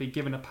shouldn't be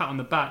given a pat on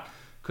the back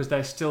because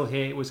they're still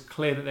here. It was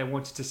clear that they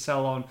wanted to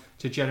sell on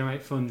to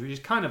generate funds, which is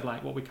kind of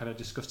like what we kind of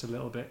discussed a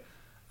little bit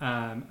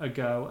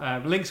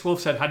ago. Lynx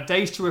Wolf said, had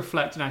days to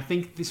reflect, and I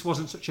think this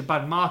wasn't such a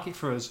bad market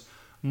for us.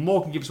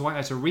 Morgan Gibbs White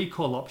has a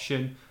recall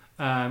option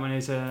and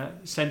is a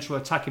central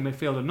attacking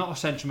midfielder, not a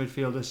central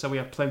midfielder, so we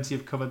have plenty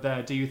of cover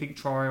there. Do you think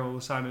Traore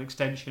will sign an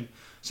extension?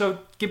 So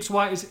Gibbs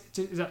White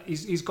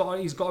he's got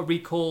a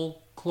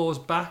recall clause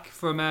back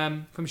from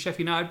Sheffield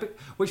United,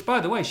 which, by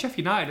the way, Sheffield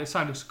United have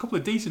signed a couple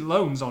of decent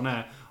loans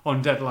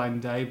on deadline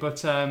day,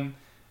 but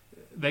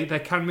they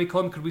can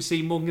recall him. Could we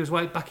see Morgan Gibbs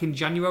White back in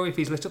January if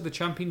he's lit up the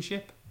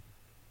Championship?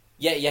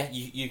 Yeah,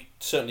 you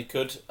certainly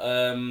could.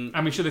 Can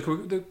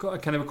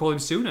they recall him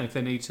sooner if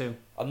they need to?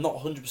 I'm not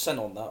 100%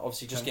 on that.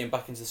 Obviously, just getting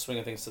back into the swing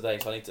of things today,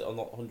 so I'm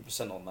not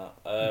 100% on that.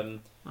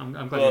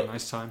 I'm glad you had a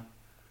nice time.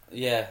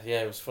 Yeah,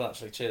 it was fun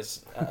actually.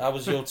 Cheers. How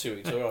was your 2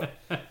 weeks? All right.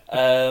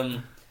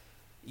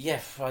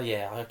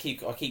 I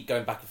keep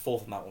going back and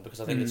forth on that one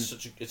because I think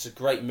it's a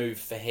great move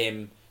for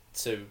him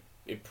to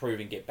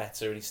improve and get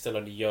better, and he's still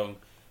only young.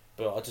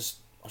 But I just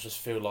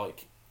feel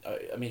like,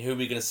 who are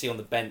we going to see on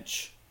the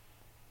bench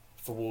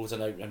for Wolves?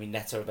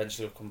 Neto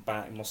eventually will come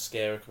back,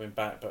 Mosquera coming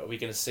back, but are we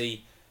going to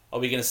see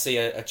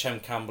a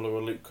Chem Campbell or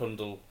a Luke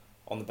Cundle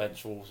on the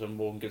bench for Wolves when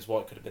Morgan Gibbs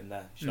White could have been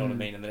there? Do you know what I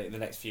mean? And in the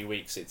next few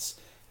weeks, it's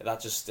that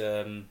just I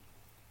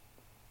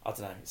don't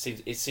know.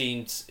 It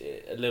seems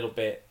a little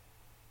bit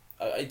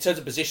in terms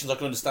of positions. I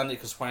can understand it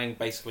because Hwang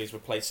basically is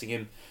replacing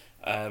him,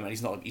 and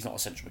he's not a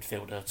central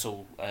midfielder at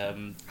all.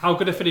 How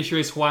good a finisher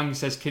is Hwang?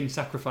 Says Kin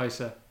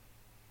Sacrificer.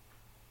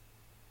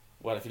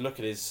 Well, if you look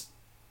at his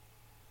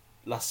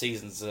last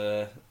season's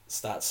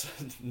stats,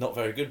 not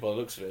very good by the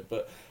looks of it.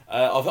 But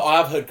I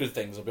have heard good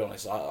things. I'll be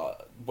honest.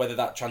 Whether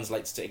that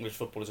translates to English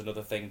football is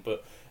another thing.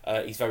 But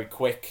he's very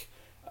quick.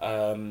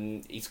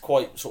 He's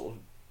quite sort of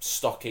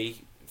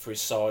stocky for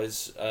his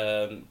size.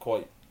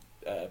 Quite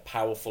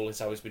powerful is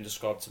how he's been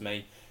described to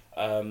me.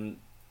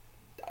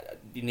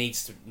 He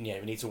needs to, we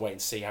need to wait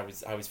and see how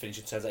his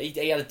finishing turns out.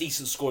 He had a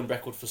decent scoring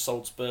record for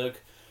Salzburg,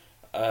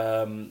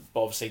 but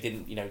obviously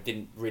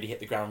didn't really hit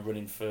the ground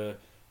running for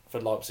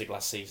Leipzig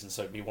last season.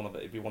 So it'd be one of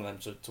them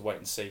to wait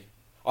and see.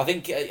 I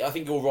think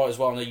you're right as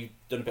well. I know you've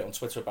done a bit on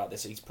Twitter about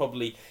this. He's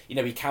probably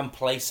he can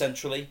play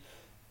centrally,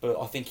 but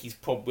I think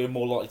we're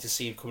more likely to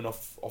see him coming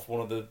off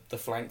one of the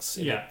flanks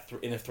in a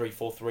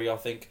 3-4-3. I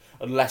think,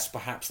 unless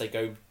perhaps they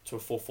go to a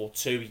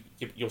 4-4-2,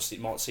 you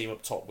might see him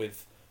up top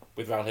with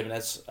Raul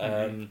Jimenez.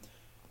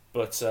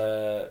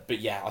 But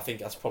yeah, I think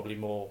that's probably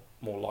more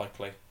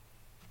likely.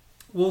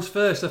 Wolves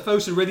first. Are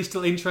Fosun really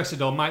still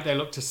interested, or might they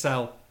look to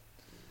sell?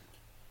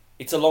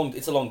 It's a long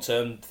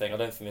term thing. I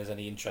don't think there's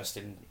any interest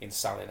in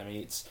selling.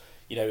 It's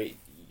you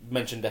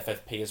mentioned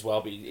FFP as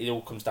well, but it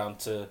all comes down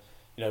to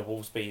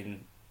Wolves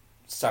being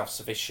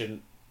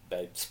self-sufficient.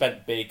 They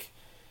spent big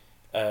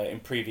in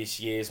previous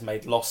years,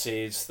 made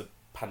losses. The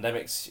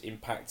pandemic's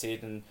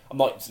impacted, and I'm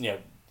not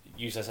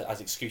use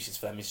as excuses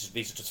for them.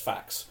 These are just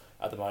facts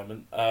at the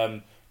moment.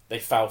 They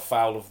fell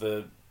foul of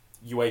the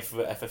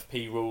UEFA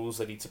FFP rules.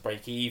 They need to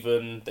break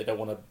even. They don't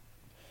want to.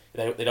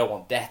 They don't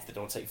want death. They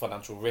don't want to take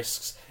financial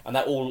risks, and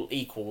that all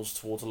equals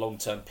towards a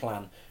long-term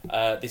plan.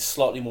 This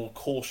slightly more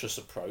cautious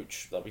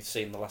approach that we've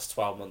seen in the last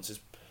 12 months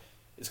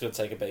is going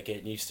to take a bit of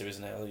getting used to,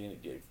 isn't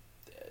it?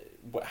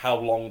 How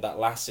long that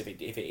lasts, if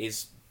it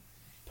is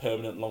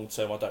permanent,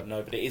 long-term, I don't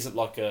know. But it isn't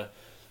like a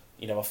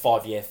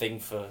 5-year thing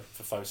for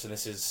Fosun.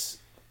 This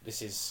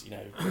is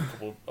a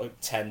couple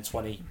 10,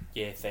 20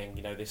 year thing.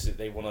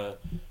 They want to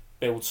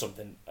build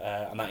something,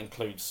 and that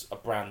includes a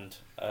brand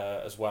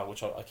as well,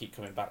 which I keep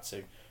coming back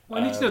to.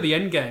 Well, I need to know the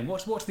end game.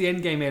 What's the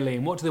end game,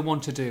 Aileen? What do they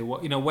want to do?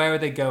 Where are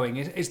they going?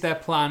 Is their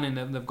plan,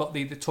 and they've got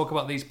they talk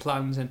about these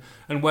plans and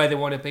where they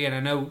want to be. And I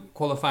know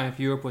qualifying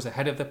for Europe was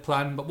ahead of the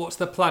plan, but what's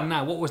the plan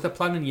now? What was the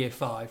plan in year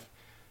 5?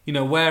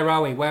 Where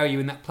are we? Where are you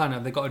in that plan?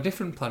 Have they got a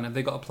different plan? Have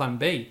they got a plan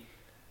B?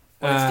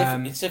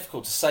 Well, it's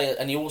difficult to say,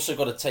 and you also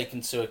got to take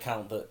into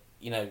account that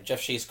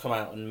Jeff Shee's come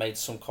out and made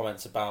some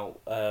comments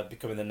about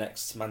becoming the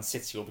next Man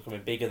City or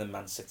becoming bigger than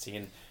Man City,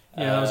 and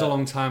that was a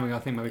long time ago. I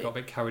think maybe got a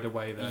bit carried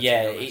away there.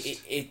 Yeah,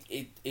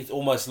 it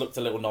almost looked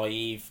a little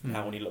naive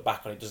now when you look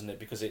back on it, doesn't it?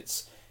 Because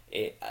it's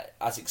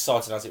as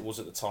exciting as it was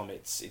at the time.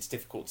 It's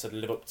difficult to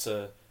live up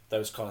to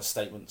those kind of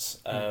statements,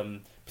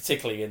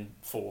 particularly in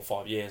 4 or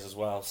 5 years as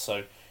well.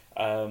 So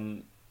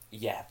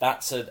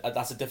that's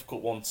a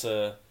difficult one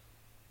to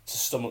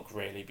stomach,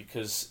 really,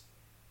 because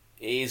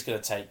it is going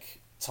to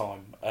take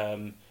time.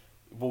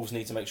 Wolves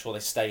need to make sure they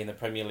stay in the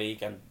Premier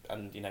League and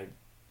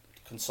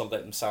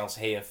consolidate themselves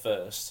here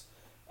first,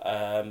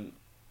 and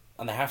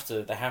they have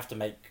to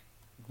make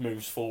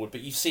moves forward.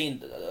 But you've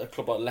seen a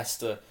club like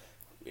Leicester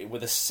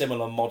with a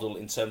similar model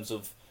in terms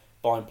of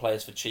buying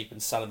players for cheap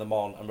and selling them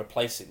on and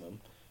replacing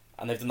them,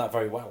 and they've done that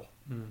very well.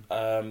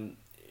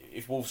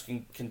 If Wolves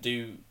can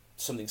do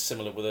something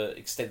similar with an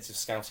extensive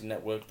scouting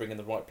network, bringing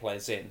the right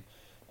players in,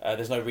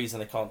 there's no reason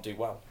they can't do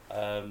well.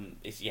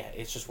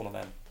 It's just one of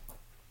them.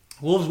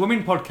 Wolves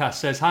Women podcast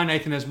says, hi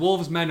Nathan, as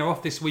Wolves men are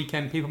off this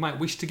weekend, people might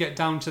wish to get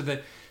down to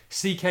the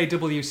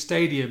CKW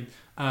Stadium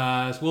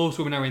as Wolves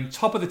women are in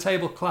top of the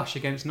table clash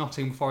against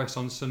Nottingham Forest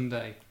on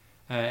Sunday.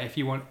 If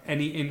you want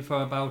any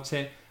info about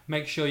it,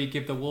 make sure you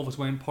give the Wolves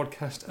Women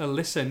podcast a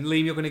listen.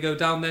 Liam, you're going to go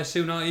down there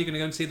soon, aren't you? You're going to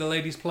go and see the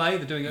ladies play?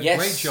 They're doing a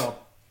great job.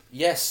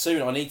 Yes,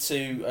 soon. I need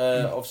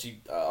to,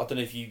 obviously, I don't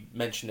know if you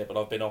mentioned it, but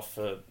I've been off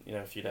for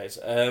a few days.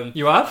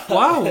 You have?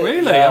 Wow,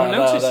 really? I haven't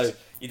noticed. No,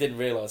 you didn't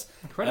realise.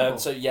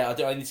 Incredible.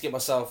 I need to get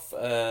myself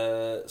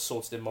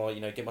sorted in my,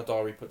 get my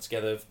diary put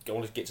together. I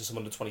want to get to some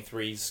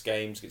under-23s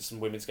games, get some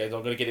women's games.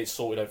 I'm going to get it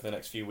sorted over the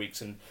next few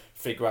weeks and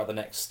figure out the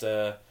next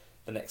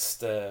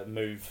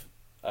move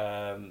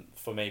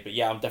for me. But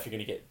yeah, I'm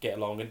definitely going to get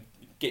along and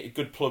get a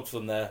good plug for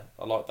them there.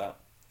 I like that.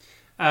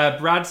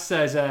 Brad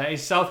says,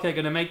 is Southgate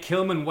going to make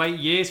Kilman wait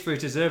years for his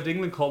deserved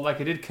England call like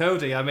he did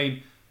Cody? I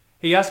mean,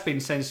 he has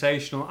been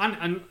sensational.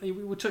 And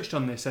we touched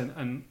on this.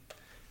 And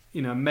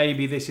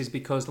maybe this is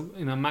because,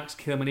 Max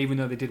Kilman, even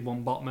though they did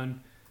want Botman,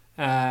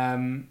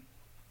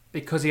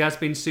 because he has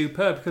been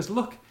superb. Because,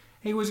 look,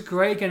 he was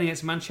great again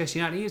against Manchester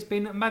United. He has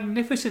been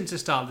magnificent to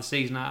start the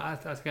season. I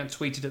think I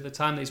tweeted at the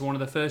time that he's one of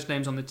the first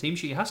names on the team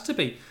sheet. He has to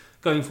be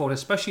going forward,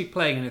 especially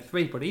playing in a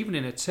 3, but even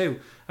in a 2.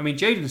 I mean,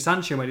 Jadon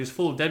Sancho made his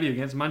full debut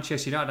against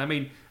Manchester United. I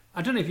mean,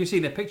 I don't know if you've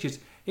seen the pictures.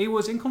 He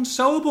was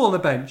inconsolable on the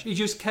bench. He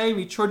just came,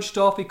 he trudged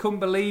off, he couldn't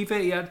believe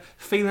it. He had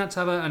feeling had to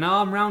have an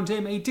arm round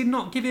him. He did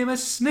not give him a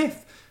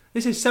sniff.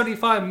 This is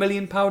 £75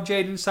 million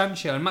Jadon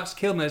Sancho, and Max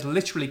Kilman has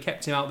literally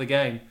kept him out of the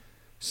game.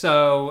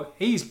 So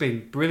he's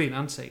been brilliant,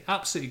 hasn't he?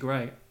 Absolutely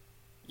great.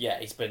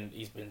 Yeah, he's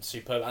been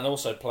superb, and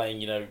also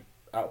playing out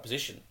of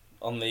position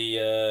on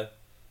the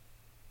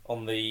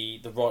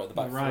right of the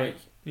back right.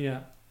 three.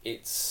 Yeah,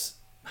 it's.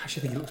 I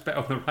actually think he looks better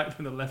on the right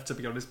than the left, to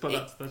be honest.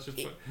 But that's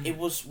just. It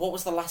was. What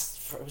was the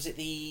last? Was it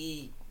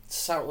the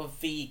Celta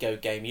Vigo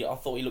game? I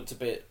thought he looked a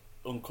bit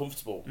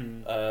uncomfortable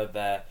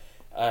there.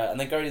 And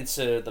then going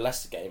into the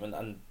Leicester game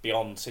and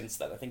beyond since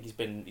then, I think he's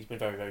been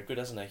very, very good,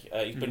 hasn't he?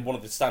 He's been one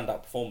of the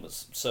standout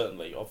performers,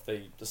 certainly, of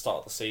the start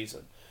of the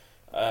season.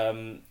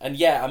 And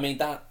yeah, I mean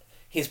that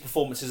his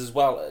performances as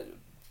well,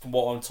 from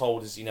what I'm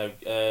told, is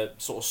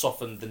sort of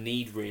softened the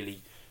need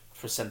really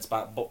for a centre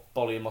back.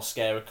 Bolly and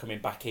Mosquera coming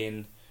back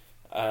in,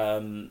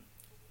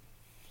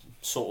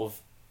 sort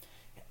of.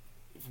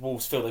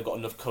 Wolves feel they've got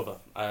enough cover.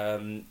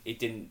 It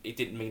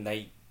didn't mean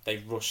they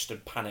rushed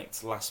and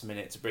panicked last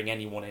minute to bring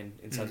anyone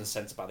in terms of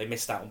centre back. They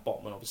missed out on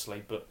Botman,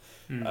 obviously, but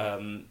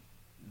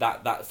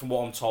that from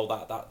what I'm told,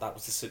 that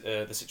was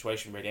the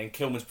situation really. And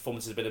Kilman's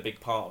performance has been a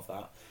big part of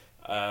that.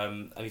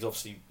 And he's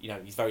obviously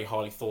he's very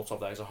highly thought of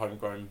there as a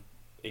homegrown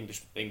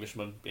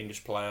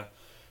English player,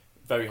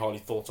 very highly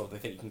thought of. They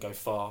think he can go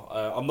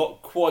far. I'm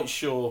not quite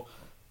sure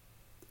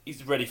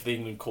he's ready for the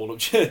England call-up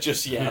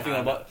just yet. I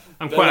think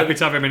I'm quite happy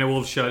to have him in a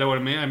Wolves shirt. I don't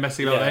want to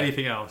messing about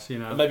anything else.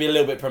 Maybe a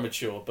little bit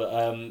premature,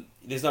 but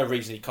there's no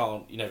reason he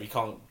can't. He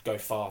can't go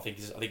far. I think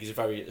he's a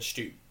very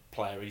astute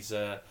player. He's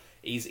a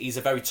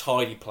very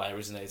tidy player,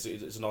 isn't he?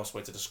 It's a nice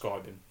way to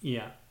describe him.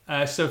 Yeah.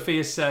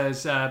 Sophia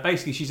says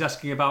basically she's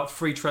asking about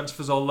free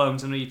transfers or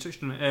loans. I know you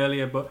touched on it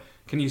earlier, but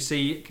can you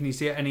see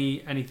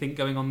anything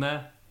going on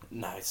there?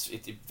 No, it's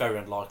very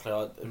unlikely.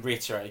 I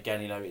reiterate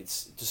again.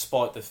 It's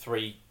despite the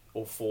 3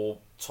 or 4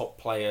 top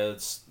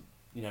players,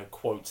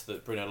 quote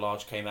that Bruno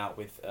Lage came out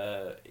with.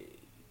 It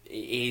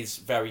is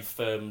very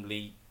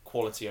firmly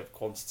quality over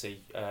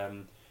quantity.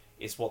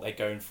 Is what they're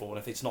going for, and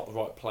if it's not the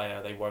right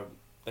player, they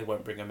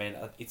won't bring him in.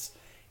 I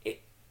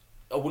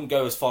wouldn't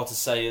go as far to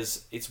say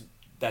as it's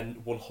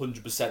then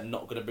 100%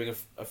 not going to bring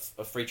a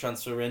free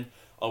transfer in.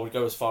 I would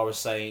go as far as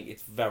saying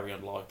it's very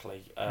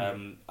unlikely.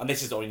 And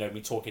this is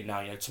me talking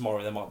now.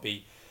 Tomorrow there might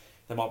be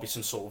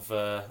some sort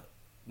of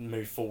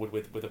move forward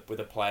with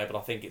a player, but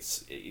I think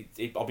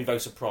I'll be very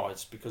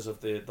surprised because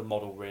of the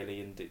model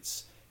really, and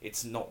it's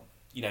not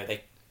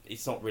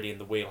it's not really in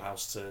the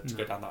wheelhouse to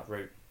go down that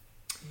route.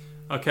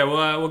 Okay,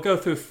 well we'll go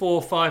through 4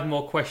 or 5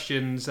 more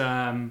questions.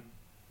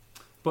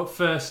 But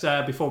first,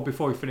 before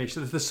we finish,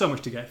 there's so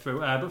much to get through.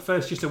 But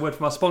first, just a word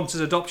from our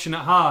sponsors, Adoption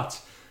at Heart.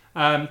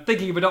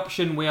 Thinking of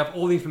adoption, we have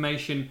all the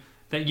information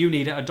that you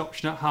need at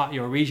Adoption at Heart,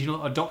 your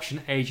regional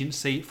adoption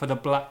agency for the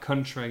Black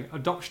Country.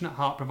 Adoption at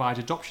Heart provides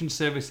adoption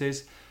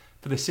services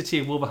for the City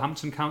of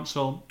Wolverhampton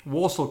Council,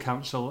 Walsall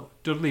Council,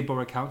 Dudley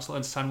Borough Council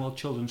and Sandwell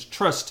Children's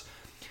Trust.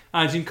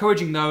 And is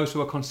encouraging those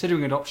who are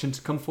considering adoption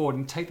to come forward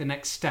and take the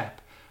next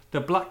step. The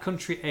Black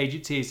Country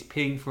Agency is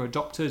appealing for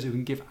adopters who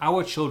can give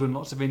our children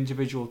lots of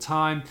individual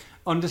time,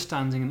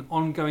 understanding and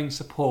ongoing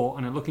support,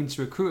 and are looking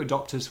to recruit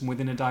adopters from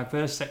within a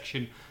diverse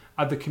section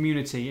of the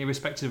community,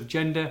 irrespective of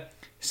gender,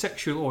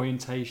 sexual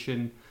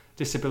orientation,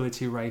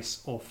 disability,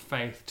 race or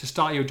faith. To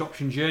start your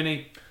adoption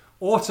journey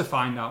or to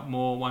find out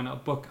more, why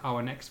not book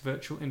our next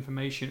virtual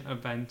information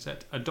event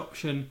at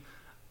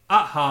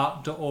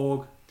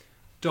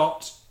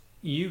adoptionatheart.org.uk.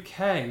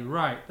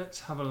 Right,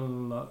 let's have a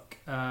look.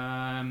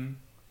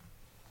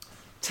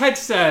 Ted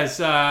says,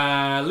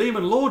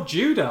 Lehman Lord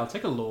Judah, I'll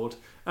take a Lord.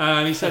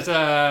 He says,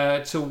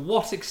 to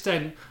what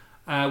extent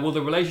will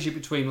the relationship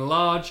between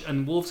Large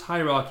and Wolves'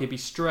 hierarchy be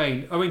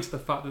strained owing to the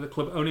fact that the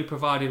club only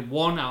provided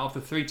 1 out of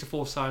the 3 to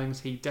 4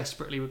 signings he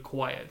desperately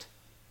required?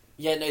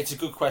 Yeah, no, it's a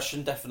good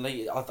question,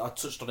 definitely. I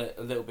touched on it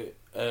a little bit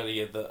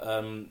earlier that,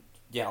 I'm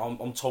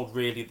told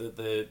really that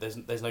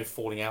there's no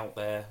falling out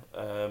there.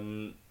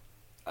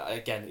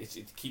 Again,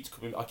 it keeps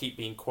coming. I keep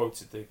being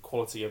quoted the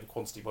quality over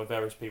quantity by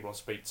various people I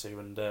speak to,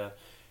 and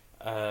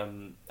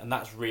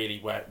that's really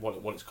what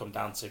it's come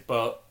down to.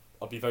 But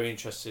I'd be very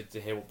interested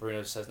to hear what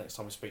Bruno says next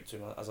time we speak to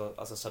him, as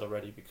I said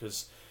already,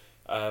 because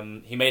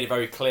he made it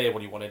very clear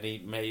what he wanted.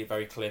 He made it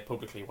very clear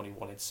publicly what he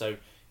wanted. So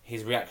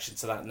his reaction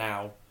to that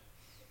now,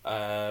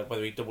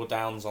 whether he double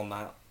downs on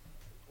that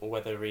or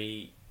whether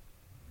he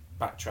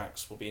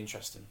backtracks, will be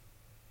interesting.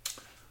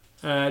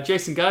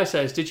 Jason Guy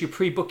says, did you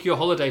pre-book your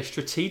holiday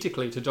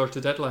strategically to dodge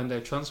the deadline day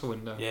transfer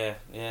window? Yeah.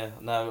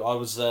 No, I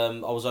was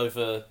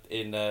over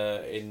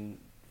in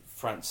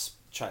France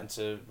chatting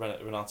to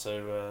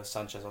Renato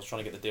Sanchez. I was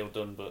trying to get the deal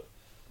done, but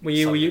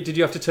did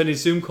you have to turn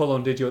his Zoom call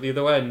on? Did you at the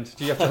other end?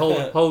 Did you have to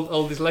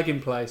hold his leg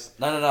in place?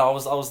 No. I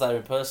was there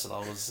in person. I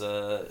was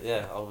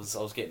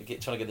trying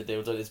to get the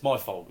deal done. It's my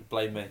fault.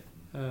 Blame me.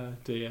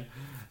 Dear.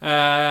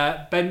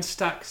 Ben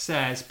Stack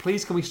says,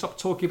 please can we stop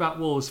talking about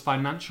Wolves'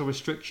 financial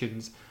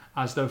restrictions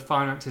as though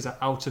finances are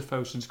out of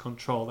Fosun's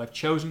control. They've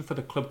chosen for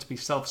the club to be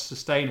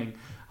self-sustaining.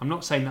 I'm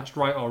not saying that's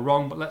right or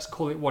wrong, but let's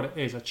call it what it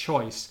is, a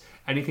choice.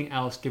 Anything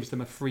else gives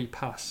them a free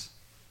pass.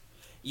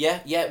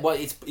 Yeah. Well,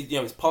 it's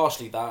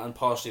partially that, and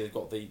partially they've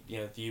got the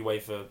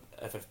UEFA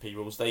FFP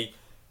rules.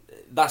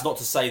 That's not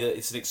to say that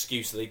it's an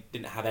excuse that they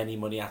didn't have any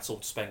money at all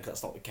to spend. 'Cause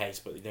that's not the case.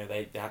 But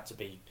they had to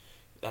be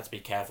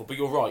careful. But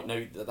you're right.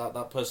 No,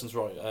 that person's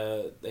right.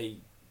 They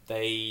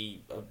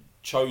have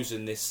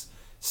chosen this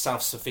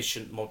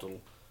self-sufficient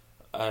model.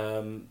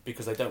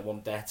 Because they don't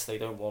want debt, they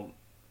don't want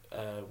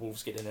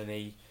Wolves getting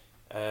any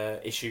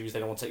issues, they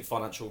don't want to take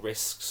financial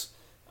risks,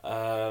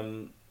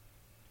 and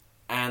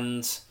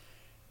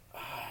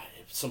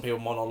some people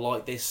might not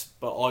like this,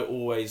 but I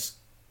always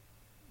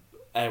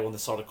err on the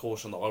side of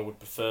caution that I would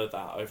prefer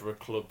that over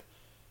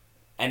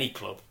any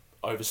club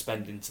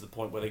overspending to the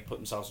point where they put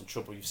themselves in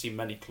trouble. You've seen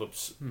many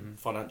clubs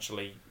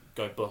financially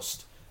go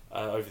bust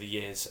over the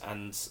years,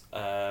 and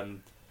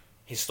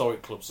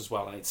historic clubs as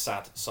well, and it's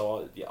sad.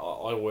 So I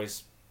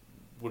always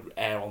would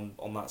err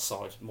on that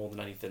side more than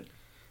anything.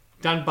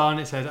 Dan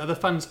Barnett says, are the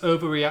fans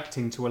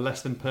overreacting to a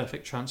less than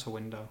perfect transfer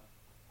window?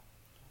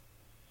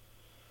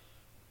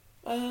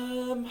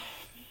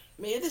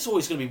 There's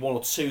always going to be 1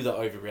 or 2 that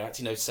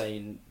overreact.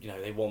 Saying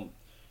they want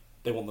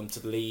them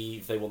to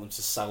leave, they want them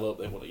to sell up.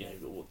 They want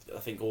I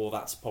think all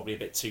that's probably a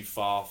bit too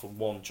far for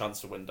one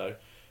transfer window.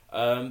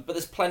 But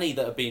there's plenty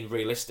that are being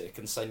realistic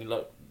and saying,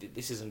 look,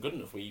 this isn't good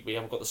enough. We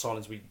haven't got the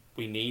signings we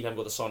need, haven't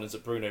got the signings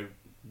that Bruno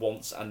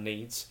wants and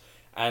needs.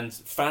 And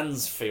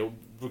fans feel,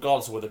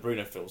 regardless of whether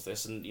Bruno feels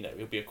this, and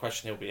it'll be a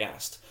question he'll be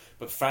asked,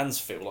 but fans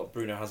feel like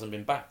Bruno hasn't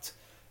been backed.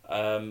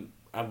 And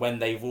when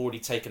they've already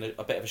taken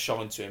a bit of a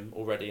shine to him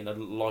already and are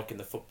liking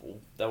the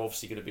football, they're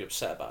obviously going to be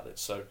upset about it.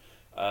 So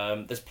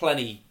there's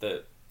plenty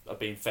that are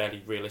being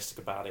fairly realistic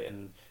about it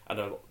and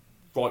are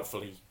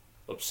rightfully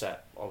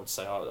upset, I would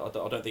say. I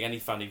don't think any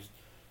fan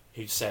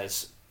who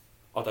says,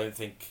 I don't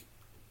think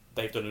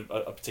they've done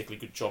a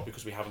particularly good job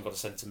because we haven't got a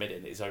centre mid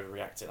in is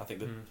overreacting. I think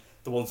that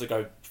the ones that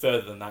go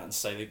further than that and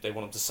say they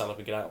want them to sell up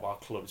and get out of our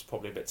club is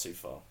probably a bit too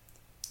far.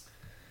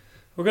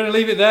 We're going to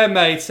leave it there,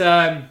 mate. This is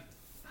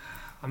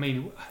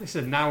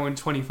an hour and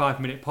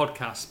 25-minute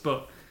podcast,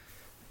 but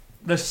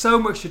there's so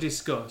much to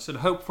discuss, and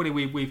hopefully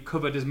we've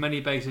covered as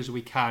many bases as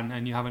we can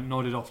and you haven't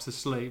nodded off to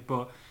sleep,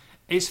 but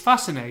It's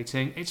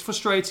fascinating. It's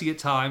frustrating at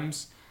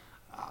times,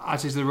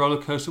 as is the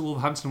roller coaster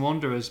Wolverhampton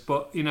Wanderers.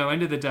 But,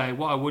 end of the day,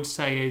 what I would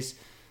say is,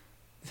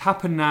 it's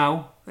happened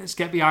now. Let's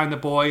get behind the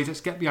boys.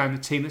 Let's get behind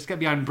the team. Let's get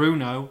behind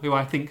Bruno, who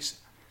I think's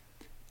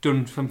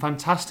done some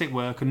fantastic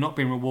work and not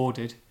been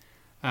rewarded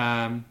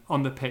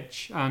on the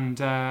pitch. And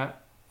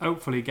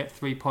hopefully get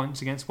 3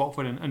 points against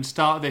Watford and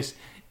start this,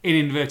 in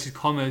inverted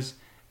commas,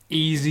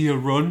 easier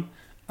run.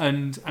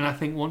 And I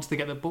think once they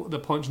get the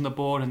points on the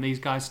board and these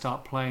guys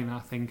start playing, I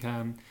think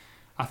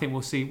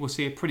we'll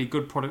see a pretty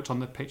good product on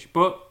the pitch.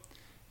 But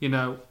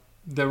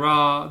there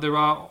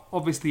are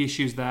obviously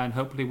issues there, and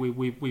hopefully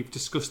we've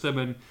discussed them.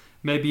 And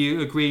maybe you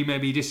agree,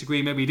 maybe you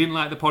disagree, maybe you didn't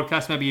like the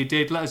podcast, maybe you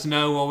did. Let us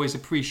know. Always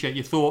appreciate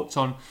your thoughts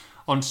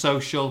on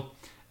social.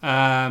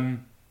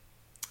 And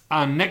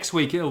next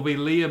week it'll be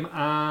Liam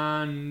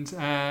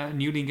and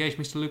newly engaged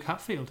Mr. Luke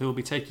Hatfield who will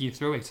be taking you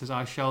through it, as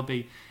I shall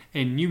be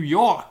in New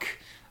York.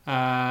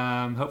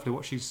 Hopefully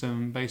watching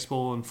some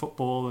baseball and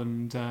football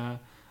and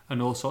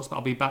all sorts. But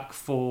I'll be back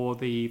for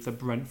the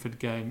Brentford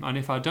game. And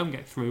if I don't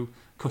get through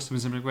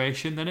Customs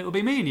Immigration, then it'll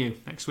be me and you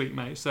next week,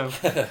 mate. So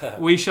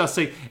we shall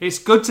see. It's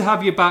good to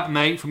have you back,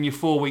 mate, from your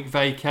 4-week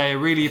vacay. I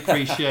really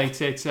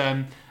appreciate it.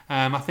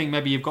 I think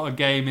maybe you've got a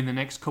game in the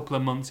next couple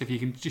of months. If you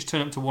can just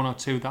turn up to 1 or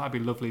 2, that'd be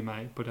lovely,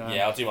 mate. But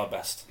yeah, I'll do my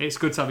best. It's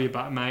good to have you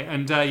back, mate.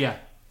 And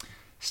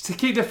to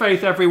keep the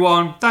faith,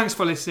 everyone. Thanks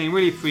for listening.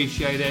 Really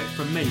appreciate it.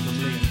 From me, from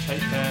Liam.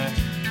 Take care.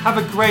 Have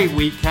a great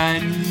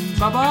weekend.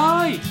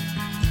 Bye-bye.